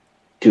just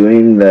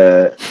doing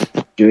the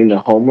doing the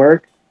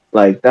homework.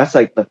 Like that's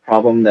like the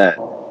problem that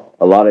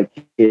a lot of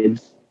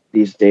kids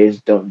these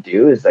days don't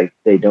do is like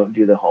they don't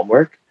do the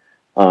homework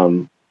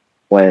um,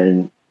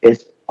 when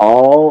it's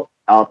all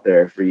out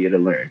there for you to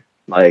learn.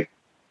 Like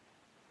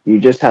you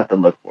just have to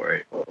look for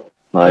it.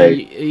 Yeah, Like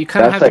you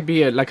kind of that's have to like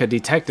be like a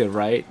detective,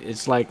 right?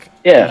 It's like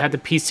you yeah, have to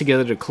piece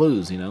together the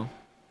clues.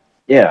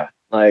 yeah.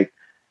 Like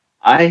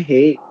I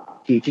hate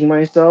teaching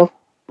myself,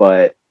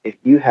 but if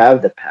you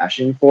have the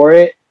passion for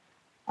it,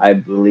 I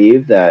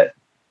believe that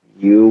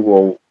you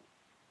will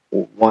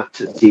want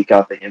to seek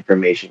out the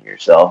information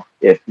yourself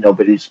if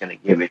nobody's going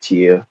to give it to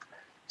you.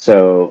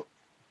 So,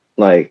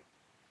 like,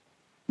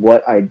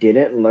 what I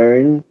didn't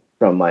learn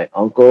from my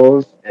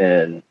uncles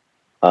and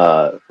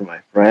from my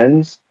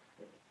friends,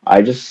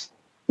 I just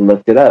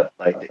looked it up.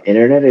 Like, the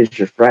internet is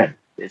your friend,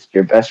 it's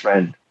your best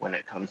friend when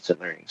it comes to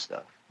learning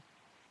stuff.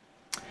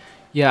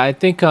 Yeah, I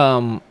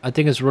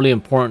think it's really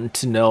important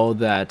to know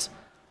that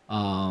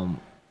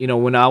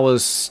when I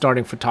was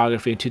starting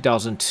photography in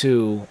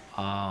 2002,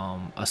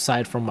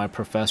 aside from my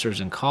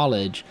professors in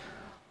college,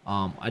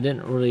 I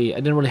didn't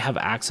really have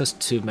access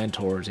to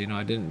mentors.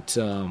 I didn't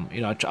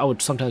I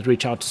would sometimes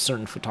reach out to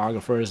certain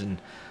photographers and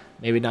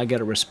maybe not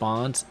get a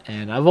response.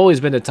 And I've always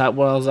been the type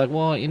where I was like,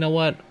 well, you know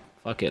what,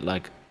 fuck it,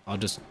 like I'll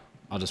just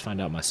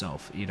find out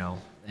myself.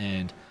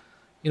 And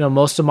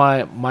most of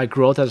my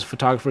growth as a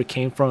photographer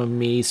came from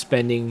me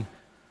spending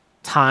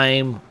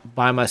time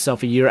by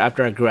myself a year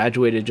after I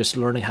graduated, just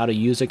learning how to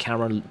use a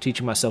camera,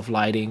 teaching myself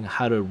lighting,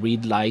 how to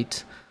read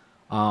light,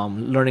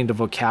 learning the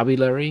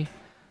vocabulary.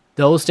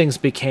 Those things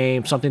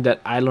became something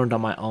that I learned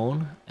on my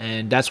own,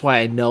 and that's why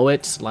I know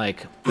it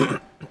like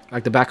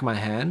the back of my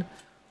hand.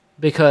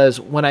 Because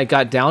when I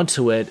got down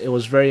to it, it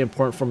was very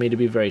important for me to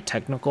be very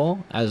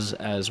technical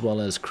as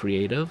well as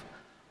creative.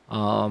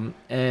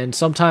 And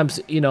sometimes,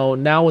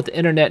 now with the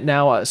internet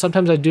now,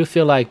 sometimes I do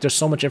feel like there's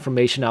so much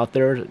information out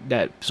there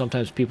that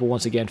sometimes people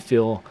once again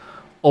feel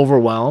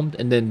overwhelmed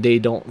and then they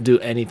don't do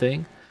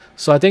anything.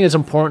 So I think it's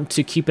important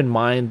to keep in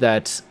mind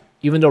that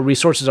even though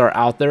resources are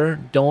out there,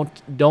 don't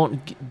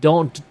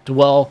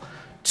dwell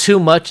too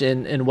much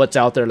in what's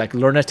out there. Like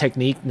learn a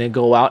technique and then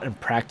go out and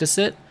practice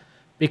it.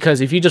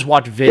 Because if you just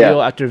watch Yeah,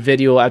 video after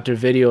video after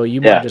video,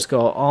 you might yeah, just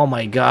go, "Oh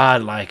my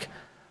god, like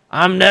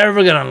I'm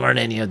never gonna learn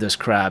any of this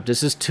crap.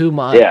 This is too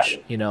yeah, much."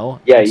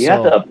 yeah. And You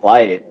have to so,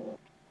 apply it.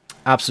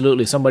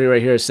 absolutely, somebody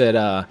right here said,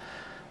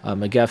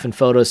 McGaffin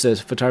Photo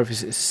says photography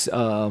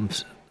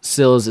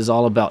skills is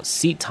all about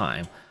seat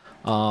time.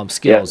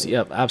 Yeah, Skills,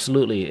 yep,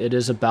 absolutely. It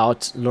is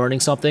about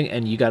learning something,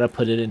 and you got to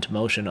put it into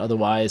motion.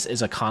 Otherwise,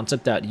 it's a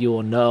concept that you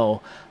will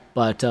know,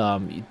 but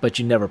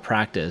you never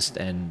practiced,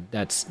 and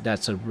that's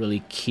a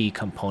really key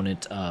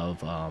component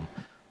of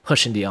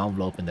pushing the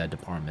envelope in that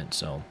department.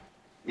 So,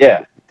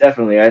 yeah,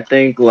 definitely. I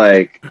think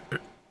like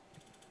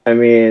I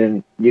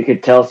mean, you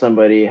could tell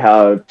somebody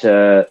how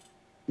to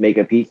make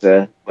a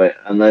pizza, but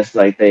unless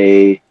like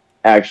they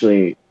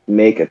actually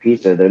make a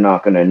pizza, they're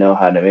not going to know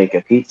how to make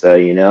a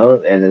pizza, you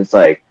know? And it's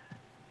like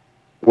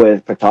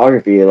with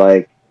photography,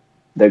 like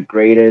the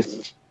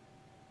greatest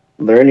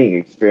learning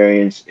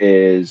experience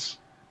is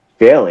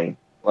failing.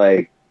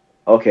 Like,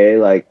 okay,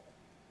 like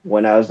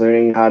when I was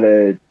learning how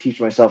to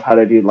teach myself how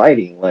to do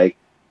lighting, like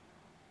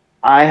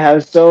I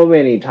have so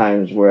many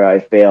times where I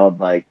failed.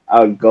 Like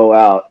I would go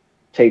out,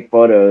 take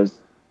photos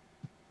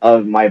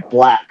of my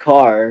black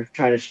car,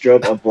 trying to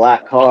strobe a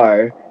black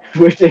car,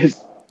 which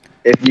is,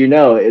 if you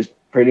know, is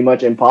pretty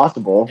much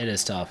impossible. It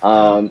is tough. Yeah.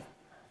 Um,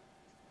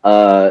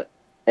 uh,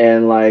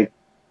 and like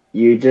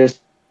you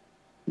just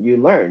you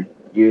learn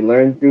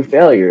through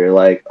failure.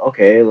 Like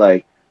okay,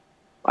 like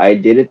I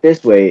did it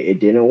this way, it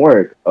didn't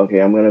work.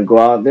 Okay, I'm gonna go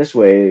out this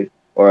way,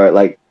 or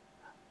like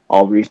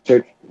I'll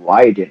research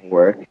why it didn't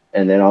work,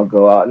 and then I'll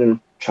go out and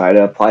try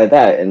to apply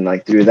that. And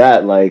like through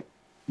that, like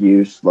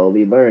you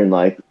slowly learn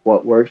like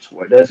what works,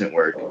 what doesn't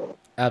work.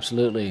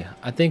 Absolutely.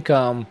 I think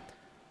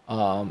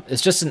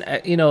it's just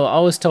I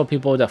always tell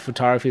people that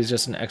photography is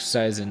just an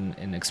exercise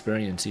in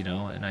experience,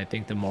 and I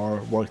think the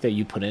more work that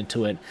you put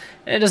into it,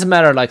 and it doesn't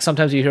matter. Like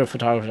sometimes you hear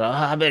photographers, oh,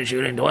 I've been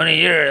shooting 20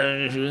 years, I've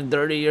been shooting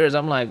 30 years.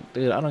 I'm like,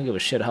 dude, I don't give a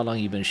shit how long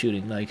you've been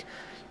shooting. Like,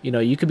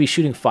 you could be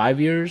shooting 5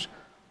 years,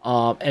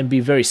 and be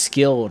very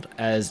skilled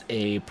as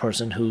a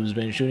person who's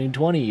been shooting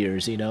 20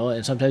 years,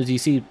 and sometimes you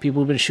see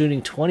people who've been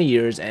shooting 20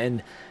 years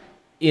and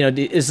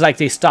it's like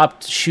they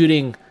stopped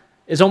shooting.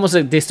 It's almost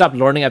like they stopped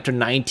learning after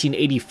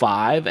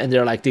 1985, and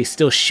they're like they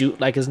still shoot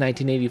like it's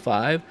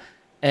 1985.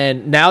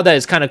 And now that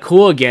it's kind of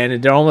cool again,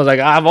 they're almost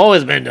like I've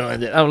always been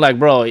doing it. I'm like,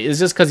 bro, it's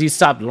just because you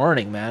stopped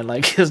learning, man.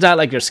 Like it's not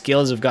like your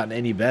skills have gotten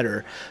any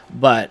better,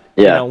 but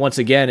Yeah, once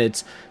again,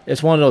 it's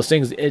one of those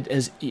things. It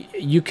is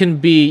you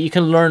can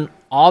learn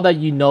all that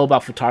you know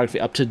about photography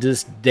up to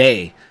this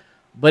day,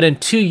 but in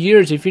 2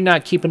 years, if you're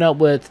not keeping up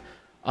with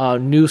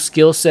new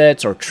skill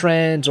sets or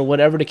trends or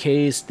whatever the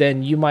case,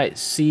 then you might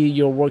see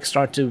your work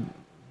start to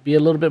be a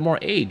little bit more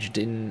aged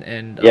and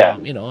yeah,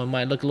 it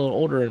might look a little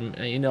older and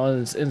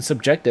it's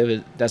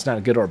subjective. That's not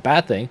a good or a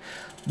bad thing,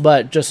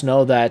 but just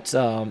know that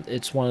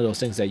it's one of those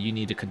things that you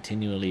need to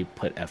continually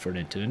put effort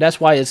into, and that's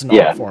why it's an art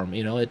yeah, form.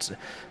 It's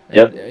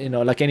yep,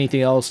 like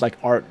anything else, like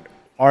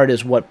art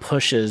is what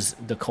pushes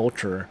the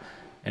culture,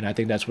 and I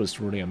think that's what's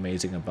really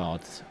amazing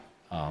about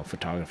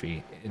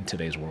photography in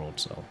today's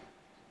world. So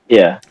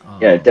yeah,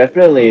 yeah,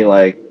 definitely.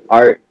 Like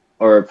art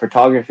or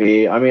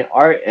photography. I mean,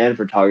 art and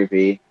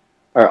photography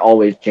are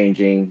always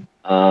changing,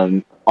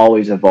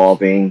 always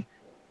evolving.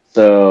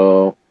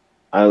 So,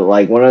 I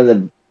like one of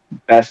the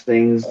best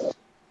things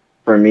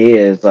for me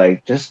is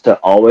like just to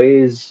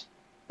always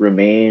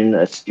remain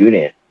a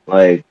student.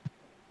 Like,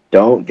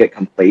 don't get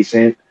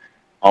complacent.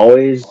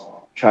 Always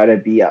try to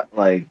be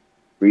like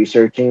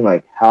researching.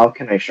 Like, how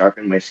can I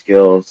sharpen my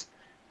skills?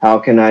 How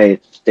can I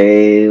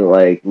stay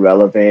like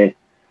relevant?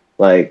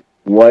 Like,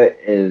 what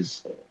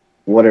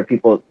are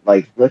people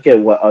like? Look at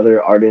what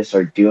other artists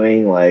are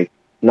doing. Like,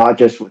 not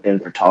just within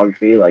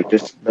photography. Like,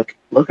 just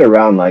look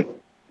around. Like,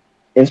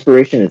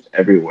 inspiration is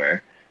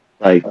everywhere.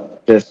 Like,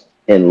 just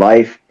in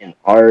life, in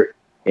art,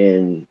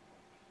 in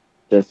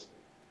just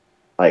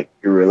like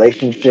your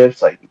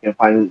relationships. Like, you can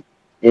find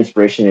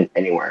inspiration in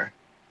anywhere.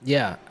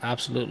 yeah,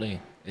 absolutely.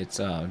 It's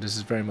this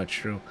is very much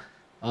true.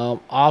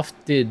 Off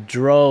the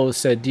Dro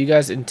said, "Do you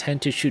guys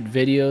intend to shoot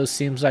videos?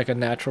 Seems like a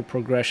natural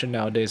progression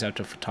nowadays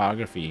after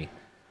photography."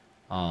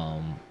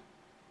 Um,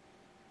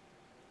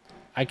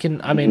 I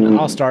mean,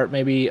 I'll Mm, start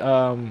maybe.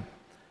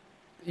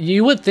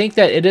 You would think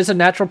that it is a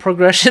natural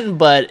progression,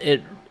 but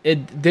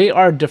they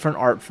are different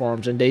art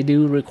forms and they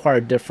do require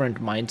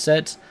different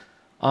mindsets.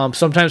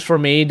 Sometimes for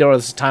me, there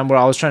was a time where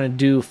I was trying to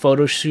do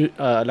photo shoot,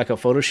 like a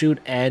photo shoot,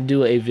 and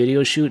do a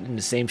video shoot in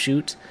the same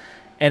shoot,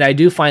 and I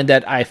do find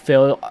that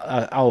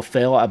I'll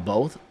fail at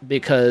both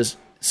because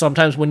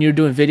sometimes when you're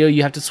doing video,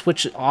 you have to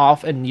switch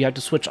off and you have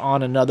to switch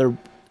on another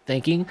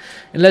thinking.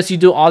 Unless you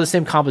do all the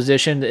same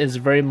composition, it's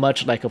very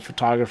much like a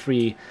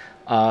photography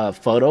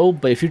photo.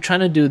 But if you're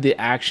trying to do the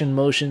action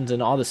motions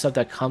and all the stuff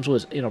that comes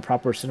with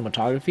proper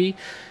cinematography,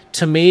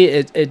 to me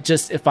it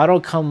just, if I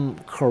don't come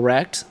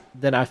correct,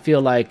 then I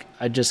feel like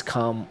I just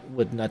come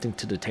with nothing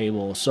to the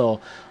table.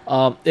 So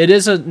it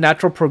is a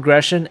natural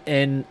progression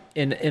in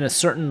a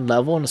certain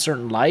level, in a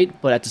certain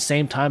light, but at the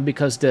same time,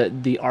 because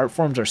the art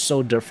forms are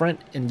so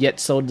different and yet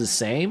so the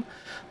same,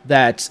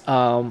 that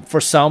for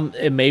some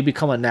it may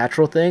become a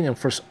natural thing, and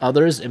for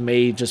others it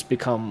may just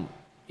become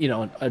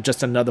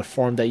just another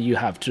form that you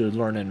have to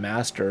learn and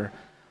master.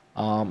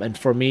 And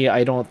for me,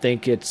 I don't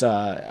think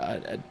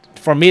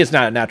for me it's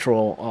not a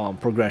natural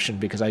progression,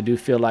 because I do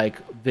feel like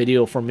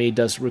video for me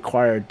does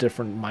require a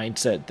different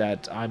mindset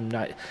that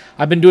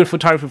I've been doing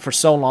photography for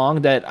so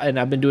long and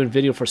I've been doing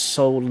video for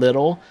so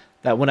little,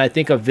 that when I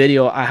think of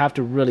video, I have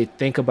to really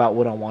think about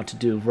what I want to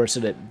do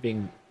versus it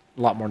being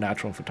a lot more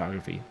natural in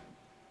photography.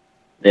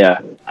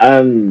 yeah,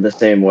 I'm the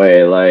same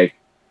way. Like,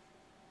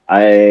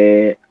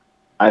 I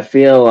I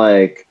feel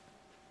like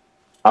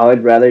I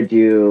would rather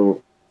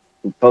do.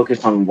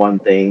 focus on one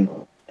thing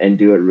and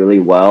do it really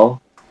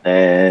well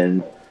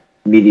than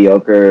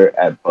mediocre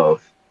at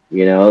both.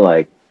 You know,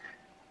 like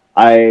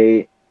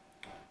I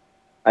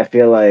I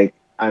feel like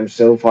I'm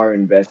so far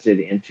invested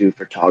into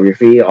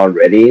photography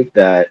already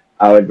that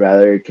I would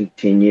rather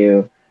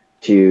continue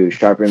to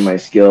sharpen my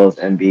skills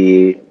and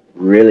be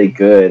really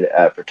good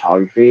at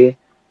photography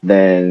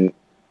than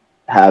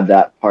have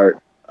that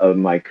part of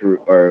my career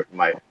or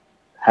my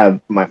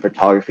have my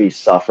photography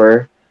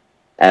suffer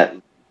at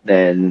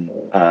then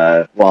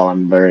while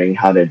I'm learning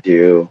how to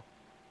do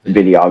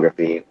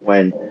videography.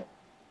 When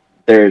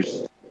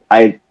there's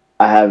I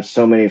I have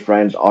so many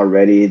friends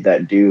already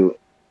that do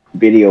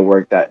video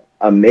work that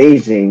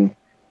amazing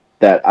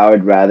that I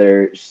would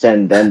rather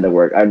send them the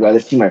work. I'd rather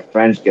see my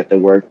friends get the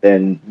work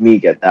than me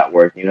get that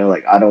work. You know,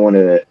 like I don't want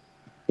to,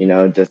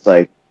 just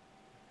like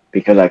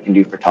because I can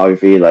do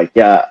photography. Like,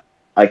 yeah,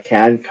 I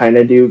can kind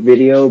of do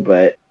video,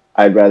 but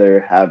I'd rather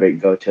have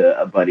it go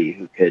to a buddy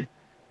who could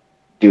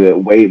do it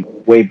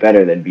way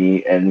better than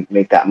me and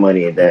make that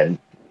money than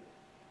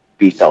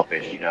be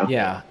selfish.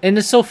 Yeah, and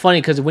it's so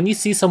funny because when you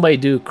see somebody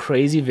do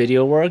crazy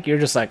video work, you're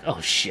just like, oh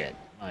shit,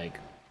 like,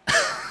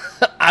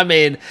 I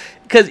mean,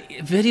 because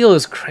video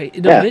is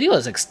crazy. Yeah. Video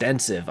is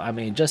extensive. I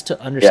mean, just to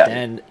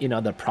understand,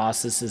 the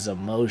processes of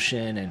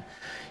motion and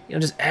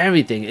just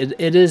everything.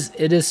 It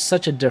is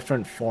such a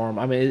different form.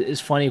 I mean,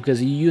 it's funny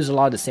because you use a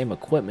lot of the same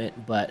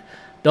equipment, but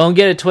don't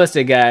get it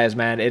twisted, guys.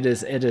 Man, it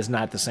is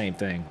not the same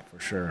thing for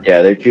sure.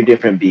 Yeah, they're two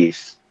different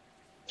beasts.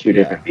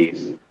 Different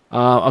beasts.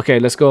 Okay,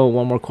 let's go.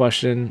 One more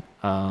question.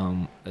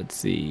 Let's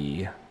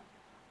see.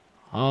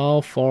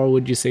 How far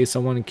would you say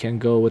someone can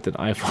go with an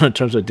iPhone in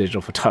terms of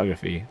digital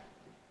photography?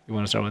 You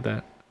want to start with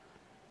that?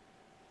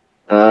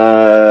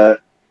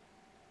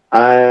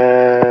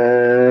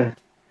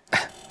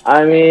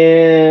 I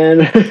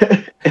mean,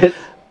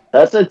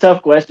 that's a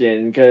tough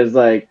question because,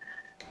 like,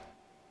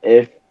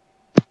 if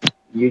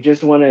you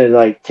just want to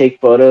like take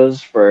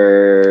photos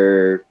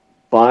for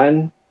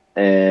fun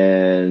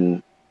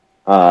and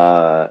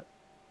kind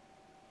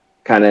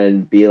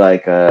of be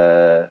like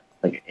an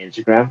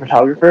Instagram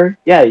photographer,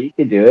 yeah, you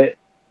could do it.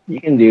 You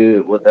can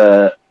do it with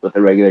a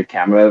regular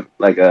camera,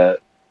 like a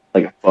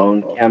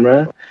phone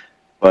camera.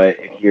 But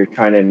if you're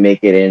trying to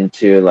make it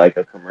into like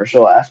a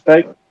commercial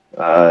aspect,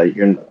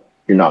 you're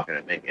not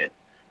gonna make it.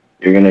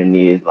 You're gonna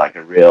need like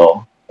a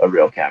real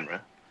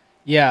camera.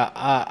 Yeah,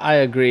 I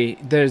agree.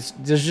 There's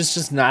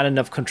just not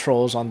enough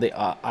controls on the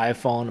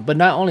iPhone. But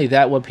not only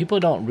that, what people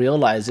don't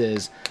realize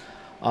is,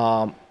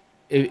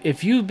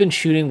 if you've been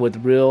shooting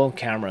with real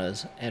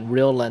cameras and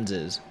real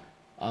lenses,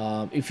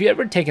 if you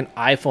ever take an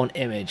iPhone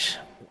image,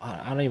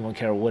 I don't even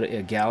care what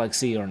a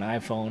Galaxy or an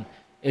iPhone.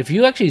 If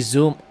you actually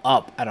zoom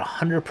up at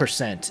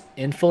 100%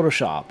 in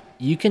Photoshop,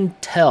 you can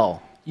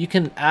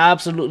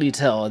absolutely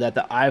tell that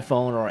the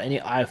iPhone or any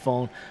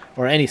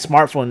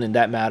smartphone in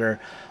that matter,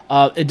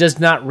 it does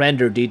not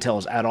render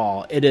details at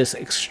all. It is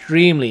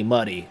extremely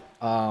muddy.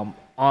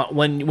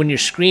 When your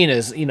screen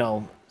is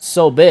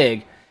so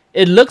big,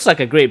 it looks like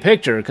a great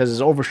picture because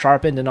it's over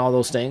sharpened and all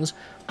those things.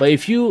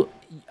 But you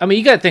got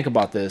to think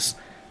about this.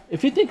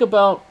 If you think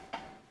about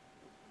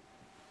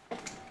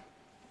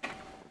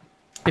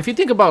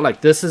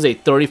like this is a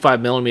 35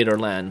 millimeter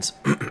lens.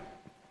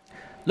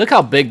 Look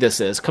how big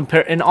this is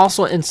and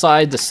also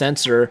inside the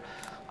sensor.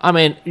 I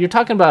mean, you're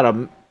talking about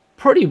a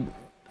pretty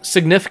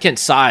significant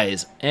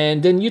size.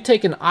 And then you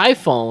take an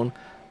iPhone,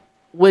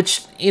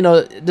 which,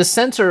 the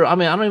sensor, I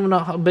mean, I don't even know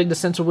how big the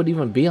sensor would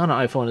even be on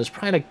an iPhone. It's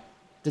probably like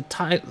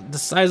the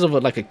size of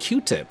like a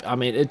Q-tip. I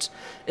mean, it's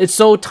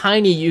so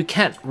tiny you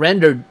can't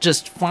render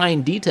just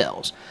fine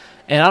details.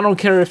 And I don't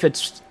care if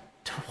it's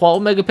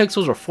 12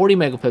 megapixels or 40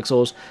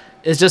 megapixels.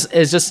 It's just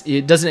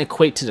it doesn't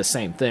equate to the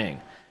same thing.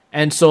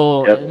 And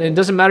so It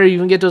doesn't matter. You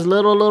can get those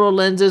little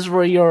lenses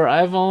for your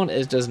iPhone.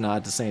 It's just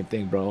not the same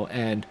thing, bro.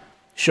 And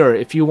sure,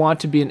 if you want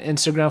to be an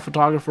Instagram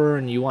photographer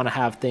and you want to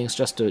have things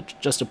just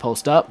to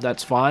post up,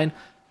 that's fine.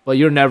 But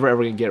you're never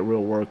ever gonna get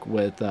real work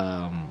with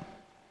an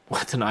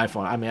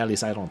iPhone. I mean, at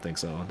least I don't think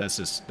so. That's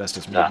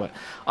just me. Nah. But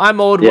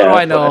I'm old. Yeah, what do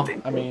I know?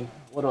 I mean,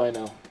 what do I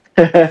know?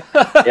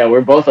 Yeah,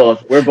 we're both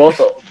old.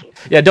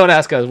 Yeah, don't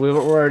ask us. We're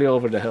already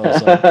over the hill.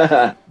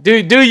 So. do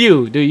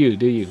you?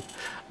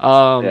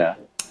 Yeah.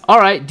 All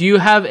right. Do you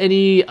have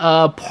any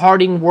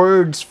parting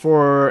words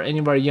for any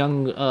of our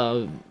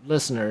young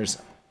listeners?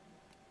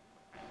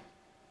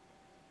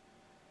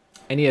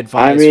 Any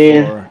advice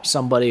for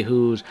somebody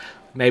who's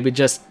maybe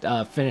just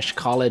finished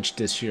college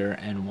this year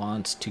and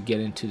wants to get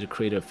into the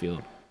creative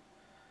field?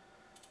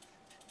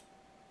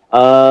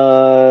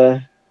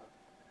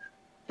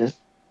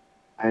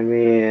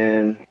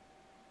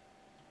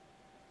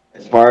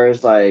 As far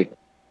as like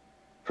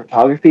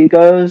photography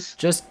goes,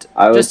 just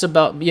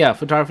about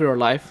photography or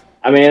life.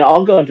 I mean,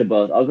 I'll go into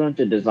both. I'll go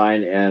into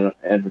design and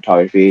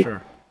photography.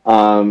 Sure.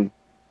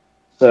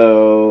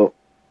 So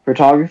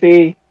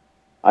photography,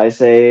 I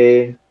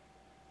say,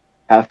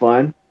 have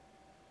fun.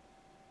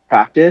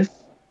 Practice.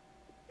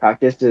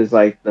 Practice is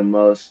like the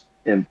most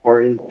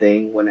important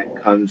thing when it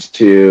comes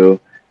to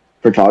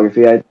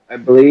photography. I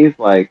believe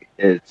like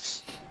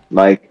it's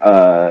like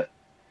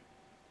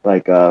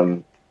like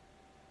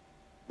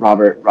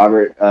Robert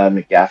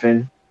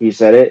McGaffin. He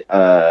said it.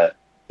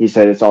 He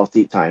said it's all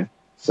seat time.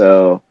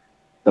 So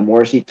the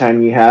more seat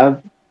time you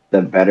have,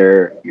 the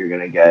better you're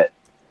gonna get.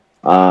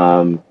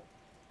 And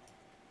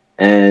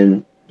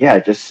yeah,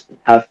 just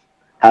have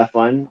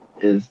fun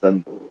is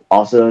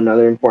also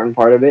another important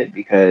part of it,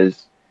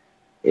 because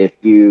if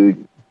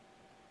you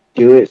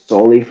do it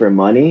solely for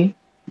money,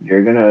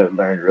 you're gonna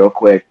learn real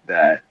quick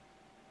that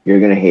you're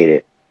gonna hate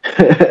it.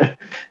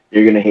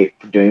 You're gonna hate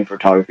doing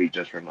photography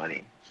just for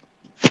money.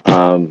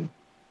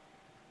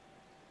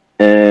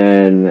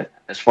 And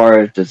as far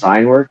as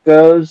design work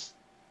goes,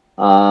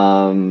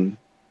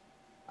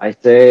 I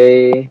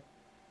say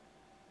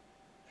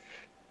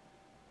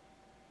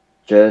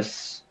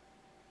just,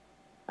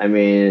 I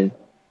mean,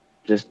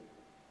 just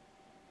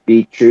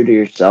be true to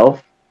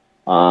yourself.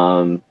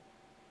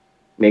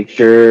 Make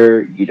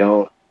sure you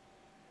don't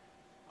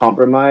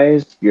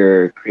compromise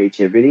your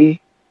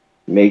creativity.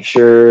 Make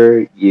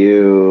sure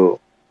you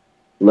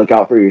look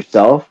out for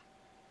yourself.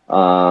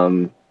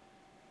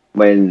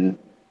 When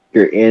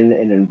you're in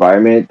an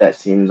environment that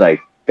seems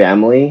like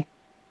family,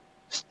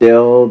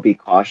 still be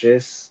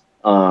cautious,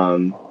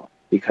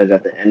 because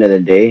at the end of the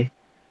day,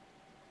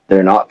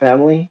 they're not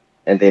family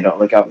and they don't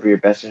look out for your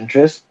best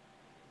interest,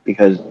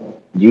 because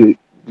you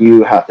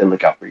have to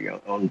look out for your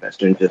own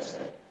best interest.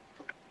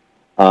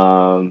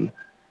 And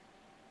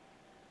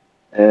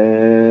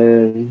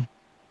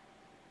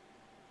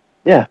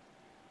yeah,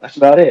 that's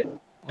about it.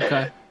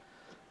 Okay.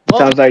 Well,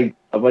 sounds like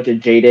a bunch of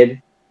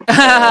jaded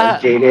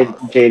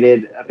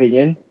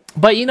opinion.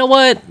 But you know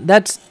what?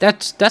 That's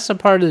a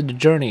part of the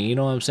journey. You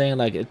know what I'm saying?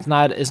 Like it's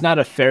not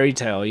a fairy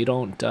tale. You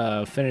don't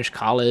finish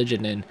college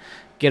and then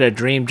get a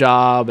dream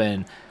job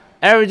and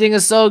everything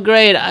is so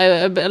great.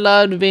 I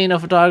loved being a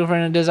photographer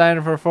and a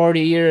designer for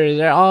 40 years.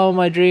 All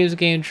my dreams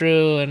came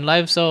true and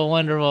life's so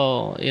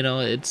wonderful. You know,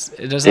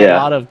 there's a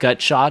lot of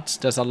gut shots.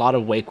 There's a lot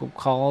of wake-up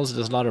calls.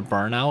 There's a lot of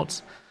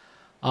burnouts.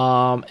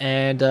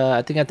 And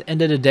I think at the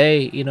end of the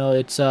day, you know,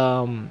 it's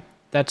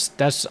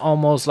that's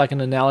almost like an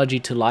analogy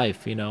to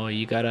life. You know,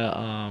 you gotta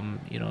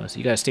so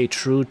you gotta stay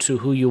true to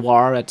who you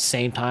are. At the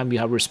same time, you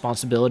have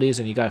responsibilities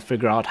and you gotta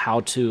figure out how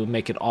to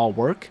make it all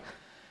work.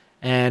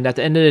 And at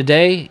the end of the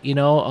day, you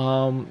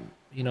know,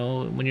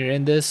 when you're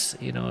in this,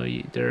 you know,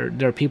 there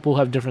are people who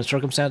have different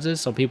circumstances.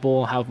 Some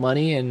people have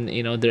money and,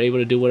 you know, they're able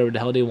to do whatever the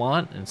hell they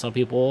want. And some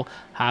people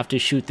have to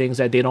shoot things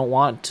that they don't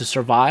want to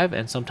survive.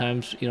 And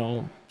sometimes, you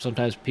know,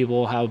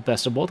 people have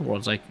best of both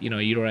worlds. Like, you know,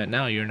 you're right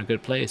now, you're in a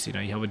good place. You know,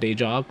 you have a day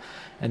job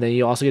and then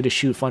you also get to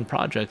shoot fun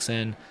projects.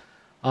 And,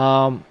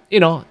 you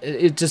know,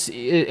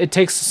 it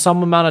takes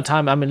some amount of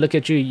time. I mean, look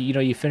at you, you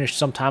know, you finished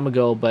some time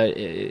ago, but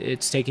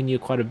it's taken you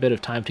quite a bit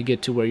of time to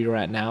get to where you're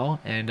at now.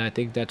 And I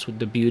think that's what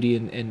the beauty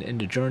in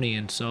the journey.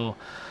 And so,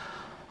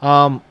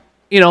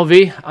 you know,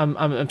 V,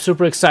 I'm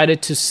super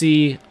excited to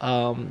see,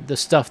 the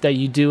stuff that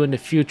you do in the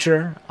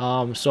future.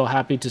 So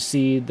happy to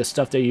see the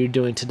stuff that you're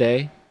doing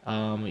today,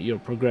 your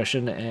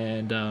progression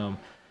and,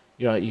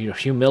 your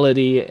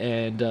humility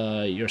and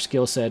your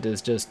skill set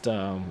is just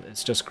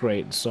it's just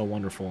great. It's so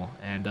wonderful,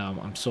 and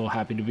I'm so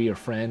happy to be your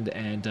friend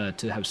and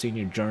to have seen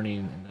your journey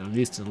in at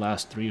least the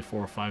last 3,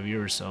 4, 5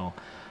 years. So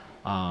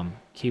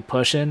keep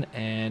pushing,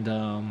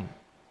 and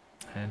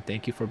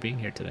thank you for being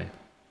here today.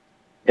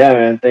 Yeah,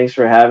 man. Thanks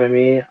for having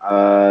me.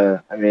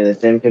 I mean, the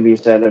same can be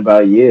said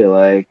about you.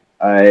 Like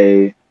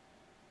I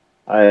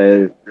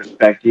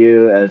respect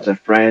you as a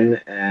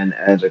friend and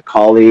as a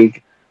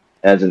colleague,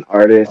 as an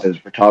artist, as a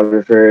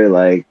photographer.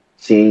 Like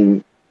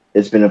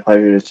it's been a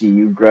pleasure to see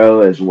you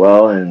grow as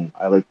well, and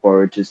I look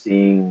forward to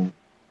seeing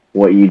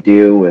what you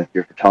do with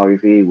your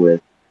photography,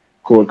 with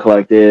Cool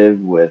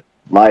Collective, with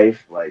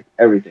life, like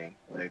everything.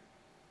 Like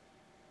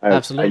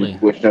Absolutely. I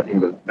wish nothing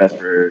but best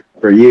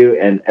for you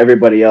and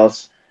everybody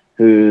else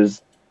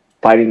who's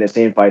fighting the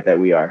same fight that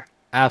we are.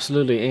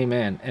 Absolutely,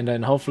 amen. And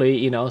then hopefully,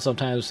 you know,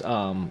 sometimes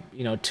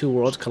you know, two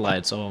worlds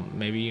collide, so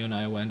maybe you and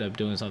I will end up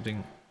doing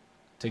something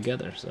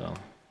together. So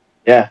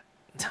yeah,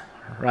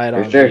 right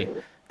on. Sure.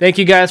 Thank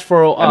you guys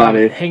for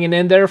hanging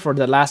in there for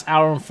the last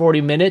hour and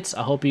 40 minutes.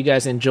 I hope you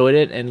guys enjoyed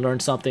it and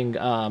learned something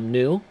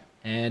new.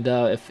 And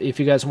if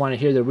you guys want to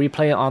hear the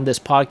replay on this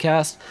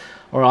podcast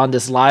or on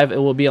this live, it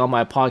will be on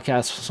my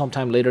podcast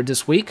sometime later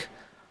this week.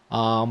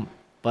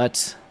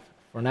 But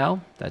for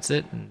now, that's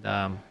it.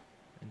 And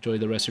enjoy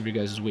the rest of your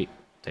guys' week.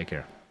 Take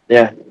care.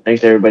 Yeah.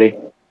 Thanks, everybody.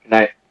 Good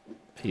night.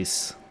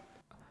 Peace.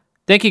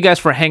 Thank you guys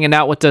for hanging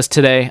out with us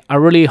today. I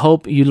really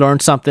hope you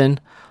learned something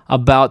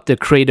about the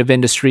creative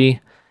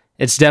industry.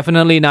 It's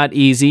definitely not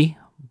easy,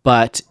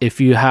 but if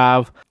you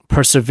have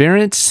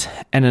perseverance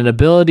and an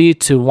ability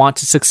to want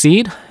to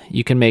succeed,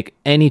 you can make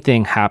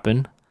anything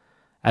happen.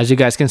 As you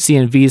guys can see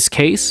in V's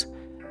case,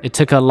 it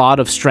took a lot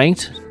of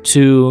strength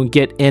to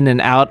get in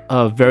and out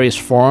of various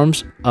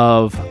forms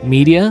of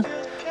media,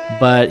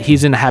 but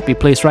he's in a happy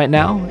place right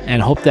now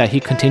and hope that he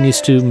continues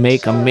to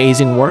make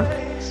amazing work.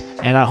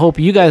 And I hope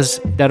you guys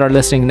that are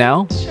listening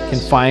now can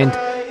find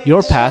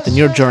your path and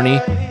your journey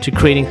to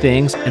creating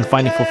things and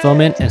finding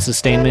fulfillment and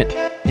sustainment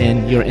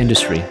in your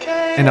industry.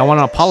 And I want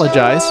to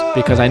apologize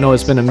because I know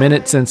it's been a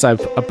minute since I've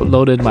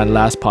uploaded my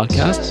last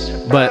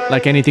podcast, but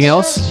like anything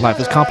else, life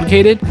is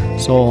complicated,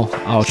 so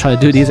I'll try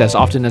to do these as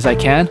often as I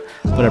can,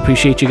 but I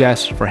appreciate you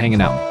guys for hanging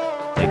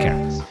out. Take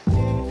care.